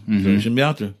to die. So you shouldn't be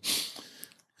out there.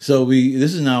 So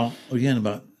this is now, again,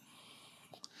 about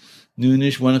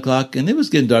noonish, 1 o'clock, and it was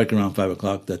getting dark around 5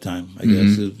 o'clock that time. I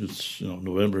guess it's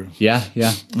November. Yeah.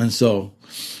 And so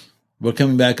we're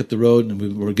coming back up the road,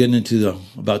 and we're getting into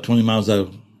about 20 miles out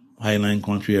of Hainan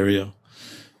Quang Tri area,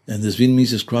 and this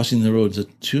Vietnamese is crossing the road.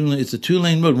 It's a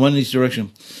 2-lane road, one in each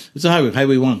direction. It's a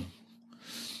Highway 1,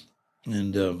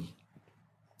 and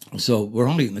so we're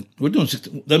doing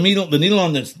 60. The needle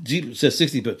on the Jeep says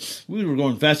 60, but we were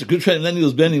going faster. That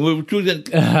needle's bending.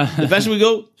 The faster we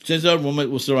go, chances are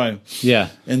we'll survive. Yeah.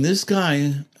 And this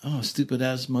guy, stupid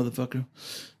ass motherfucker,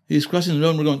 he's crossing the road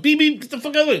and we're going, beep, beep, get the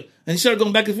fuck out of it. And he started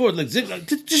going back and forth, like,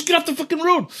 just get off the fucking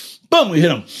road. Boom, we hit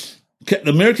him.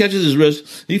 The mirror catches his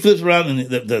wrist. He flips around and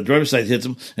the driver's side hits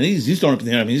him. And he's throwing up in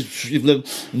the air. I mean, he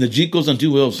flips, and the Jeep goes on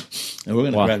 2 wheels. And we're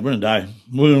going to crash. We're going to die.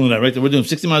 We're going to die right there. We're doing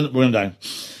 60 miles. We're going to die.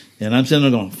 And I'm sitting there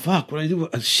going, fuck, what do I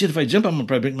do? Shit, if I jump, I'm going to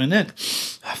probably break my neck.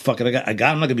 Fuck it, I'm not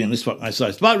going to be in this spot. So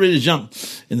I spot ready to jump,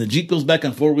 and the Jeep goes back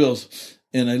on 4 wheels.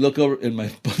 And I look over, and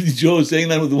my buddy Joe is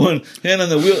hanging on with one hand on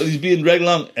the wheel, and he's being dragged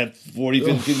along at 40,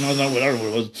 50 miles an hour, whatever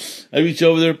it was. I reach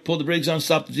over there, pull the brakes on,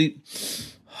 stop the Jeep.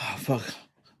 Fuck,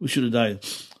 we should have died.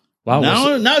 Wow.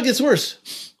 Now it gets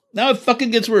worse. Now it fucking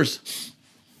gets worse.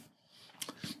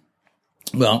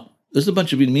 Well, there's a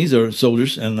bunch of Vietnamese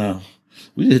soldiers, and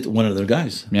we hit one of their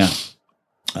guys. Yeah.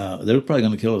 They were probably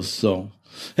going to kill us. So,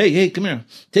 hey, come here.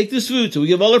 Take this food. So we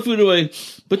give all our food away.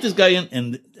 Put this guy in.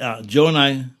 And Joe and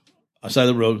I, outside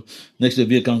the road, next to the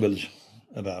Viet Cong village.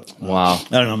 About, wow.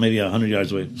 I don't know, maybe 100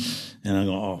 yards away. And I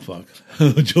go, oh, fuck.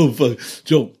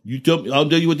 Joe, you tell me, I'll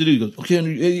tell you what to do. He goes, okay. And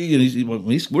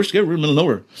we're scared. We're in the middle of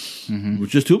nowhere. We're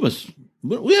just 2 of us.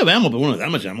 We have ammo, but we don't have that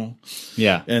much ammo.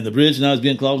 Yeah. And the bridge now is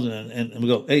being closed. And we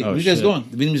go, hey, where you guys going?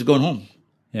 The Vietnamese are going home.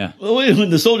 Yeah. Well, wait a minute.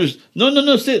 The soldiers,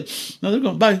 no, sit. No, they're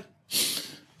going, bye.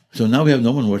 So now we have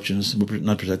no one watching us. We're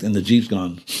not protected. And the Jeep's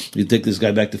gone. You take this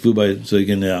guy back to Fubai so he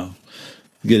can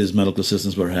get his medical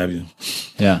assistance, what have you.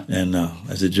 Yeah. And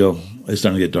I said, Joe, it's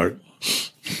starting to get dark.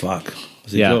 Fuck. I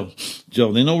said,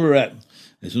 Joe, they know where we're at.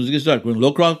 As soon as it gets dark, we're going to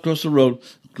low crawl across the road,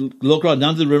 low crawl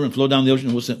down to the river and flow down the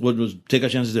ocean. We'll take our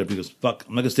chances there because, fuck,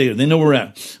 I'm not going to stay here. They know where we're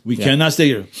at. We cannot stay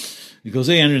here. He goes,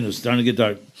 hey, Andrew, it's starting to get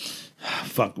dark.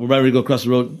 Fuck, we're about ready to go across the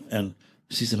road and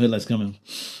see some headlights coming.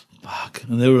 Fuck.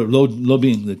 And they were low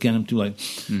beam, the Canon 2 light.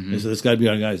 They said, this got to be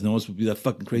our guys. No one's would be that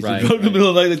fucking crazy. Right, in the middle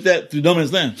of the night like that through no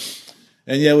man's land.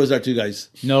 And it was our 2 guys.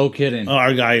 No kidding.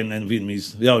 Our guy and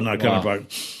Vietnamese. Our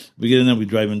counterpart. We get in there, we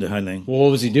drive into Hainan. Well, what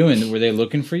was he doing? Were they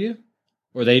looking for you?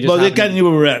 Or they just Well, they kind of knew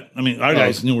where we were at. I mean, our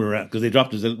guys knew where we were at because they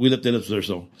dropped us. We left us there,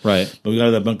 so. Right. But we got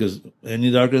out of that bunker.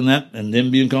 Any darker than that, and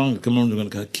them being calm, come on, they're going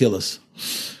to kill us.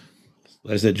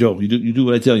 I said, Joe, you do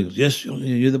what I tell you. Yes, you're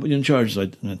in charge. So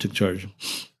I took charge.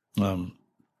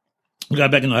 We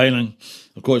got back in the Highland.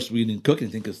 Of course, we didn't cook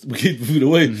anything because we gave the food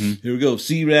away. Mm-hmm. Here we go.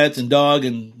 Sea rats and dog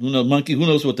and monkey. Who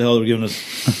knows what the hell they're giving us.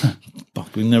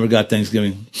 Fuck, we never got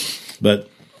Thanksgiving. But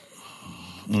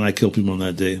when I killed people on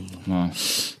that day. Wow.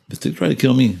 But they try to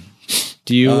kill me.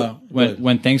 Do you,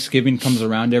 when Thanksgiving comes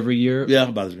around every year? Yeah,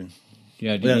 it bothers me.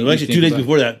 Yeah. Actually, 2 days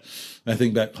before that, I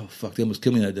think back, oh, fuck, they almost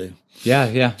killed me that day.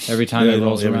 Yeah. Every time it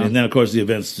rolls around. And then, of course, the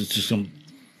events just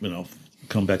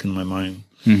come back into my mind.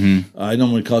 Mm-hmm. I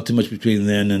don't recall too much between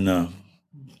then and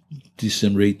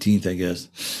December 18th, I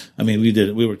guess. I mean,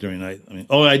 we worked during night. I mean,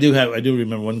 I do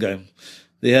remember one guy.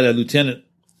 They had a lieutenant,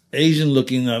 Asian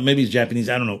looking, maybe he's Japanese,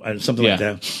 I don't know, something like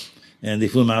that. And they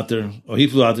flew him out there, or he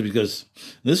flew out there because,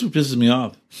 this is what pisses me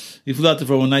off. He flew out there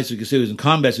for one night so he could say he was in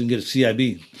combat so he can get a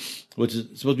CIB, which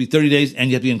is supposed to be 30 days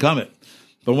and you have to be in combat.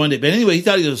 But one day, but anyway, he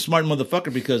thought he was a smart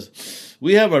motherfucker because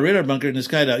we have our radar bunker and this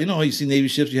guy, you know how you see Navy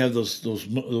ships, you have those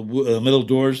metal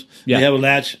doors, you have a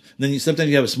latch, and then sometimes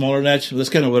you have a smaller latch. Well, that's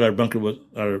kind of what our bunker was,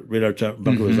 our radar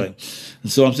bunker was like.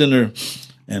 And so I'm sitting there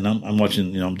and I'm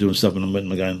watching, I'm doing stuff and I'm letting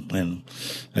my guy, and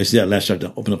I see that latch start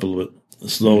to open up a little bit.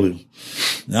 Slowly.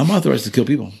 Now I'm authorized to kill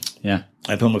people. Yeah.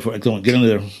 I put my foot, I tell him, get under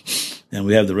there. And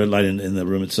we have the red light in the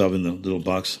room itself, in the little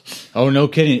box. Oh, no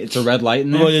kidding. It's a red light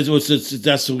in there? Well, that's what we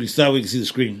can see the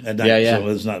screen at night. Yeah. So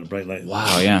it's not a bright light.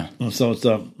 Wow, yeah. And so it's,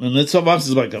 and that box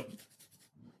is like 8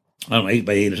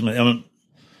 by 8 or something.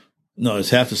 No,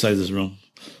 it's half the size of this room.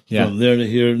 Yeah. From there to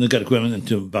here, and they've got equipment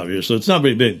into about here. So it's not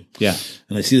very big. Yeah.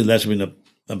 And I see the latch ring up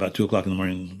about 2 o'clock in the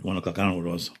morning, 1 o'clock, I don't know what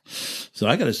it was. So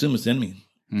I got to assume it's the enemy.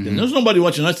 Mm-hmm. There's nobody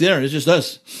watching us there. It's just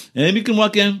us. And maybe you can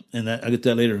walk in, and I'll get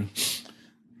that later.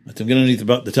 I get underneath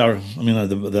the tower. I mean,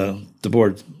 the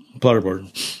board, plotter board.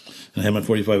 And I have my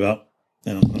 45 out.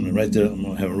 And I'm right there. I'm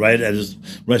going to have it right as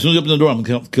soon as you open the door, I'm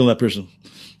going to kill that person.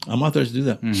 I'm authorized to do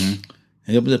that. Mm-hmm.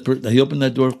 And he opened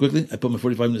that door quickly. I put my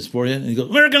 45 in his forehead, and he goes,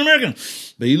 American.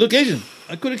 But you look Asian.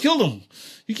 I could have killed him.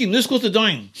 You came this close to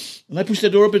dying. And I pushed that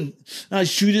door open, and I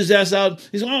shoot his ass out.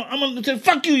 He's like, I'm going to say,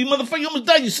 fuck you motherfucker. You almost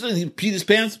died. He peed his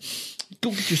pants. Go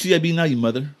get your CIB now, you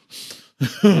mother.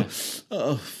 Yeah.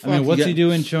 I mean, what's he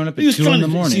doing showing up at 2 in the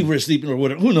morning? See if we're sleeping or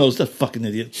whatever. Who knows? That fucking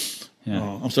idiot. Yeah.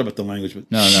 I'm sorry about the language,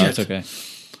 but no, it's okay.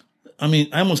 I mean,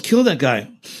 I almost killed that guy,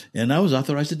 and I was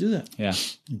authorized to do that. Yeah.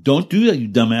 Don't do that, you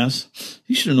dumbass.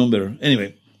 You should have known better.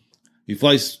 Anyway, he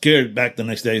flies scared back the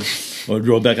next day, or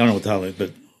drove back. I don't know what the hell,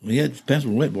 but his pants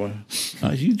were wet, boy.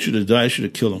 He should have died. I should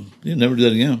have killed him. He'd never do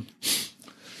that again.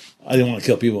 I didn't want to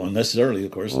kill people unnecessarily,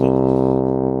 of course.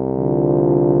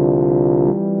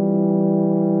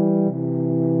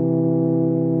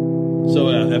 So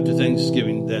after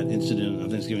Thanksgiving, that incident on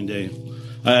Thanksgiving Day,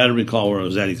 I don't recall where I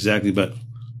was at exactly, but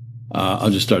I'll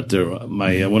just start there. One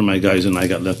of my guys and I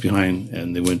got left behind,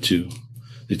 and they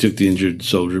took the injured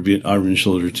soldier, our injured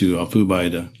soldier, to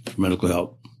Fubai for medical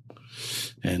help.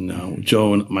 And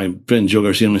Joe and my friend Joe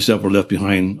Garcia and myself were left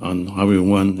behind on Highway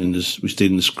 1, and we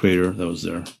stayed in this crater that was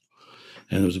there.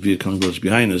 And there was a Viet Cong village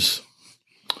behind us.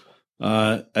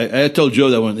 I told Joe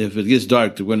that if it gets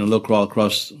dark, we're going to low crawl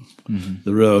across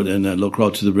the road and low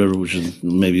crawl to the river, which is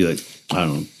maybe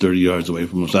 30 yards away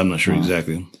from us. I'm not sure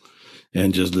exactly.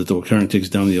 And just let the current take us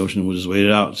down the ocean. We'll just wait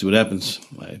it out, see what happens.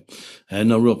 I had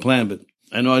no real plan, but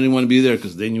I know I didn't want to be there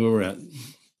because they knew where we were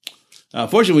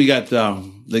at. Fortunately, we got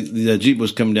the Jeep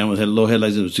was coming down with low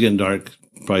headlights. It was getting dark,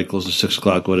 probably close to 6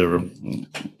 o'clock, whatever.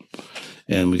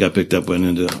 And we got picked up, went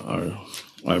into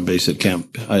our base at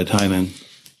camp at Highland.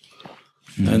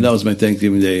 Mm-hmm. And that was my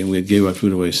Thanksgiving Day, and we gave our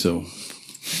food away. So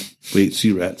we ate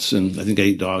sea rats, and I think I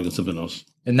ate dog and something else.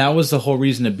 And that was the whole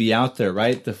reason to be out there,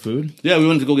 right? The food? Yeah, we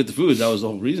wanted to go get the food. That was the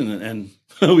whole reason. And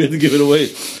we had to give it away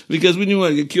because we knew we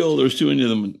would get killed. There was too many of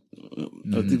them.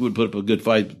 I think we'd put up a good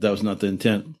fight, but that was not the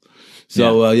intent.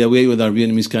 So, we ate with our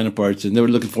Vietnamese counterparts, and they were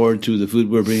looking forward to the food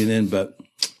we were bringing in, but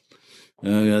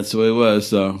that's the way it was.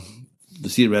 The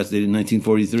sea rats, they did in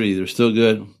 1943. They're still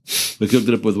good. We cooked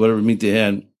it up with whatever meat they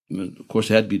had. Of course,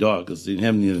 it had to be dog because they didn't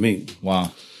have any of the meat.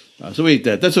 Wow. So we ate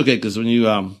that. That's okay because when you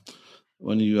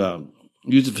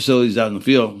use the facilities out in the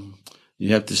field,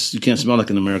 you can't smell like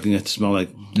an American. You have to smell like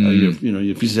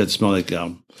your pieces have to smell like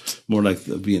more like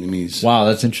the Vietnamese. Wow,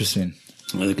 that's interesting.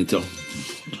 I can tell.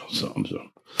 So I'm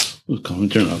sorry. Let me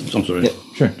turn it off. I'm sorry. Yeah,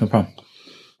 sure, no problem.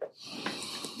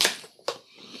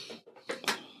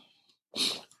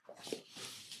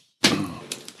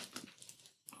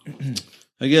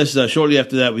 I guess shortly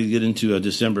after that we get into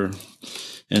December,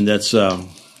 and that's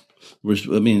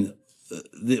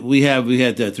we had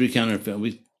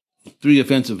three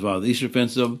offensive, the Easter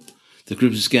offensive, the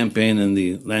Christmas campaign, and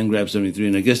the land grab 73.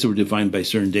 And I guess they were defined by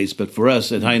certain dates. But for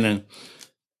us at Hainan,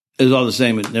 it was all the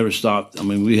same. It never stopped. I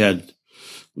mean, we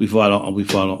fought all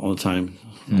the time.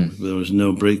 There was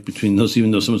no break between those.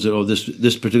 Even though someone said, "Oh,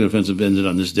 this particular offensive ended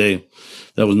on this day,"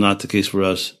 that was not the case for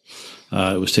us.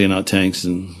 It was taking out tanks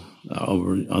and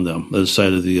over on the other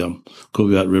side of the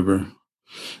Koviat River,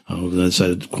 over the other side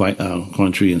of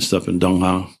Quan Tri and stuff in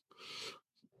Dongha.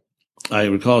 I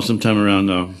recall sometime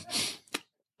around, I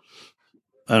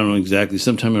don't know exactly,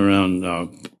 sometime around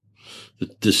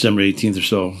December 18th or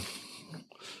so,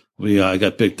 I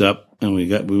got picked up and we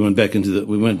went back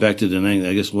to Da Nang.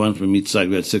 I guess one from each side.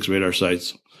 We had 6 radar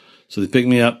sites. So they picked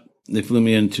me up. They flew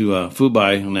me into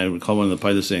Fubai, and I recall one of the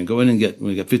pilots saying, "Go in and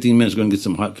we got 15 minutes, go and get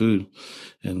some hot food."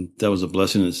 And that was a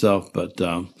blessing in itself. But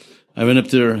I went up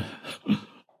there.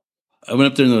 And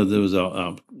there was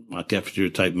a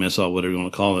cafeteria type mess hall, whatever you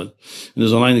want to call it. And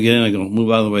there's a line to get in. I go,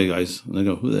 "Move out of the way, guys." And I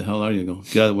go, "Who the hell are you?" I go,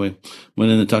 "Get out of the way."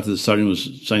 Went in and talked to the sergeant, was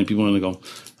signing people in. I go,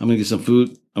 "I'm going to get some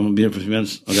food. I'm going to be here for a few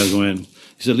minutes. I got to go in."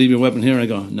 He said, "Leave your weapon here." I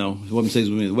go, "No, the weapon stays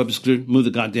with me. The weapon's clear." Move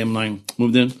the goddamn line.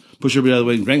 Moved in, pushed everybody out of the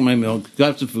way, drank my milk,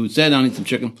 got some food, sat down, ate some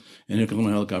chicken, and here comes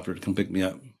my helicopter to come pick me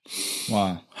up.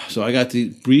 Wow. So I got to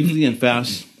briefly and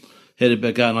fast, headed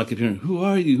back out, and I kept hearing, "Who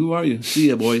are you? Who are you? See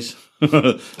ya, boys."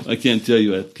 I can't tell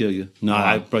you, I'd kill you. No,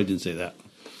 I probably didn't say that.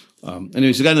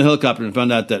 Anyways, I got in the helicopter and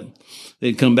found out that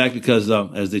they'd come back because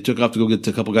as they took off to go get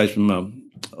a couple guys from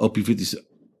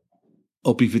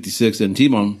OP-56 and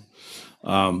T-Bone,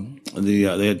 they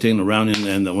had taken a round in,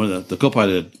 and one of the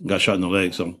co-pilot got shot in the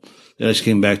leg. So they actually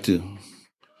came back to,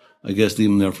 I guess,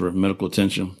 leave him there for medical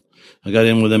attention. I got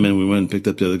in with them, and we went and picked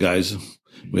up the other guys.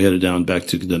 We headed down back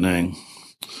to Da Nang.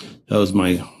 That was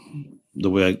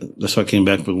that's how I came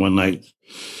back for one night.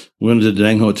 We went to the Da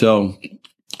Nang hotel.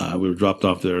 We were dropped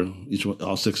off there,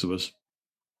 all 6 of us.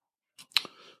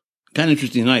 Kind of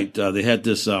interesting night. They had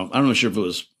this, I'm not sure if it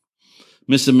was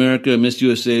Miss America, Miss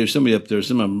USA, or somebody up there,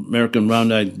 some American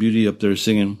round-eyed beauty up there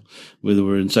singing. We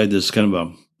were inside this kind of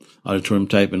a auditorium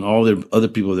type, and all their other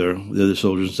people there, the other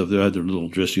soldiers and stuff, they had their little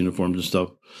dress uniforms and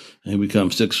stuff. And we come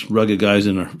 6 rugged guys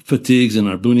in our fatigues and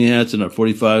our boonie hats and our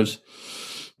 45s.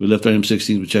 We left our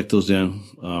M16s. We checked those down.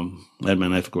 I had my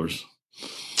knife, of course.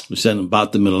 We sat in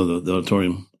about the middle of the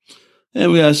auditorium.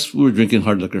 And we were drinking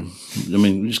hard liquor. I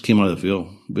mean, we just came out of the field.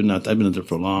 I've been out there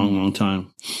for a long, long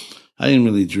time. I didn't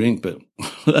really drink, but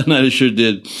that night I sure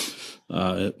did.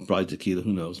 Probably tequila,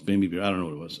 who knows? Maybe beer. I don't know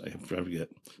what it was. I forget.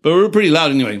 But we were pretty loud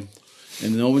anyway.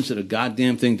 And no one said a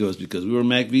goddamn thing to us because we were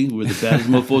MACV. We were the baddest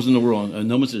mofos in the world. And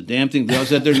no one said a damn thing. They all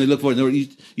sat there and they looked for it. They were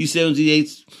E7s,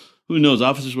 E8s. Who knows?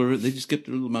 Officers were. They just kept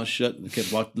their little mouth shut and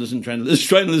kept watching, trying to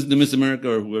listen to Miss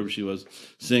America or whoever she was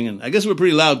singing. I guess we were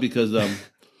pretty loud because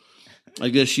I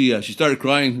guess she started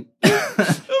crying.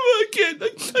 I can't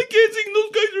sing.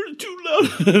 Those guys are too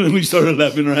loud. And then we started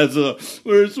laughing our heads off.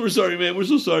 We're sorry, man. We're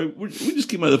so sorry. We just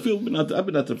came out of the field. I've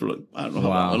been out there for I don't know how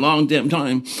long, a long damn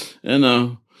time.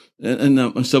 And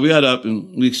so we got up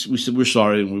and we said we're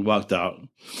sorry and we walked out.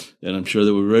 And I'm sure they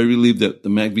were very relieved that the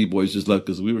MACV boys just left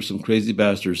because we were some crazy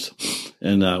bastards.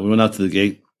 And we went out to the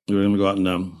gate. We were going to go out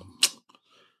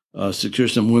and secure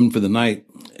some women for the night.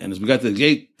 And as we got to the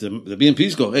gate, the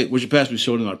BMPs go, "Hey, where's your pass?" We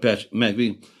showed in our patch,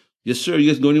 MACV. "Yes, sir. You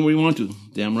guys can go anywhere you want to."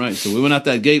 Damn right. So we went out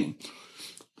that gate.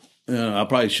 I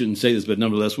probably shouldn't say this, but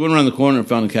nevertheless, we went around the corner and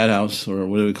found a cat house or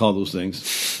whatever we call those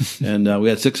things. And we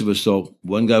had 6 of us. So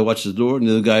one guy watched the door and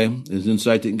the other guy is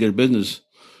inside taking care of business.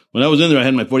 When I was in there, I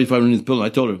had my 45 underneath the pillow. I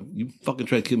told her, "You fucking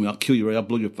try to kill me, I'll kill you right. I'll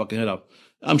blow your fucking head off."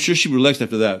 I'm sure she relaxed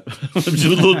after that. She was a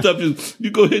little tough. "You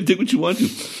go ahead and take what you want to."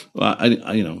 Well,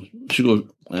 she goes,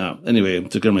 anyway, I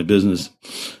took care of my business.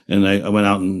 And I went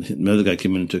out and another guy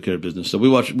came in and took care of business. So we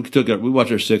watched our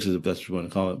 6s, if that's what you want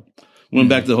to call it. Went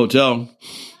back to the hotel.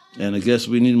 And I guess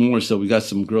we need more, so we got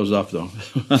some girls off, though.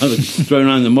 Driving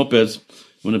around in the mopeds.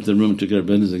 Went up to the room and took care of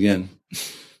business again.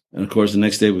 And, of course, the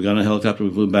next day we got on a helicopter.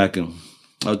 We flew back, and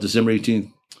that was December 18th.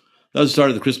 That was the start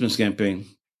of the Christmas campaign.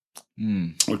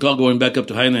 We're going back up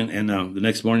to Highland, and the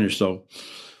next morning or so,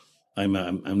 I'm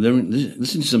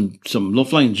listening to some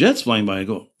low-flying jets flying by.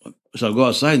 So I go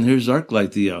outside, and here's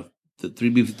Arclight, the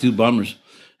 3B-52 bombers.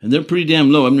 And they're pretty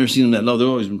damn low. I've never seen them that low. They've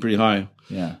always been pretty high.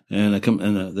 Yeah. And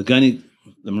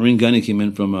the Marine gunny came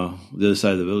in from the other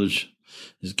side of the village.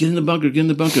 He said, get in the bunker.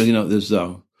 There's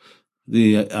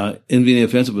the NVA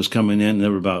offensive was coming in, and they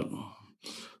were about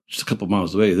just a couple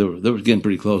miles away. They were getting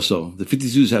pretty close. So the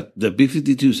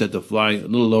B-52s had to fly a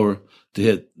little lower to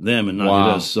hit them and not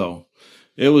hit us. So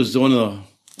it was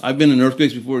I've been in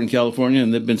earthquakes before in California,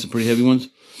 and there've been some pretty heavy ones.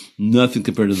 Nothing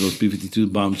compared to those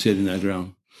B-52 bombs hitting that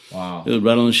ground. Wow. It was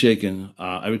rattling and shaking.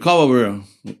 I recall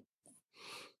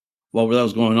while that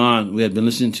was going on, we had been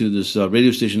listening to this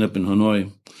radio station up in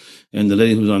Hanoi, and the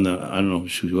lady who was on I don't know who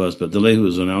she was, but the lady who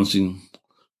was announcing,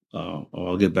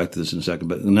 I'll get back to this in a second,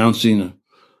 but announcing,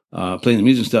 playing the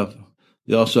music stuff,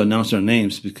 they also announced our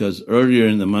names because earlier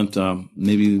in the month,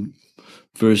 maybe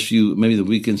the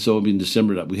weekend, so it'll be in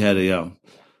December, that we had a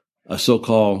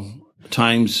so-called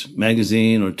Times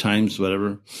magazine or Times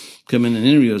whatever come in and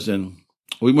interview us, and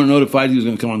we weren't notified he was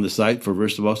going to come on the site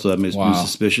first of all, so that makes me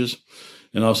suspicious.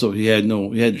 And also he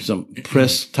had some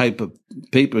press type of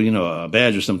paper, a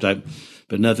badge or some type,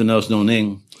 but nothing else, no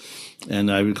name. And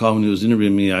I recall when he was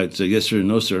interviewing me, I'd say, yes, sir,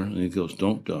 no, sir. And he goes, you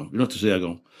don't have to say. I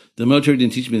go, the military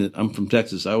didn't teach me that I'm from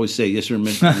Texas. I always say, yes, sir,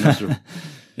 no, sir.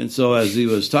 And so as he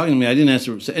was talking to me, I didn't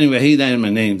answer. So anyway, he didn't my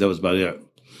name. That was about it.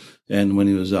 And when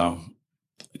he was, the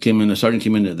acting sergeant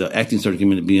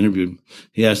came in to be interviewed.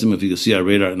 He asked him if he could see our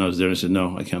radar. And I was there and I said,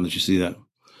 no, I can't let you see that.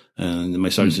 And my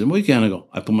sergeant said, well, you can. I go,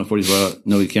 I put my 44 out.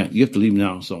 No, you can't. You have to leave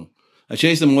now. So I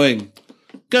chased him away.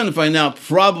 Going to find out,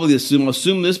 I'll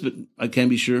assume this, but I can't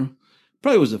be sure.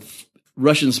 Probably was a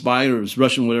Russian spy or was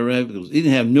Russian, whatever. Because he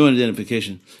didn't have no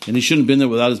identification. And he shouldn't have been there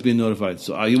without us being notified.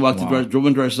 So he drove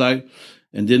into our side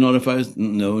and did notify us.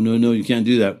 No, you can't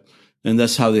do that. And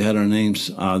that's how they had our names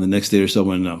the next day or so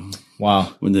when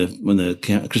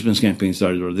the Christmas campaign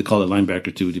started, or they call it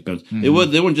linebacker too. It depends.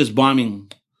 Mm-hmm. They weren't just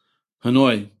bombing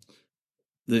Hanoi.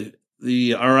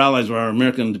 Our allies, or our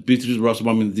American B-2s, were also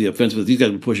bombing the offensive. These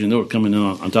guys were pushing. They were coming in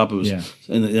on top of us. Yeah.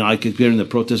 And I kept hearing the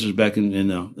protesters back in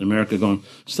America going,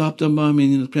 "Stop the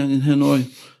bombing in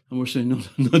Hanoi." And we're saying,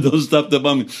 no, don't stop the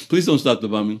bombing. Please don't stop the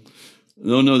bombing.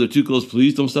 No, they're too close.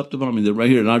 Please don't stop the bombing. They're right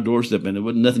here on our doorstep, and it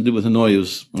wasn't nothing to do with Hanoi. It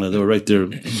was they were right there,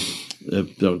 they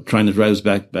were trying to drive us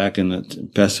back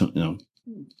and past,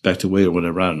 back to Wade or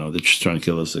whatever. I don't know. They're just trying to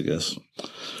kill us, I guess.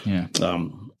 Yeah.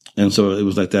 And so it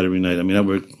was like that every night. I mean,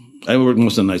 I worked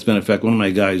most of the nights. Matter of fact, one of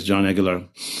my guys, John Aguilar,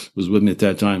 was with me at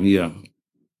that time. He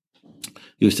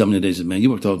was telling me today, he said, "Man, you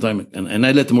worked all the time," and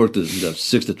I let them work the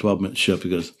 6 to 12 minute shift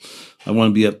because I want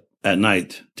to be up at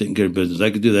night taking care of business.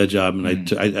 I could do that job, and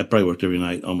I probably worked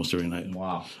almost every night.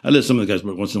 Wow. I let some of the guys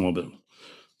work once in a while, but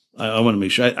I want to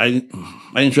make sure I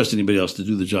didn't trust anybody else to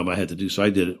do the job I had to do, so I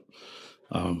did it.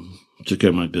 Took care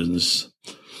of my business.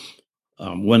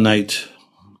 One night,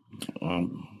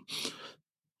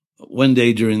 one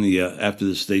day during the after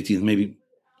the 18th, maybe.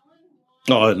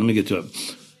 Oh, let me get to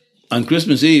it. On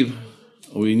Christmas Eve,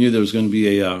 we knew there was going to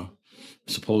be a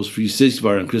supposed free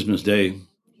ceasefire on Christmas Day,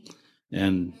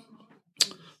 and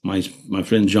my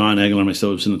friend John Aguilar and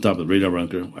myself was sitting on top of the radar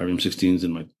bunker, our M16s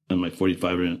and my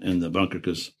 45 in the bunker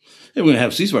because we're going to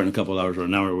have ceasefire in a couple of hours or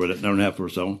an hour and a half or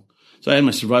so. So I had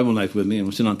my survival knife with me and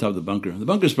we're sitting on top of the bunker. The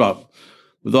bunker's probably,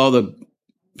 with all the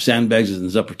sandbags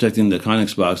and stuff protecting the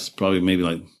Connex box, probably maybe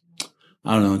like,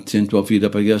 I don't know, 10, 12 feet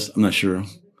up, I guess. I'm not sure. And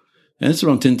it's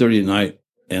around 10:30 at night,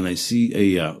 and I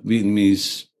see a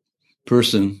Vietnamese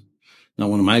person, not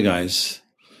one of my guys,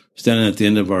 standing at the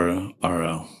end of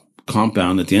our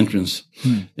compound at the entrance.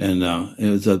 And it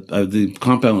was the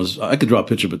compound was, I could draw a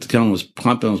picture, but the compound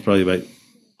was probably about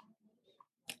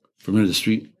from here to the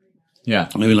street. Yeah.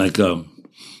 Maybe like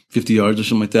 50 yards or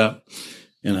something like that.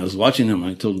 And I was watching him.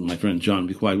 I told my friend John,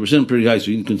 be quiet. We're sitting pretty high,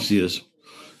 so you couldn't see us.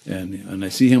 And I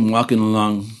see him walking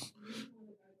along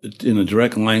in a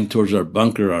direct line towards our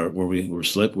bunker, where we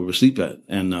sleep at.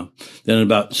 And then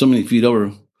about so many feet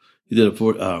over, he did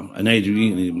a 90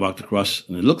 degree and he walked across.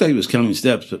 And it looked like he was counting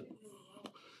steps, but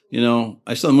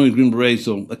I saw the movie Green Beret,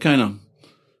 so that kind of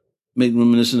made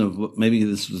reminiscent of what maybe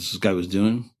this guy was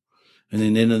doing. And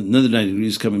then another 90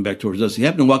 degrees coming back towards us. He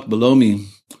happened to walk below me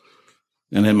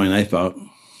and I had my knife out.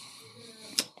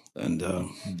 And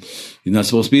you're not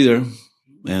supposed to be there.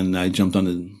 And I jumped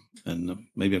on and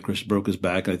maybe I broke his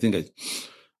back. I think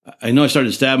I know I started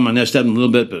to stab him. I stabbed him a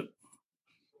little bit, but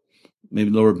maybe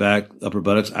lower back, upper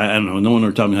buttocks. I don't know. No one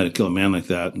ever taught me how to kill a man like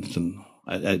that.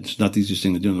 It's not the easiest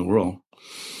thing to do in the world.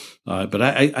 But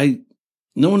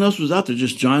no one else was out there,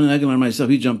 just John and Aguilar and myself.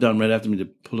 He jumped down right after me to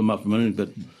pull him up from underneath, but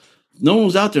no one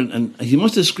was out there. And he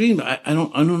must have screamed. I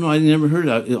don't know. I never heard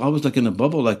it. I was like in a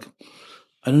bubble. Like,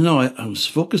 I don't know. I was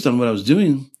focused on what I was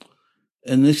doing.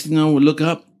 And next thing you know, we look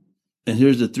up and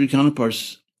here's the three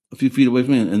counterparts a few feet away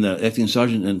from me and the acting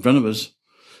sergeant in front of us.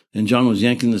 And John was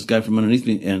yanking this guy from underneath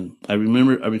me. And I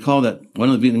recall that one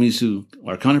of the Vietnamese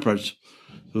our counterparts,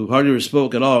 who hardly ever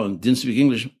spoke at all and didn't speak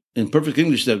English, in perfect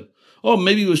English, said, "Oh,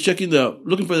 maybe he was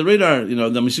looking for the radar,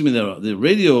 I'm assuming the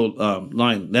radio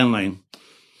landline."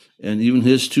 And even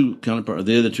his two counterparts,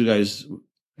 the other two guys,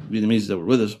 Vietnamese that were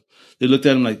with us, they looked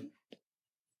at him like,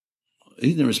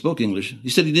 he never spoke English. He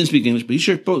said he didn't speak English, but he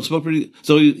sure spoke pretty.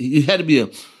 So he had to be an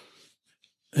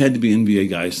NBA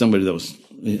guy, somebody that was.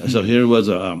 So here was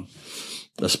a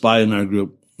spy in our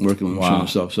group working with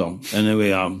himself. So anyway,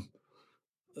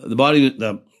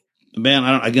 the man.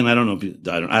 I don't know.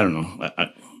 I don't know.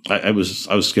 I was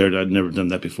scared. I'd never done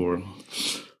that before.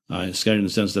 I was scared in the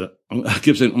sense that I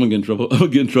kept saying, I'm going to get in trouble. I'm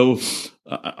going to get in trouble.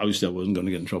 Obviously, I wasn't going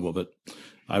to get in trouble, but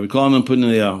I recall him putting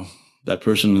that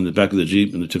person in the back of the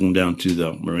Jeep, and they took him down to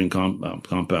the Marine compound.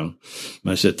 And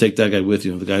I said, take that guy with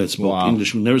you, the guy that spoke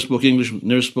English, never spoke English,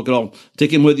 never spoke at all.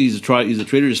 Take him with you. He's a traitor, he's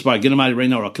a spy. Get him out of here right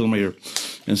now, or I'll kill him right here.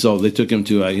 And so they took him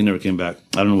to, he never came back.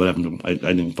 I don't know what happened to him. I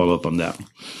didn't follow up on that.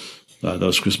 That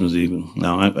was Christmas Eve.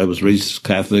 Now, I was raised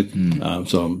Catholic,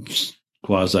 so I'm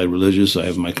quasi-religious. I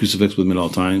have my crucifix with me at all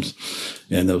times.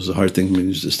 And that was a hard thing for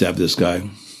me to stab this guy.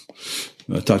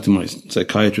 I talked to my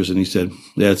psychiatrist, and he said,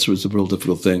 "Yeah, it's a real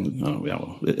difficult thing.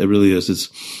 Well, it really is. It's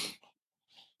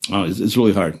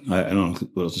really hard. I don't know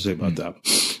what else to say about that."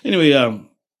 Anyway,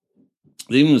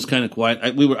 the evening was kind of quiet. I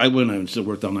went and still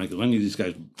worked all night because I knew these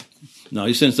guys. No,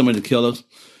 he sent somebody to kill us.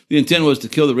 The intent was to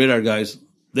kill the radar guys.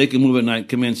 They could move at night,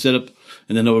 come in, set up,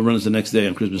 and then overrun us the next day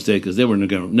on Christmas Day because they were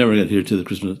never going to adhere to the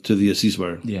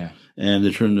ceasefire. Yeah, and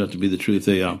it turned out to be the truth.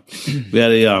 We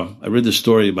had I read this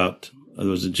story about there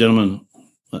was a gentleman.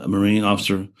 A Marine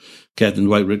officer, Captain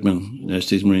Dwight Rickman, United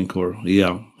States Marine Corps. He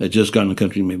had just gotten in the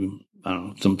country, maybe, I don't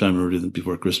know, sometime earlier than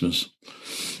before Christmas.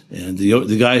 And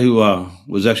the guy who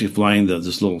was actually flying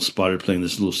this little spotter plane,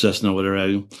 this little Cessna, whatever have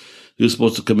you, he was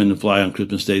supposed to come in and fly on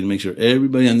Christmas Day to make sure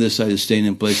everybody on this side is staying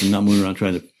in place and not moving around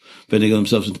trying to finagle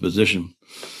themselves into position.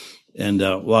 And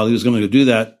while he was going to do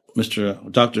that,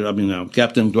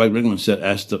 Captain Dwight Rickman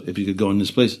asked if he could go in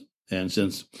this place. And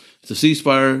since it's a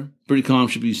ceasefire, pretty calm,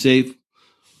 should be safe.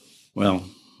 Well,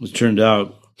 it turned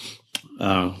out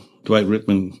Dwight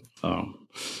Rickman and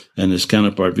his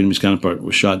Vietnamese counterpart,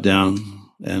 was shot down,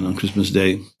 and on Christmas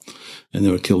Day, and they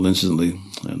were killed instantly.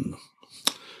 And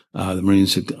the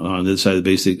Marines on the other side of the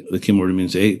base, they came over to me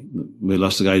and said, "Hey, we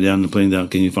lost the guy down, the plane down.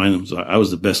 Can you find him?" So I was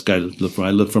the best guy to look for.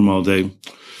 I looked for him all day,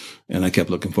 and I kept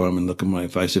looking for him and looking for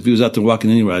him. If he was out there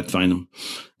walking anywhere, I'd find him,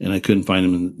 and I couldn't find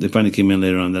him. And they finally came in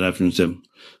later on that afternoon and said,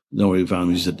 "No, we found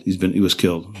him." He said he was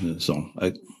killed. So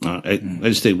I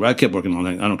just stayed. I kept working all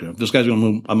night. I don't care. If this guy's going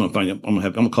to move, I'm going to find him. I'm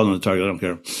going to call him the target. I don't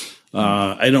care.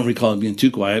 I don't recall it being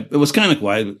too quiet. It was kind of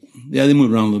quiet, but yeah, they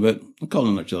moved around a little bit. I called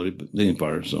in artillery, but they didn't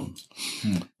fire. So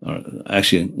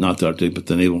actually, not the artillery, but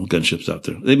the naval gunships out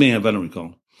there. They may have. I don't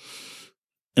recall.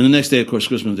 And the next day, of course,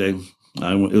 Christmas Day,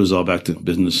 it was all back to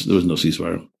business. There was no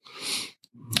ceasefire.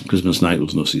 Christmas night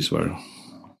was no ceasefire.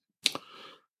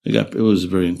 It was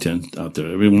very intense out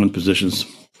there. Everyone in positions.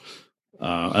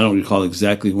 I don't recall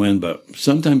exactly when, but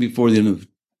sometime before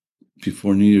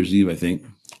New Year's Eve, I think,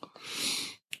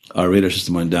 our radar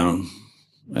system went down,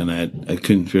 and I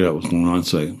couldn't figure out what was going on.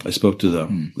 So I spoke to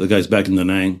the guys back in Da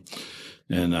Nang,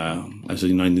 and I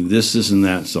said, I need this, and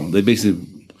that. So they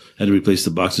basically had to replace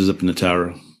the boxes up in the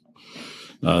tower.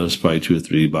 There's probably 2 or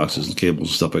 3 boxes and cables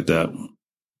and stuff like that.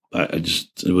 I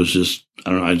just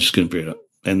couldn't figure it out.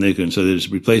 And they couldn't, so they just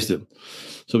replaced it.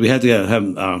 So we had to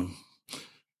have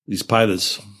these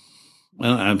pilots.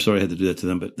 I'm sorry I had to do that to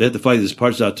them, but they had to fly these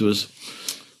parts out to us.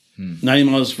 90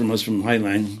 miles from us from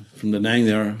Highline, from Da Nang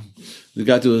there. They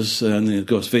got to us, and it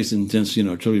goes facing intense,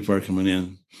 artillery fire coming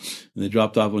in. And they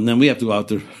dropped off, and then we have to go out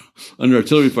there under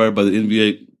artillery fire by the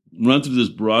NVA, run through this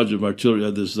barrage of artillery,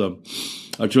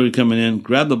 artillery coming in,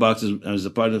 grab the boxes as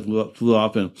the pilot flew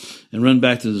off, and run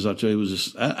back to this artillery. It was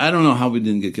just, I don't know how we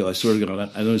didn't get killed. I swear to God.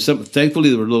 I know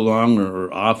thankfully they were a little long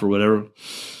or off or whatever.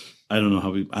 I don't know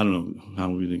how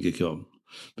we didn't get killed.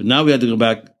 But now we had to go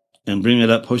back and bring it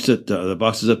up, hoist the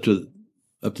boxes up to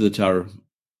the tower,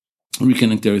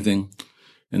 reconnect everything.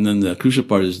 And then the crucial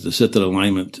part is to set that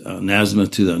alignment,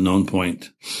 NASMA to the known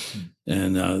point.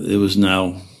 And it was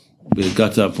now, we had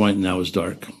got to that point, and now it was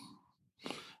dark.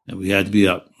 And we had to be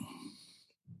up.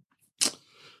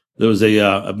 There was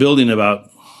a building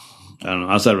about,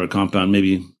 outside of our compound,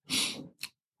 maybe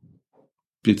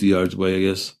 50 yards away, I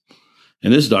guess.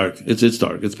 And it's dark. It's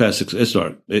dark. It's past 6. It's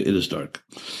dark. It is dark.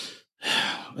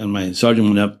 And my sergeant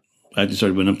went up.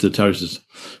 Went up to the tower and says,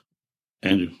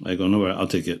 "Andrew," I go, "Nowhere. I'll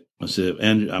take it." I said,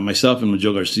 "Andrew," myself and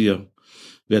Joe Garcia,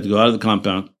 we had to go out of the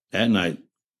compound at night,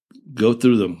 go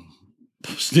through them,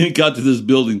 sneak out to this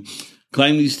building,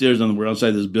 climb these stairs we're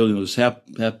outside this building. It was half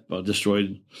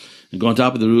destroyed, and go on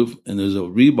top of the roof. And there's a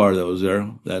rebar that was there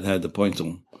that had the points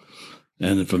on,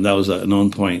 and from that was a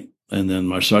known point. And then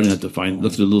my sergeant had to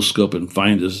look at the little scope and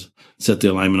find us, set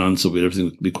the alignment on so everything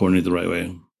would be coordinated the right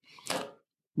way.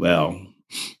 Well,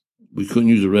 we couldn't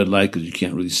use a red light because you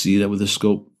can't really see that with a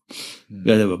scope.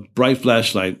 We had to have a bright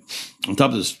flashlight on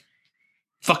top of this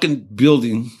fucking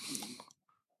building.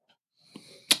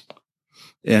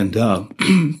 And,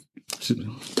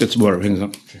 get some water, hangs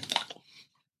up.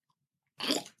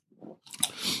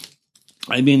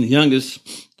 I being the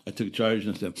youngest, I took charge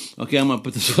and I said, okay, I'm going to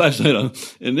put this flashlight on.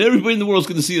 And everybody in the world's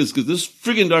going to see us because it's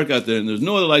friggin' dark out there and there's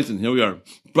no other lights. And here we are.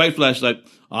 Bright flashlight.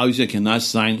 Obviously, I cannot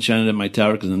shine it at my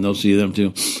tower because then they'll see them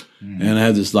too. And I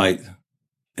had this light.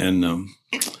 And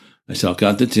I said, I'll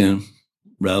count to 10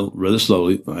 rather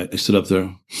slowly. I stood up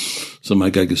there so my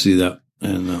guy could see that.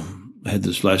 And I had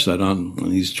this flashlight on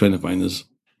and he's trying to find this.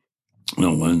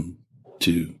 1,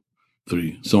 2,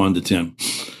 3, so on to 10.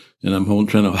 And I'm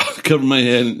trying to cover my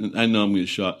head, and I know I'm going to get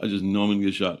shot. I just know I'm going to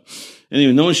get shot.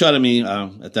 Anyway, no one shot at me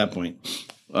at that point.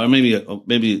 Or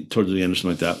maybe towards the end or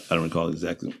something like that. I don't recall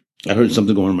exactly. I heard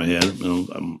something going in my head.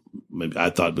 Maybe I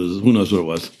thought, but who knows what it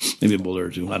was. Maybe a bullet or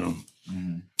two. I don't know.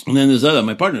 Mm-hmm. And then there's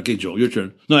my partner. Okay, Joe, your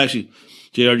turn. No, actually,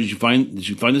 JR, did you find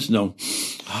this? No.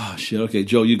 Oh, shit. Okay,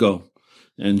 Joe, you go.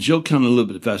 And Joe counted a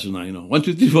little bit faster than I, 1,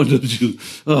 2, 3, 1, 2, 2.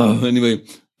 Oh, anyway,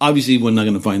 obviously we're not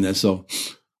going to find that. So,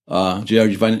 JR,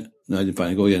 did you find it? No, I didn't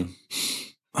find it. Go again.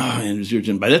 Andrew's your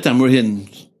turn. By that time, we're hitting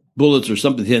bullets or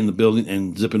something hitting the building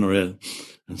and zipping our head.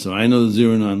 And so I know the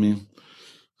zeroing on me.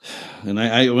 And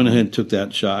I went ahead and took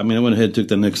that shot. I went ahead and took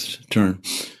the next turn.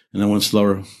 And I went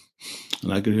slower.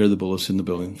 And I could hear the bullets in the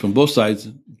building from both sides.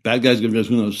 Bad guys, good guys,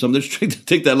 who knows? Some of them straight to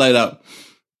take that light out.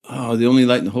 Oh, the only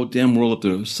light in the whole damn world up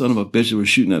there. Son of a bitch, they were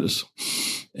shooting at us.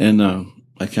 And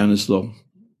I counted slow.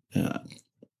 Yeah.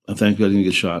 I thank God I didn't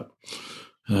get shot.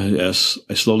 I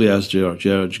slowly asked JR, did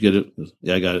you get it?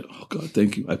 Yeah, I got it. Oh, God,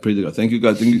 thank you. I prayed to God. Thank you,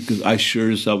 God. Thank you, because I sure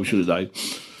as hell we should have died.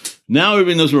 Now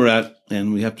everybody knows where we're at,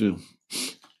 and we have to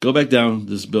go back down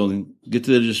this building, get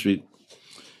to the edge of the street.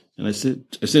 And I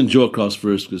sent Joe across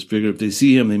first, because I figured if they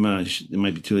see him, it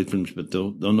might be too late for them, but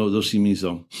they'll see me.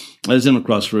 So I sent him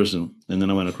across first, and then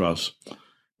I went across.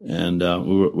 And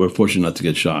we were fortunate not to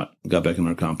get shot. Got back in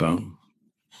our compound.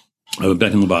 I went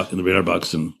back in the radar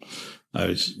box, and I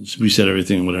reset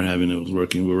everything, whatever having it was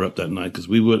working. We were up that night because if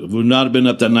we would not have been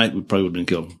up that night, we probably would have been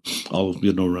killed. We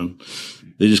had no run.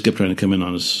 They just kept trying to come in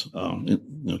on us,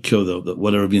 kill the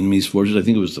whatever Vietnamese forces. I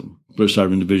think it was the 1st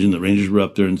Army Division. The Rangers were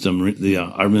up there, and the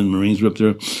Army and Marines were up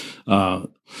there.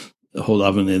 The whole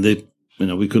of them, and they,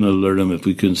 we couldn't alert them if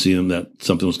we couldn't see them that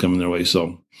something was coming their way.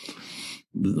 So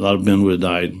a lot of men would have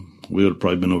died. We would have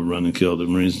probably been overrun and killed. The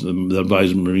Marines,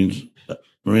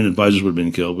 Marine advisors would have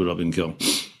been killed. We would have been killed.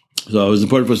 So it was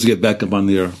important for us to get back up on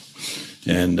the air,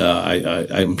 and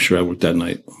I'm sure I worked that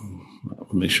night.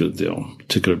 Make sure that they all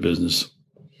took care of business.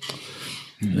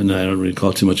 And I don't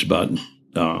recall too much about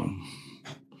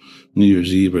New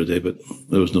Year's Eve or day, but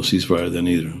there was no ceasefire then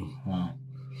either. Wow.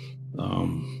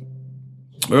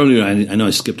 Earlier, I know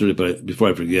I skipped it, but before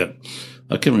I forget,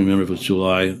 I can't remember if it was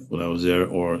July when I was there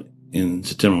or in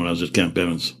September when I was at Camp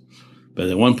Evans. But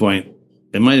at one point,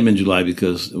 it might have been July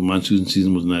because the monsoon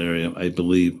season was in that area, I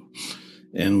believe.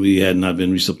 And we had not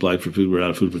been resupplied for food. We were out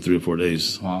of food for 3 or 4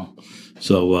 days. Wow.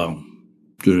 So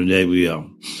during the day, we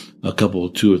a couple,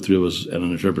 2 or 3 of us and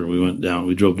an interpreter,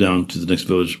 we drove down to the next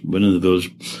village, went into the village,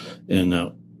 and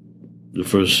the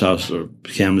first house or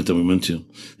hamlet that we went to,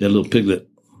 they had a little piglet.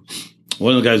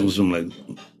 One of the guys was from like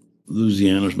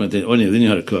Louisiana or something. Oh, yeah, they knew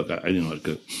how to cook. I didn't know how to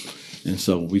cook. And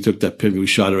so we took that pig, we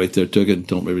shot it right there, took it,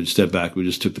 don't maybe step back. We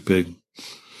just took the pig.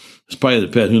 It's probably the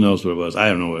pet. Who knows what it was? I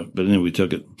don't know what. But anyway, we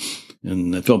took it.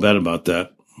 And I felt bad about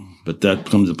that. But that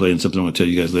comes into play in something I'm going to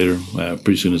tell you guys later,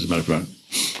 pretty soon, as a matter of fact.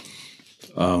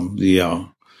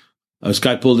 A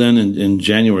Sky pulled in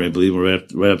January, I believe,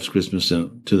 right after Christmas, to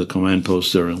the command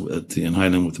post there in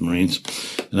Highland with the Marines.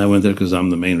 And I went there because I'm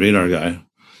the main radar guy.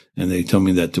 And they told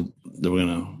me that they were going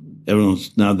to,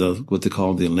 everyone's now what they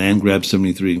call the land grab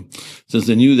 73. Since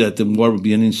they knew that the war would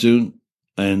be ending soon,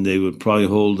 and they would probably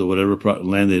hold whatever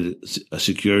land they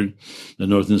secured, the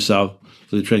north and south.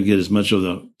 So they tried to get as much of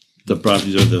the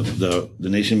properties or the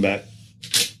nation back.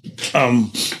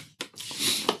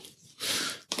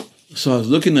 So I was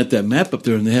looking at that map up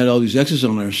there, and they had all these X's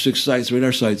on there, 6 sites,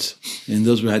 radar sites, and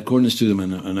those had coordinates to them.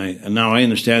 And now I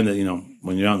understand that,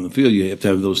 when you're out in the field, you have to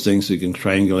have those things so you can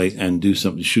triangulate and do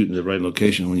something, shoot in the right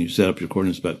location when you set up your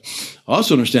coordinates. But I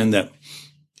also understand that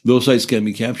those sites can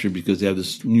be captured because they have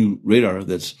this new radar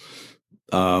that's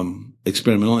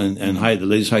experimental and the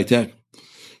latest high tech.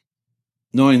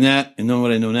 Knowing that and knowing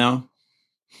what I know now,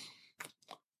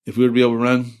 if we were to be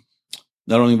overrun,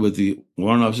 not only would the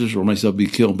warrant officers or myself be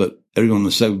killed, but everyone on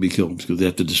the site would be killed because they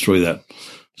have to destroy that.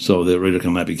 So the radar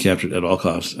cannot be captured at all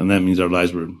costs. And that means our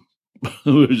lives were,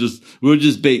 we were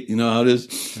just bait. You know how it is?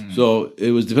 Mm. So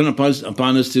it was dependent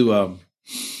upon us to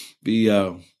be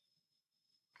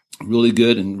really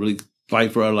good and really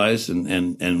fight for our lives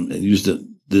and used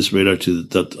this radar to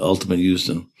the ultimate use.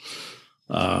 And,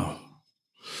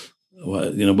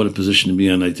 what a position to be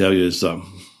in, I tell you, is, the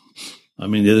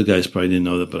other guys probably didn't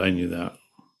know that, but I knew that.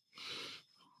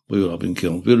 We would all been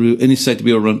killed. Any site to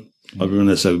be able to run, everyone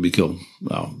that site would be killed.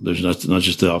 Wow. There's not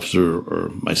just the officer or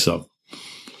myself.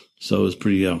 So it was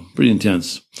pretty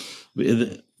intense.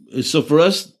 So for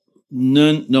us,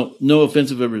 no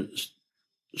offensive ever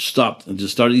stopped and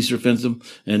just started Easter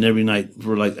offensive, and every night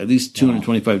for like at least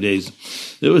 225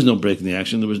 days, there was no break in the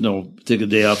action. There was no take a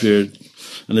day off here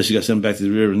unless you got sent back to the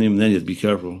river, and even then you had to be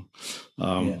careful.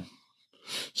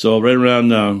 So right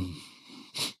around, I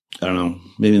don't know,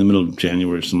 maybe in the middle of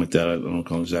January or something like that. I don't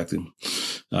recall exactly.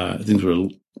 Things were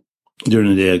during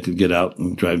the day I could get out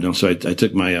and drive down. So I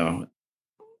took my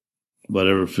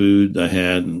whatever food I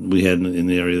had and we had in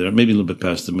the area there, maybe a little bit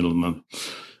past the middle of the month,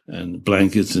 and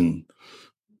blankets and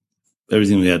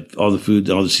everything we had, all the food,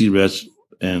 all the cigarettes,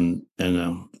 and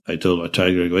I told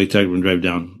Tiger, I go, hey Tiger, we're gonna drive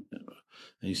down. And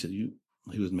he said,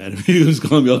 he was mad at me. He was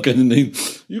calling me all kinds of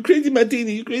names. You crazy,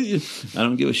 Martini, you crazy. I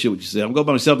don't give a shit what you say. I'm going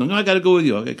by myself. No, I got to go with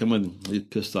you. Okay, come with me. He's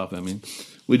pissed off at me.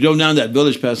 We drove down that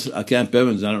village past Camp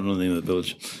Evans. I don't know the name of the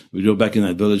village. We drove back in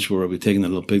that village where we taking that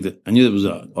little pig. I knew there was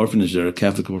an orphanage there, a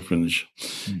Catholic orphanage.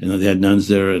 Mm-hmm. And they had nuns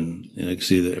there, and I could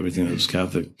see that everything that was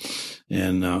Catholic.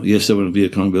 And yes, there would be a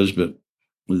Vietcong village, but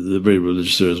they're very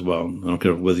religious there as well. I don't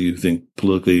care whether you think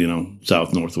politically,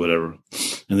 south, north, whatever.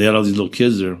 And they had all these little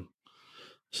kids there.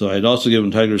 So I'd also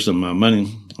given Tiger some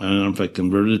money. I don't know if I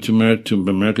converted it to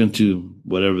American to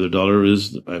whatever the dollar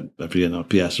is. I forget now,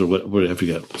 piastre or whatever, I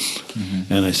forget.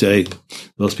 Mm-hmm. And I said, hey,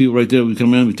 those people right there, we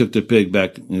come in, we took their pig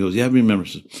back. And he goes, yeah, I remember.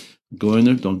 So go in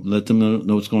there, don't let them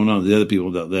know what's going on. The other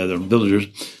people, the other villagers,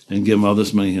 and give them all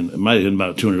this money. And it might have been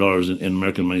about $200 in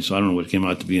American money. So I don't know what it came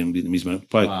out to be in Vietnamese money.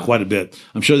 Probably quite a bit.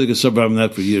 I'm sure they could survive on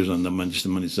that for years on the money, just the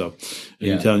money itself.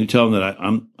 And you tell them that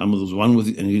I'm the one with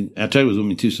you. And Tiger was with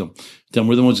me too. So tell them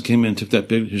we're the ones that came in and took that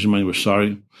pig. Here's your money. We're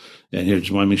sorry. And here,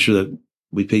 just want to make sure that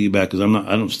we pay you back, because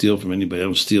I don't steal from anybody. I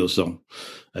don't steal. So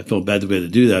I felt bad that we had to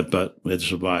do that, but we had to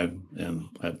survive, and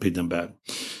I paid them back.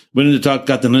 Went in to talk,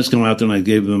 got the nuns come out there, and I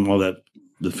gave them all that,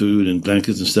 the food and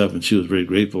blankets and stuff, and she was very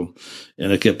grateful.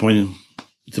 And I kept pointing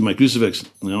to my crucifix.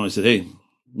 I said, hey,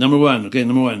 number one.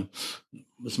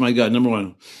 That's my God, number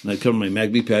one. And I covered my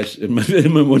MAGB patch and my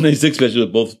 196 patch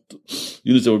with both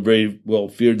units that were very well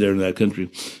feared there in that country.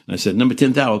 And I said, number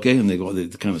 10 thou, okay? And they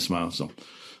kind of smile. So,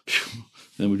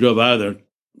 then we drove out of there.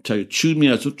 Tiger chewed me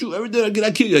out. So, every day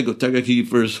I kill you. I go, Tiger, I kill you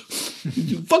first.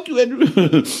 Fuck you, Andrew.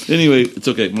 Anyway, it's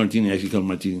okay. Martini actually called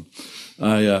Martini.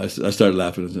 I started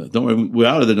laughing. I said, don't worry, we're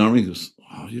out of there, don't we? He goes,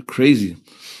 oh, you're crazy.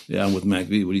 Yeah, I'm with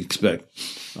MACV. What do you expect?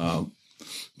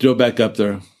 Drove back up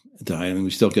there to Highland, and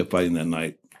we still kept fighting that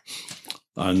night.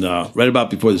 And right about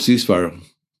before the ceasefire,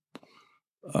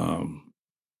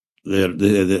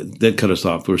 they'd cut us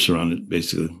off. We were surrounded,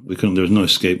 basically. There was no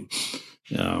escape.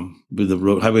 But the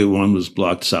road, Highway 1 was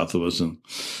blocked south of us, and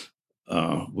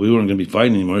we weren't going to be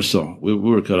fighting anymore. So we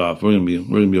were cut off. We're going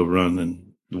to be overrun,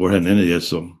 and the war hadn't ended yet.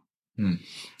 So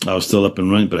I was still up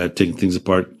and running, but I had taken things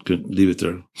apart. Couldn't leave it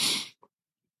there.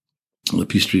 The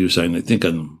peace treaty was signed, I think,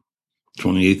 on the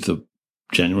 28th of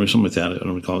January, something like that. I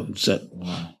don't recall. It's at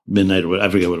midnight or what. I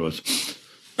forget what it was.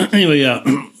 Anyway,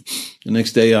 the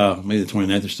next day, maybe the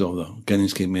 29th or so, the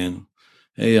Gunnings came in.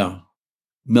 Hey,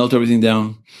 melt everything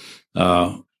down.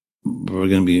 We're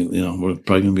going to be, we're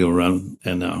probably going to be around.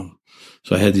 And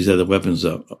so I had these other weapons,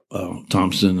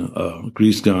 Thompson,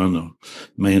 grease gun,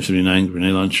 my M79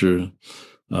 grenade launcher,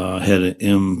 had an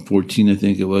M14, I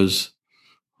think it was,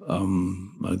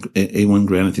 A1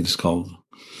 Grand, I think it's called.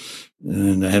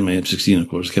 And I had my M16, of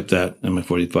course, kept that, and my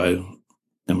 45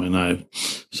 and my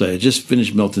knife. So I had just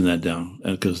finished melting that down,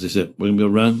 because they said, we're going to be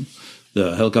able to run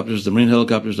the helicopters, the Marine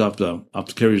helicopters off the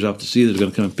carriers off the sea. They're going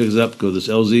to come and pick us up, go to this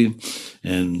LZ,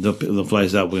 and they'll fly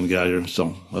us out. We're going to get out of here.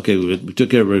 So, okay, we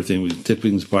took care of everything. We took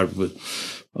things apart, but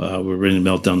we're ready to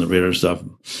melt down the radar stuff.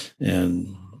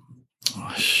 And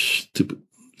the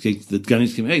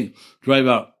Gunnings came, hey, drive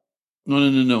out.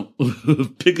 No.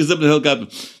 Pick us up in the helicopter.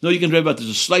 No, you can drive out. There's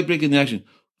a slight break in the action.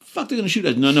 Fuck, they're going to shoot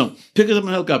us. No. Pick us up in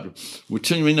the helicopter. We're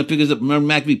telling you right now, pick us up. Remember,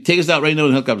 MACV, take us out right now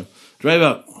in the helicopter. Drive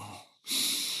out.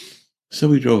 So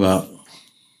we drove out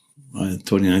on the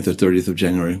 29th or 30th of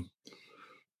January.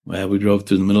 Well, we drove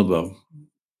through the middle of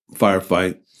a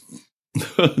firefight.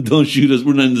 Don't shoot us.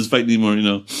 We're not in this fight anymore,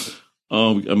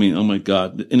 Oh, my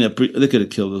God. And they could have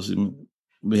killed us.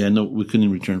 We couldn't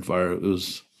even return fire. I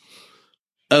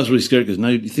was really scared, because now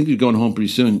you think you're going home pretty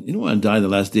soon. You don't want to die the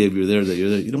last day of you're there.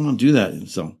 You don't want to do that. And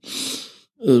so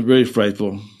it was very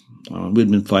frightful.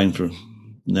 We'd been fighting for,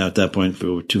 Now at that point, for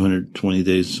over 220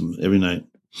 days, every night,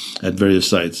 at various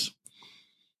sites.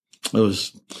 It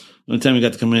was, the only time we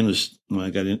got to come in was when I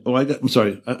got in. I'm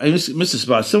sorry. I missed a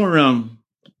spot. Somewhere around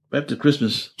after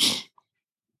Christmas,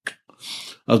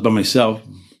 I was by myself.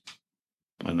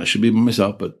 And I should be by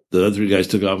myself, but the other 3 guys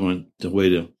took off and went away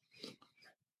to,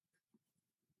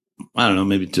 I don't know,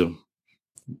 maybe to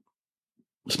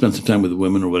spend some time with the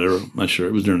women or whatever. I'm not sure.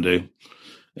 It was during the day.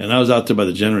 And I was out there by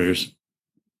the generators.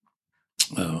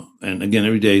 And again,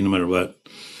 every day, no matter what,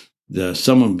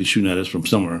 someone would be shooting at us from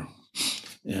somewhere.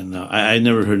 And I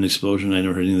never heard an explosion. I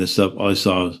never heard any of this stuff. All I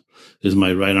saw is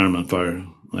my right arm on fire.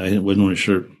 I wasn't wearing a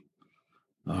shirt.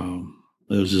 It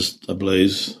was just a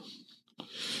blaze.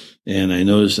 And I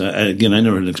noticed, I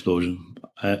never heard an explosion.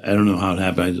 I don't know how it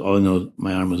happened. All I know,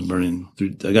 my arm was burning.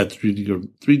 I got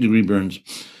 3-degree burns.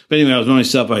 But anyway, I was by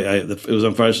myself. It was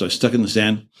on fire, so I stuck it in the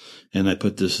sand, and I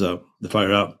put the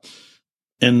fire out.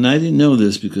 And I didn't know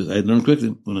this because I learned quickly.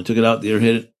 When I took it out, the air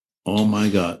hit it. Oh my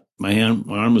God. My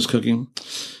arm was cooking,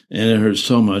 and it hurt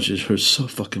so much. It hurt so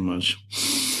fucking much.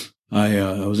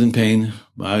 I was in pain.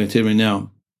 But I can tell you right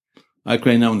now, I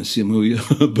cry now when I see a movie,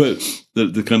 but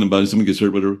the kind of body, someone gets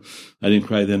hurt, whatever. I didn't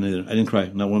cry then either. I didn't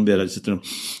cry, not one bit. I sit there.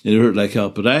 It hurt like hell,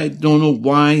 but I don't know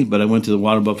why, but I went to the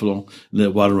water buffalo and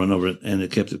let water run over it, and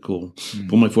it kept it cool.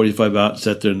 Pulled my 45 out,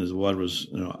 sat there, and the water was,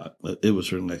 it was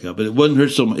hurting like hell, but it didn't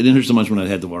hurt so much when I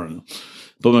had the water in it.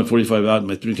 Pulled my 45 out, and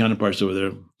my 3 counterparts over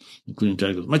there, including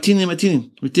Teddy, goes,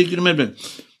 Martinez, we take you to medbay.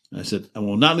 I said, I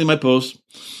will not leave my post.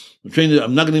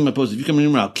 I'm not going to leave my post. If you come in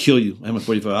here, I'll kill you. I have my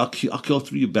 45. I'll kill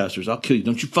 3 of you bastards. I'll kill you.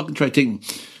 Don't you fucking try taking me.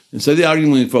 And so they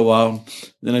argued with me for a while.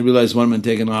 Then I realized one man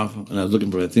taking off, and I was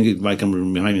looking for it. I think it might come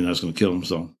behind me, and I was going to kill him.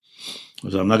 So I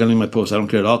said, I'm not going to leave my post. I don't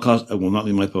care at all costs. I will not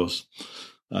leave my post.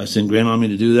 I sent Grant on me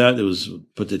to do that. It was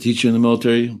put the teacher in the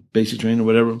military, basic training or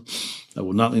whatever. I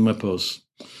will not leave my post.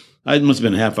 It must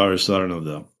have been a half hour, so I don't know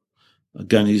though. 2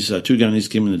 gunnies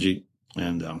came in the Jeep,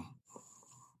 and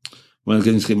one of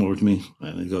the guys came over to me,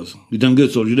 and he goes, "You done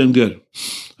good, soldier. You done good."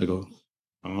 I go,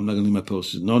 "I'm not gonna leave my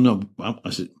post." He said, "No."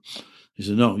 He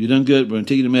said, "No, you done good. We're gonna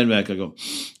take you to medevac." I go,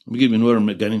 "Let me give you an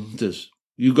order, Gunny. This,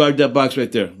 you guard that box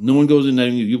right there. No one goes in there.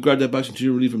 You guard that box until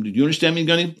you're relieved from duty. Do you understand me,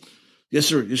 Gunny?" "Yes,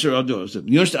 sir. Yes, sir. I'll do it." I said,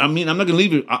 "You understand? I mean, I'm not gonna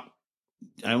leave you."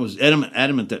 I was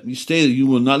adamant that you stay there. You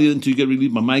will not leave until you get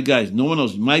relieved by my guys. No one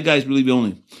else. My guys relieve you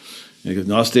only. And he goes,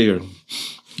 "No, I'll stay here."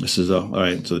 I says, "Oh, all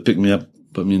right." So they picked me up,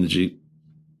 put me in the Jeep.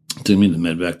 Took me to the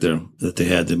medevac there that they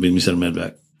had. They made me set a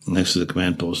medevac next to the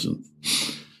command post.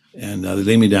 And they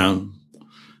lay me down.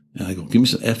 And I go, "Give me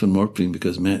some effing morphine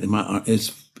because, man, my arm,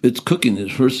 it's cooking.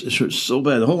 It hurts so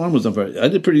bad. The whole arm was on fire." I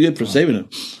did pretty good for saving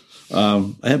it.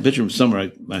 I have a picture of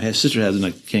somewhere. My sister has it, and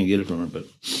I can't get it from her. But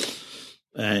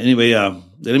anyway,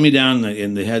 they laid me down,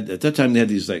 and they had, at that time, they had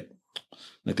these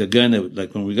like a gun that would,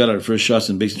 like when we got our first shots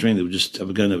in basic training, they would just have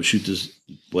a gun that would shoot this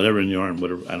whatever in your arm,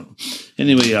 whatever. I don't know.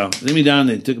 Anyway, they laid me down.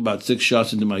 They took about 6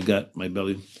 shots into my gut, my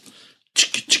belly.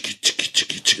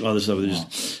 All this stuff.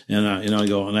 And I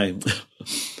go, and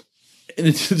it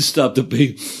didn't stop the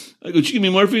pain. I go, "Did you give me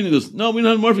morphine?" He goes, "No, we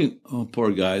don't have morphine." Oh,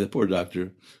 poor guy, the poor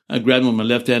doctor. I grabbed him with my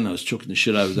left hand, and I was choking the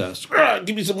shit out of his ass.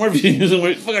 "Give me some morphine."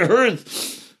 It fucking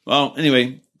hurts. Well,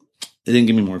 anyway, they didn't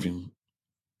give me morphine.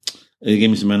 They gave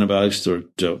me some antibiotics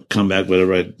to combat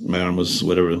whatever my arm was,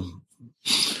 whatever.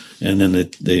 And then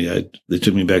they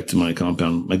took me back to my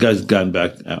compound. My guys gotten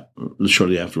back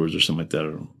shortly afterwards or something like that.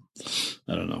 Or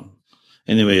I don't know.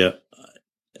 Anyway,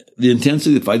 the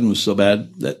intensity of the fighting was so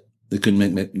bad that they couldn't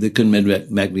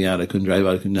medevac me out. I couldn't drive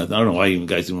out. I couldn't nothing. I don't know why even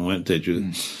guys even went to tell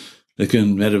you. They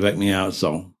couldn't medevac me out.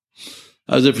 So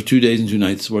I was there for 2 days and 2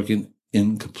 nights working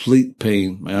in complete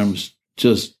pain. My arm was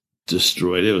just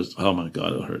destroyed. It was, oh my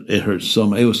God, it hurt. It hurt so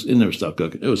much. It never stopped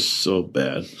cooking. It was so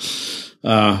bad.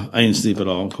 I didn't sleep at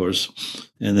all, of course.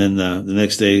 And then the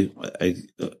next day,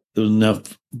 there was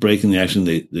enough break in the action.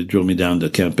 They drove me down to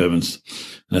Camp Evans,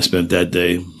 and I spent that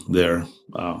day there.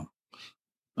 I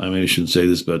maybe shouldn't say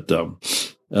this, but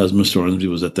as Mr. Ormsby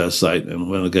was at that site, and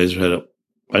one of the guys had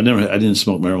I didn't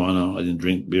smoke marijuana. I didn't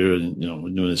drink beer. I didn't,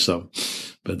 doing this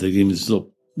stuff. But they gave me this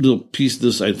little piece of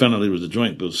this. I found out it was a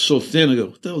joint, but it was so thin. I go,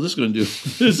 "What the hell is this going to do?"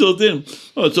 It's so thin.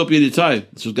 "Oh, it's opiated tie.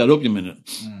 So it's got opium in it."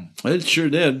 It sure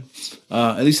did.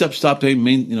 At least I stopped pain,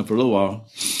 for a little while.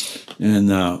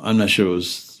 And I'm not sure it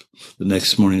was the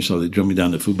next morning, so they drove me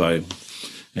down to Fubai,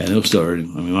 and it was still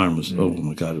hurting. I mean, my arm was, oh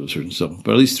my God, it was hurting. So,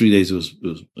 but at least 3 days it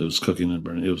was cooking and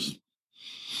burning. It was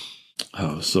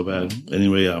so bad.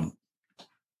 Anyway,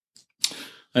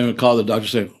 I recall the doctor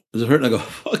saying, does it hurt? And I go,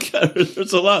 fuck yeah, it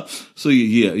hurts a lot. So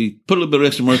he put a little bit of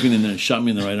extra morphine in there and shot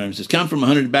me in the right arm. He says, count from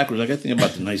 100 backwards. Like, I think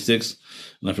about the 96.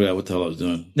 And I forgot what the hell I was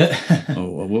doing.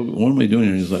 What am I doing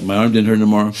here? He's like, my arm didn't hurt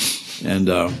anymore. And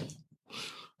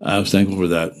I was thankful for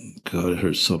that. God, it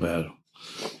hurts so bad.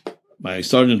 My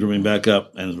sergeant drew me back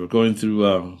up, and as we're going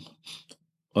through,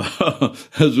 as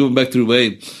we went back through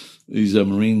Wade, these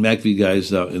Marine MACV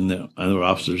guys in there, other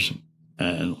officers,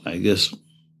 and I guess,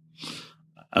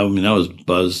 I was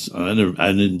buzzed. I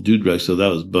didn't do drugs, so that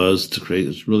was buzzed to create. It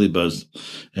was really buzzed,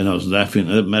 and I was laughing.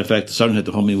 As a matter of fact, the sergeant had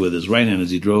to hold me with his right hand as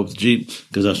he drove the Jeep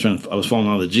because I was falling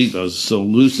out of the Jeep. I was so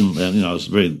loose, and I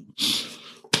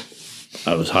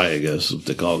was high, I guess what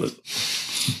they called it.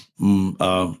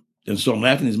 And so I'm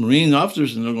laughing at these Marine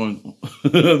officers, and they're going, I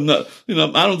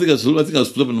think I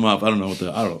was flipping them off. I don't know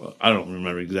I don't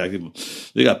remember exactly.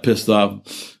 But they got pissed off.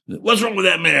 What's wrong with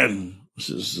that man? He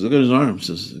says, look at his arm. He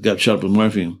says, got shot up with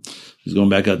morphine. He's going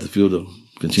back out the field to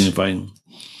continue fighting.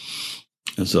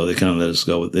 And so they kind of let us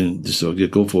go. They just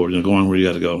said, go forward, go on where you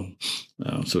got to go.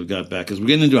 So we got back. As we're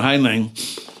getting into a high line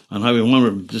on Highway 1,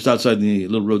 we're just outside the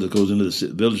little road that goes into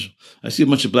the village. I see a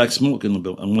bunch of black smoke on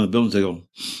one of the buildings. I go,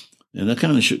 and that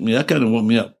kind of shook me. That kind of woke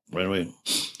me up right away.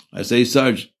 I say, hey,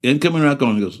 Sarge, incoming or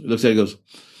outgoing? He looks at it, he goes,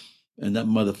 and that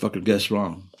motherfucker guessed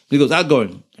wrong. He goes,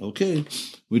 outgoing. Okay.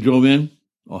 We drove in.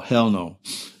 Oh, hell no.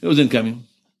 It was incoming.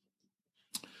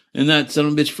 And that son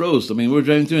of a bitch froze. I mean, we were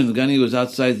driving through, and the Gunny was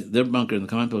outside their bunker in the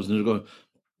command post, and they're going,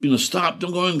 stop,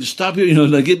 don't go in, stop here,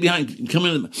 like, get behind, come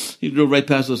in. He drove right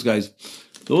past those guys.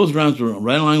 Those rounds were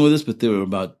right along with us, but they were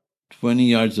about 20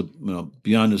 yards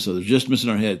beyond us, so they're just missing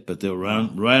our head, but they were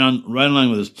right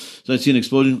along with us. So I see an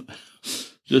explosion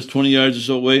just 20 yards or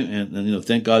so away, and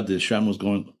thank God the shrapnel was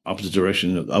going opposite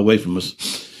direction, away from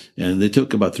us. And they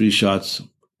took about 3 shots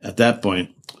at that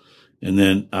point, and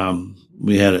then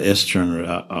we had an S-turn,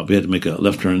 we had to make a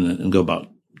left turn and go about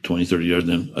 20, 30 yards,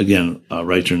 then again,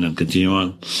 right turn and continue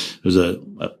on. It was I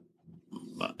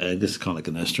guess kind of like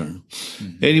an S-turn.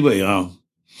 Mm-hmm. Anyway,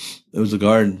 there was a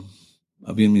guard,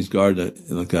 a Vietnamese guard, I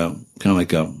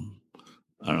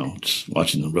don't know, just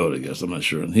watching the road, I guess. I'm not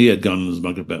sure. And he had gone in his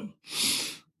bunker, but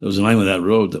there was a line with that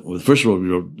road, the first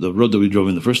road the road that we drove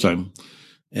in the first time.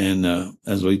 And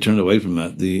as we turned away from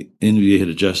that, the NVA had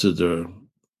adjusted their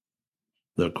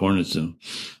coordinates, and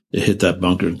they hit that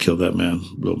bunker and killed that man,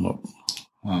 blew him up.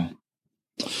 Wow.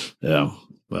 Yeah.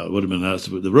 Well, it would have been us.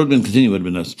 The road didn't continue, it would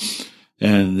have been us.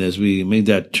 And as we made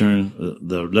that turn,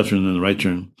 the left turn and the right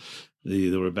turn, they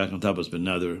were back on top of us, but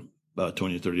now they're about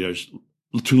 20 or 30 yards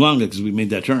too long because we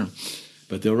made that turn.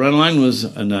 But the right line was,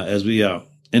 and as we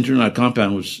entered our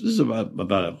compound, which this is about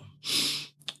a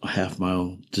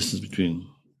half-mile distance between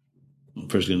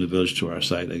first getting the village to our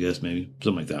site, I guess, maybe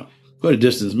something like that. Quite a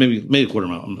distance, maybe a quarter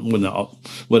mile,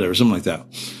 whatever, something like that.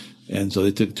 And so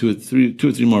they took two or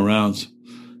three more rounds.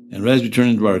 And right as we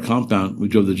turned into our compound, we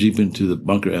drove the Jeep into the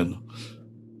bunker, and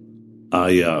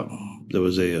there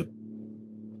was a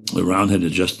round had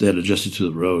adjusted to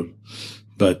the road,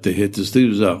 but they hit this thing.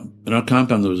 Was in our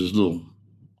compound there was this little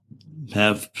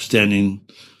half-standing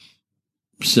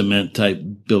cement type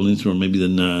buildings where maybe the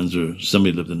nuns or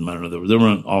somebody lived in them. I don't know. They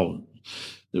weren't all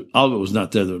of it was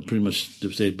not there. They were pretty much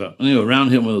devastated. But anyway, around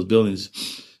hit one of those buildings,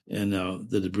 and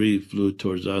the debris flew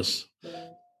towards us.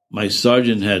 My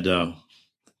sergeant had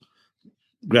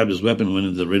grabbed his weapon and went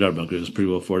into the radar bunker. It was pretty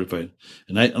well fortified.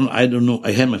 And I don't know.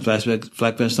 I had my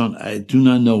flak vest on. I do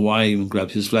not know why I even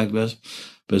grabbed his flak vest.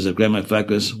 But as I grabbed my flak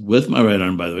vest with my right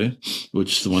arm, by the way,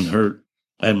 which is the one hurt,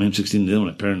 I had my M16 then when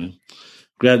I apparently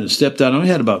grabbed and stepped out. I only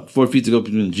had about 4 feet to go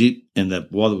between the Jeep and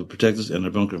that wall that would protect us and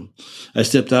our bunker. I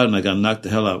stepped out and I got knocked the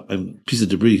hell out. A piece of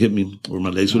debris hit me where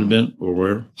my legs would have been or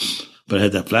where. But I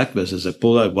had that flak vest. As I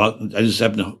pulled out, I walked. I just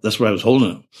happened to, that's where I was holding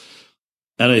it.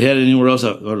 And I had it anywhere else,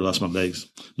 I would have lost my legs.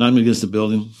 Knocked me against the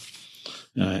building.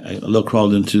 And I low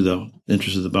crawled into the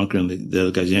entrance of the bunker, and the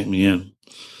other guys yanked me in.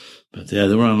 But yeah,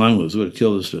 they were on line with us. They would have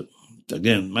killed us. But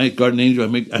again, my guardian angel, I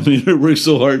made her work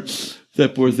so hard.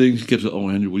 That poor thing, she kept saying, "Oh,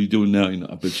 Andrew, what are you doing now?"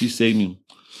 But she saved me.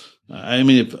 I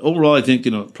mean, overall, I think,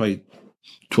 probably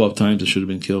 12 times I should have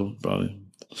been killed, probably.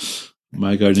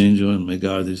 My guardian angel and my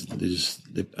God,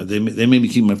 they made me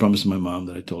keep my promise to my mom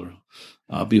that I told her.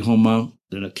 I'll be home, Mom.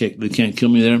 They can't kill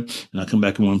me there, and I'll come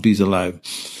back in one piece alive.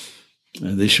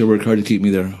 And they sure worked hard to keep me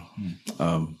there.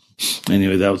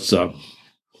 Anyway, that was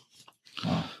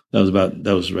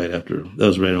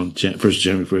right on first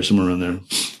January 1st, somewhere around there.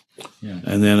 Yeah.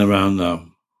 And then around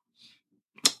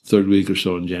third week or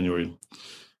so in January,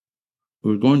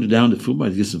 we were going down to Food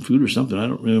Mart to get some food or something. I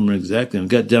don't remember exactly. And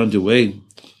got down to Wade,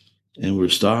 and we were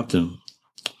stopped, and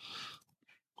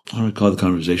I don't recall the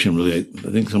conversation really. I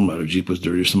think something about our Jeep was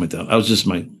dirty or something like that. I was just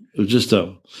it was just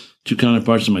two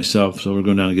counterparts of myself. So we're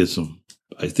going down to get some,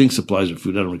 I think, supplies or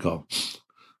food. I don't recall.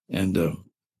 And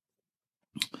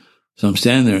so I'm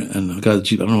standing there, and I got the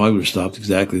Jeep. I don't know why we were stopped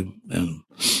exactly. And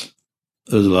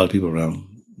there was a lot of people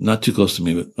around, not too close to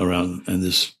me, but around. And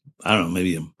this, I don't know,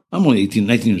 maybe I'm only 18,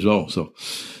 19 years old. So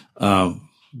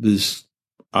this,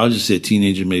 I'll just say a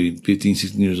teenager, maybe 15,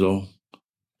 16 years old.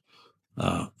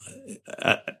 All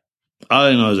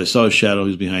I know is I saw a shadow. He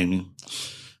was behind me.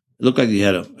 It looked like he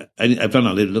had I found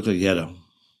out later, it looked like he had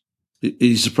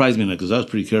he surprised me because I was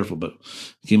pretty careful, but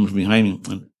he came from behind me.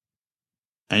 And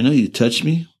I know he touched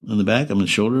me on the back, on the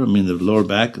shoulder, the lower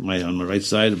back, on my right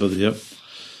side above the hip.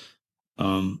 I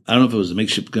don't know if it was a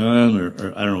makeshift gun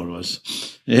or I don't know what it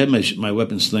was. It had my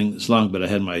weapon slung, but I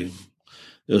had it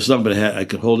was slung, but I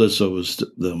could hold it so it was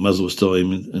the muzzle was still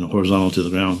aiming horizontal to the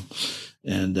ground.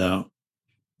 And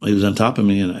he was on top of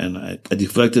me, and I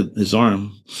deflected his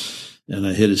arm, and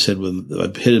I hit his head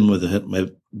I hit him with my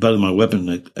butt of my weapon.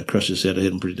 I crushed his head. I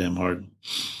hit him pretty damn hard.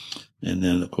 And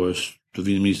then, of course, the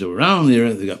Vietnamese that were around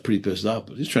there, they got pretty pissed off,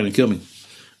 but he's trying to kill me.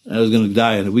 I was going to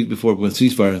die, and a week before we went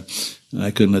ceasefire, and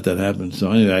I couldn't let that happen.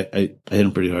 So anyway, I hit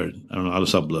him pretty hard. I don't know, I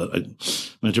just saw blood. I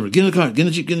told him, get in the car, get in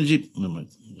the Jeep. And I'm like,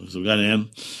 so we got in.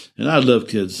 And I love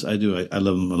kids. I do. I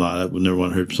love them a lot. I would never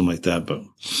want to hurt something like that, but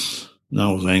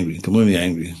now I was angry, completely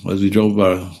angry. As we drove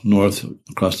north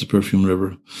across the Perfume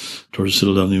River towards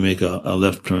Citadel, New Mexico, a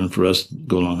left turn for us to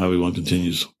go along Highway 1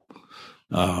 continues.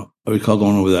 I recall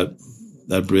going over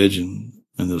that bridge and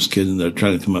those kids, and they're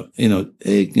trying to come up, they're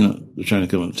trying to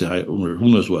come up and say hi, or who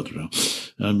knows what.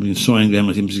 I'm being so angry. I'm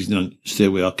like, stay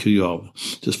away, I'll kill you all.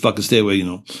 Just fucking stay away,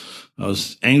 I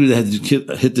was angry that I had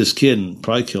to hit this kid and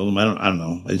probably kill him. I don't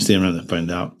know. I didn't stay around to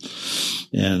find out.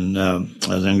 And I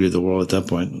was angry at the world at that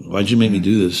point. Why'd you make me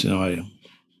do this? So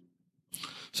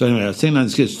anyway, I was saying to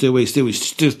this kid, stay away,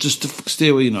 just stay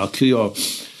away, I'll kill you all.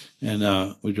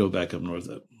 And we drove back up north.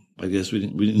 I guess we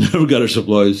never got our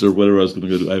supplies or whatever I was going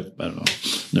to go do. I don't know.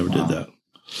 Never did that.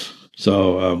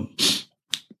 So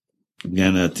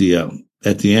again, at the end,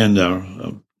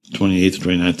 28th,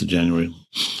 29th of January,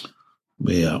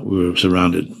 we were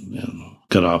surrounded and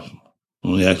cut off.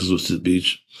 Only access was to the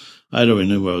beach. I already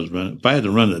knew where I was running. If I had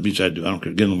to run to the beach, I'd do. I don't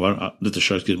care. Get in the water. Let the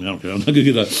sharks get me. I don't care. I'm not going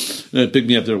to get pick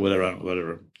me up there or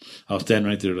whatever. I was standing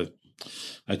right there.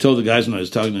 I told the guys when I was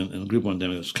talking in a group one day,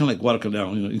 it was kind of like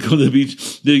Guadalcanal. You go to the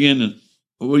beach, dig in, and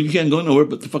you can't go nowhere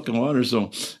but the fucking water. So,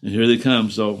 and here they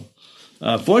come. So,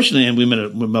 fortunately, and we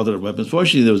melted our weapons.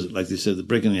 Fortunately, there was, like they said, the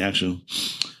break in the action.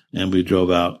 And we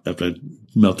drove out after I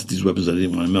melted these weapons I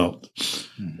didn't want to melt.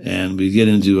 And we get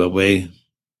into a way,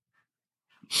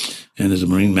 and there's a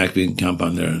Marine MACV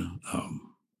compound there.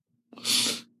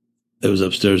 It was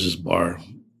upstairs, this bar.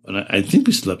 And I think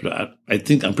we slept. I'm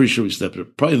pretty sure we slept there.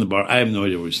 Probably in the bar. I have no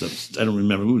idea where we slept. I don't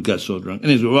remember. We got so drunk.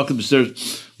 Anyways, we walked up the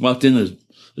stairs, walked in.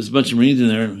 There's a bunch of Marines in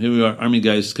there. Here we are, Army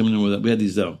guys coming in with us. We had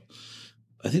these, I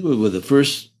think we were the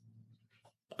first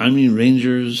Iron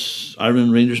Rangers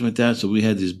like that. So we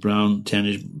had these brown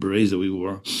tannish berets that we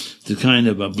wore to kind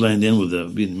of blend in with the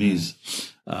Vietnamese,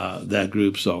 that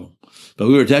group. So, but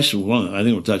we were attached to one of them. I think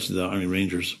we were attached to the Army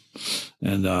Rangers.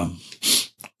 And,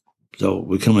 so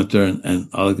we come up there, and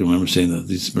all I can remember saying to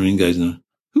these Marine guys,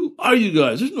 who are you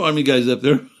guys? There's no Army guys up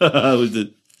there. We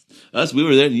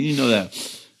were there, and you didn't know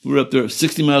that. We were up there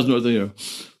 60 miles north of here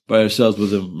by ourselves with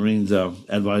the Marines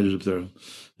advisors up there.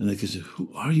 And they said,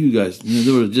 who are you guys?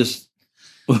 They were just,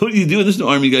 what are you doing? There's no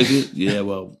Army guys here. Yeah,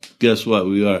 well, guess what?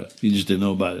 We are. You just didn't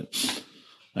know about it.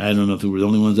 I don't know if we were the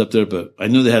only ones up there, but I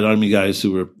knew they had Army guys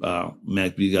who were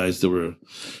MACV guys. There were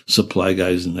supply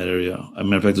guys in that area. As a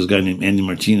matter of fact, there was a guy named Andy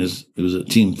Martinez. It was a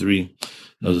Team 3.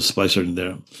 I was a supply sergeant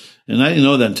there. And I didn't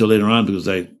know that until later on because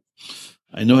I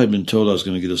know I'd been told I was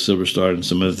going to get a Silver Star and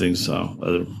some other things,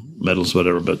 other medals,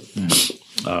 whatever. But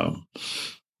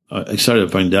I started to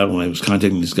find out when I was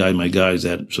contacting my guys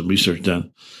that had some research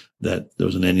done, that there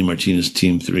was an Andy Martinez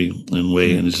Team 3 in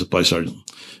Way and a supply sergeant.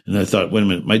 And I thought, wait a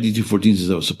minute, my D-214 says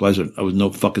I was supply sergeant. I was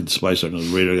no fucking supply sergeant. I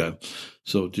was a radar guy.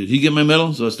 So did he get my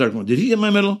medal? So I started going, did he get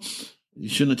my medal? You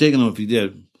shouldn't have taken him if he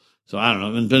did. So I don't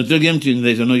know. But if they're giving to you and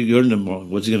they say, no, you earned him. Well,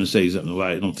 what's he going to say? He's like, no,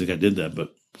 I don't think I did that.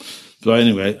 But so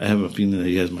anyway, I have a feeling that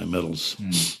he has my medals.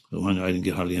 So I didn't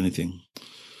get hardly anything.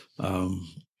 The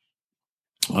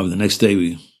next day,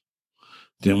 we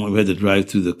had to drive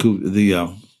through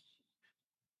the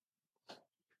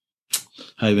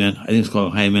High Van. I think it's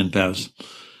called High Van Pass.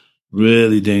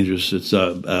 Really dangerous. It's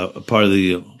a part of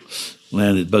the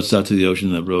land that butts out to the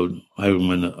ocean. That road, Highway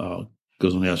 1,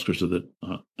 goes on the outskirts of it,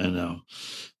 and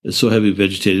it's so heavy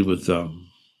vegetated with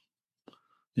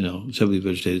it's heavily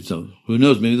vegetated. So who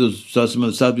knows? Maybe those some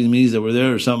of the South Vietnamese that were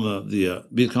there, or some of the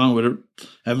Viet Cong, whatever,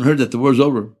 haven't heard that the war's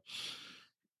over.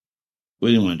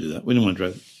 We didn't want to do that. We didn't want to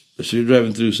drive. So you're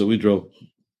driving through. So we drove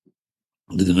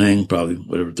to Da Nang, probably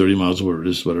 30 miles over,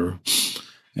 just whatever.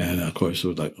 And of course, it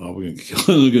was like, oh, we're going to get killed.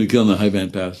 We're going to kill in the High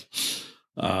Van Pass.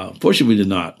 Fortunately, we did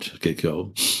not get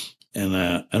killed. And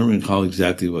I don't recall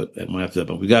exactly what after that,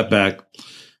 but we got back.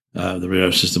 The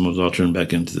radar system was all turned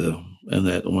back into at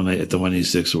the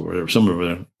 186 or whatever, somewhere over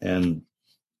there. And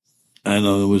I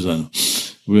know we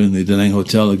were in the Da Nang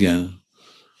Hotel again.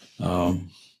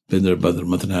 Been there about a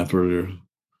month and a half earlier.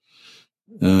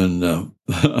 And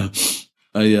I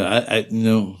don't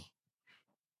know.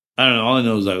 All I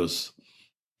know is I was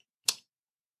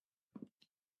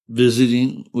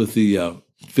visiting with the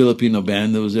Filipino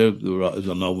band that was there. It was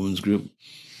an all-women's group.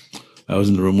 I was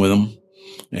in the room with them,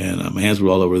 and my hands were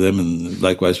all over them, and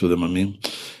likewise with them on me.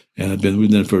 And we've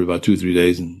been there for about 2 or 3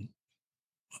 days, and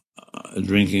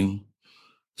drinking,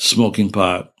 smoking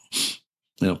pot.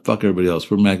 Fuck everybody else.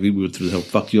 We're Mac. We went through the hell.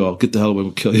 Fuck you all. Get the hell away.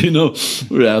 We'll kill you.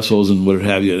 We're assholes and what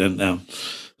have you. And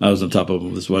I was on top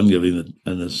of this one giving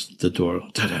and the door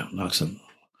knocks on.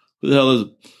 Who the hell is it?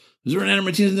 Is there an Anna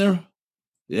Martinez in there?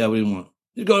 Yeah, we didn't want.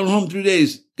 You're going home 3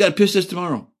 days. Got to piss this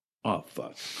tomorrow. Oh,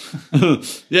 fuck.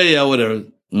 yeah, whatever.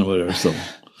 So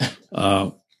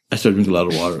I started drinking a lot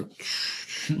of water.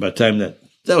 By the time that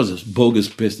was a bogus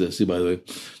piss test, by the way.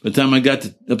 By the time I got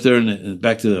up there and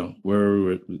back to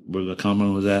where the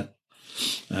compound was at,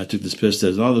 I took this piss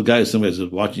test. And all the guys, some guys were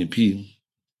watching you pee.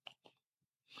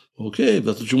 Okay, if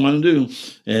that's what you want to do.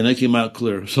 And I came out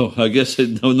clear. So I guess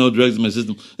no drugs in my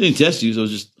system. They didn't test you, so it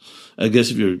was just, I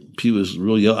guess if your pee was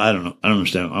real yellow, I don't know. I don't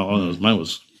understand. All I know is mine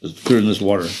was clear in this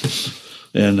water.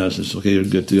 And I said, okay, you're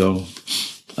good to go.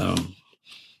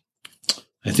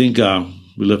 I think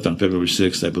we left on February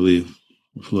 6th, I believe.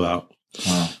 We flew out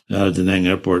of Da Nang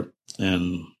Airport.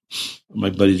 And my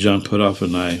buddy John Putoff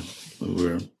and I,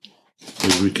 we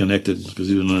reconnected because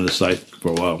he was on the site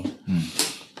for a while.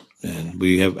 And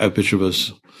we have a picture of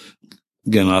us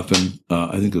getting off in,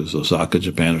 I think it was Osaka,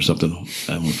 Japan or something.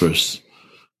 And we first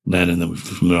landed, and then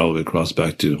from there all the way across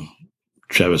back to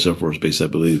Travis Air Force Base, I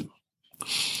believe.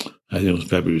 I think it was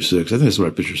February 6th. I think that's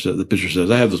what the picture says.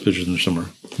 I have those pictures in the summer.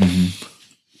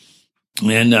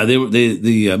 And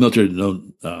the military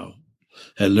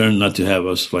had learned not to have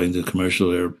us flying to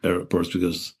commercial airports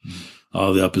because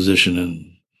all the opposition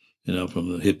and,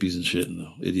 from the hippies and shit and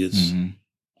the idiots.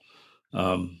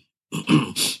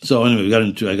 So anyway,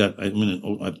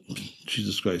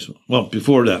 Jesus Christ. Well,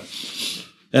 before that,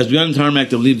 as we got on tarmac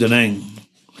to leave Da Nang,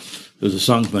 there was a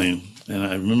song playing. And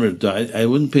I remember, I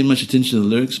wouldn't pay much attention to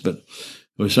the lyrics, but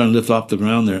we were starting to lift off the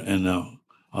ground there. And I'll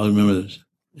remember this.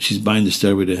 She's buying the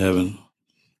stairway to heaven.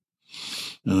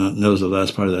 And that was the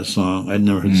last part of that song. I'd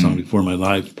never heard the song before in my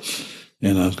life.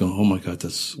 And I was going, oh my God,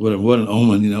 that's what an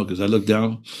omen, because I looked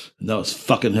down and that was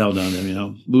fucking hell down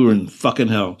there, We were in fucking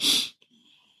hell.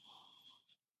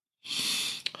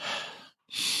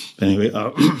 Anyway,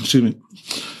 excuse me.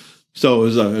 So it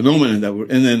was an omen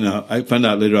and then I found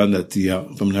out later on that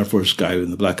from an Air Force guy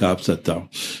in the Black Ops that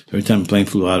every time a plane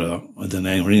flew out of Da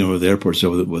Nang, running over the airports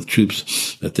with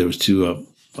troops, that there was two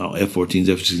F-14s,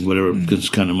 F-16s, whatever,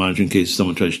 just kind of monitoring in case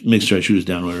someone try to shoot us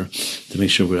down, whatever, to make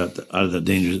sure we're out of the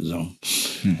danger zone.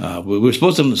 We were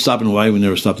supposed to stop in Hawaii. We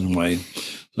never stopped in Hawaii.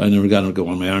 So I never got to go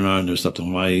on my R&R. I never stopped in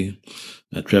Hawaii.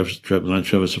 At Travis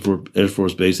Air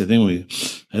Force Base. I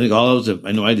think all of us,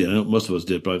 I know I did. I know most of us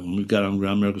did, probably. When we got on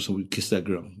ground miracle, so we kissed that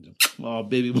girl. Oh,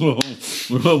 baby, we're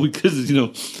home. We kissed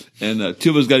it, And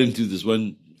two of us got into this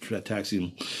one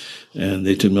taxi, and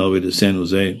they took me all the way to San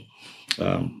Jose,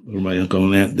 where my uncle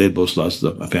and aunt, they both lost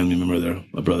a family member there,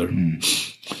 a brother. And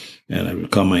I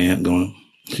recall my aunt going,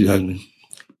 she hugged me.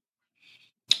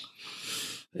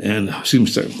 And excuse me,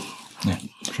 sorry. Yeah,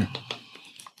 sure.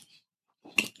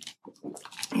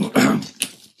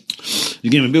 You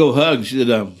gave me a big old hug. She said,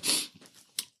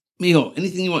 Mijo,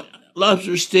 anything you want,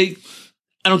 lobster, steak,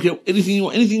 I don't care, anything you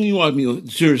want, Mijo,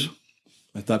 it's yours.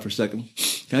 I thought for a second,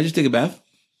 can I just take a bath?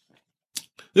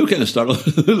 They were kind of startled.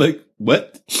 They're like,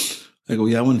 what? I go,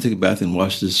 yeah, I want to take a bath and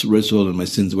wash this red soil and my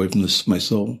sins away from my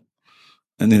soul.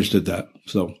 And they understood that.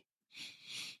 So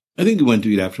I think we went to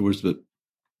eat afterwards, but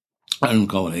I don't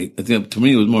call it hate. I think to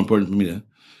me, it was more important for me to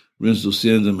rinse those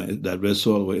sins and that red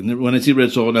soil away. And when I see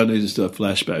red soil nowadays, I still have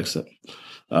flashbacks.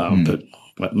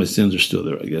 But my sins are still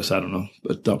there, I guess. I don't know.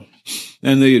 But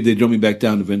and they drove me back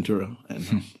down to Ventura,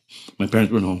 and my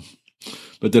parents weren't home.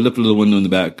 But they left a little window in the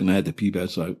back, and I had to pee bad,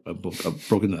 so I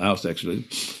broke into the house, actually.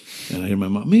 And I hear my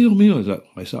mom, Mio.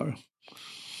 I saw her.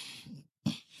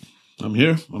 I'm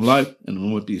here, I'm alive, and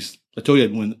I'm with peace. I told you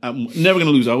I'd win. I'm never going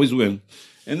to lose. I always win.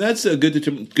 And that's a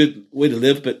good way to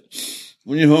live. But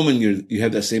when you're home and you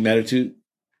have that same attitude,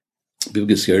 people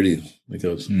get scared of you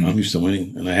because I'm used to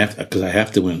winning, and I have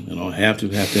to win, and I have to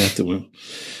win.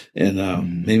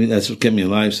 And maybe that's what kept me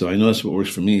alive. So I know that's what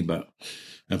works for me. But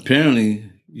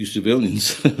apparently, you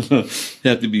civilians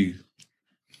have to be,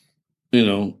 I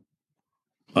don't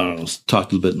know,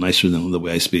 talk a little bit nicer than the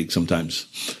way I speak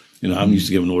sometimes. I'm used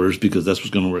to giving orders because that's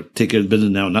what's going to work. Take care of the business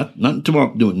now, not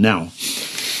tomorrow. Do it now,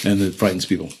 and it frightens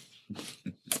people.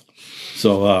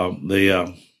 So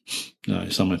I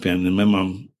saw my family, and my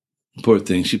mom, poor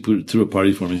thing, she threw a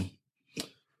party for me.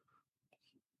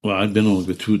 Well, I'd been on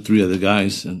with 2 or 3 other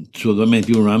guys, and so that many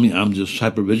people around me, I'm just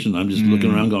hyper-vigilant. I'm just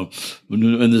looking around going,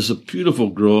 and there's a beautiful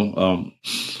girl,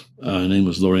 her name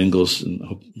was Laura Ingalls, and I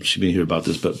hope she may hear about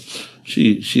this, but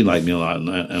she liked me a lot,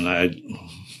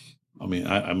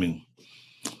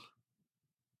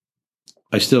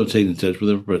 I still stayed in touch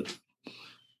with her, but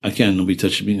I can't nobody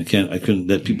touch me. I couldn't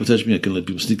let people touch me. I couldn't let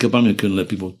people sneak up on me. I couldn't let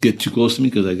people get too close to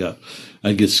me because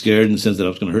I get scared in the sense that I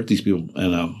was going to hurt these people,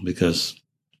 and because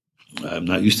I'm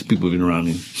not used to people being around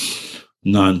me,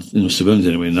 civilians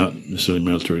anyway, not necessarily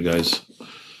military guys.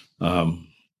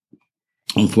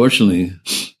 Unfortunately,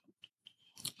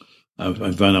 I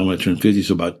found out when I turned 50,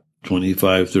 so about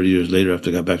 25, 30 years later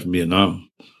after I got back from Vietnam,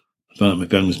 I found out my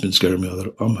family's been scared of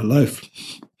me all my life.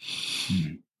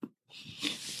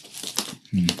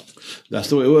 That's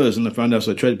the way it was, and I found out,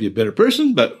 so I tried to be a better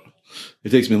person, but it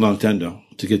takes me a long time, though,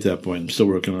 to get to that point. I'm still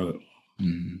working on it.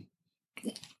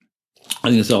 I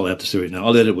think that's all I have to say right now.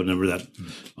 I'll edit whenever that.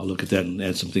 I'll look at that and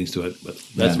add some things to it, but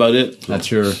that's about it.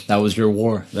 That was your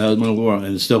war. That was my war,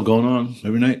 and it's still going on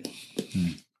every night.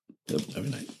 Yep, every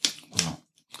night.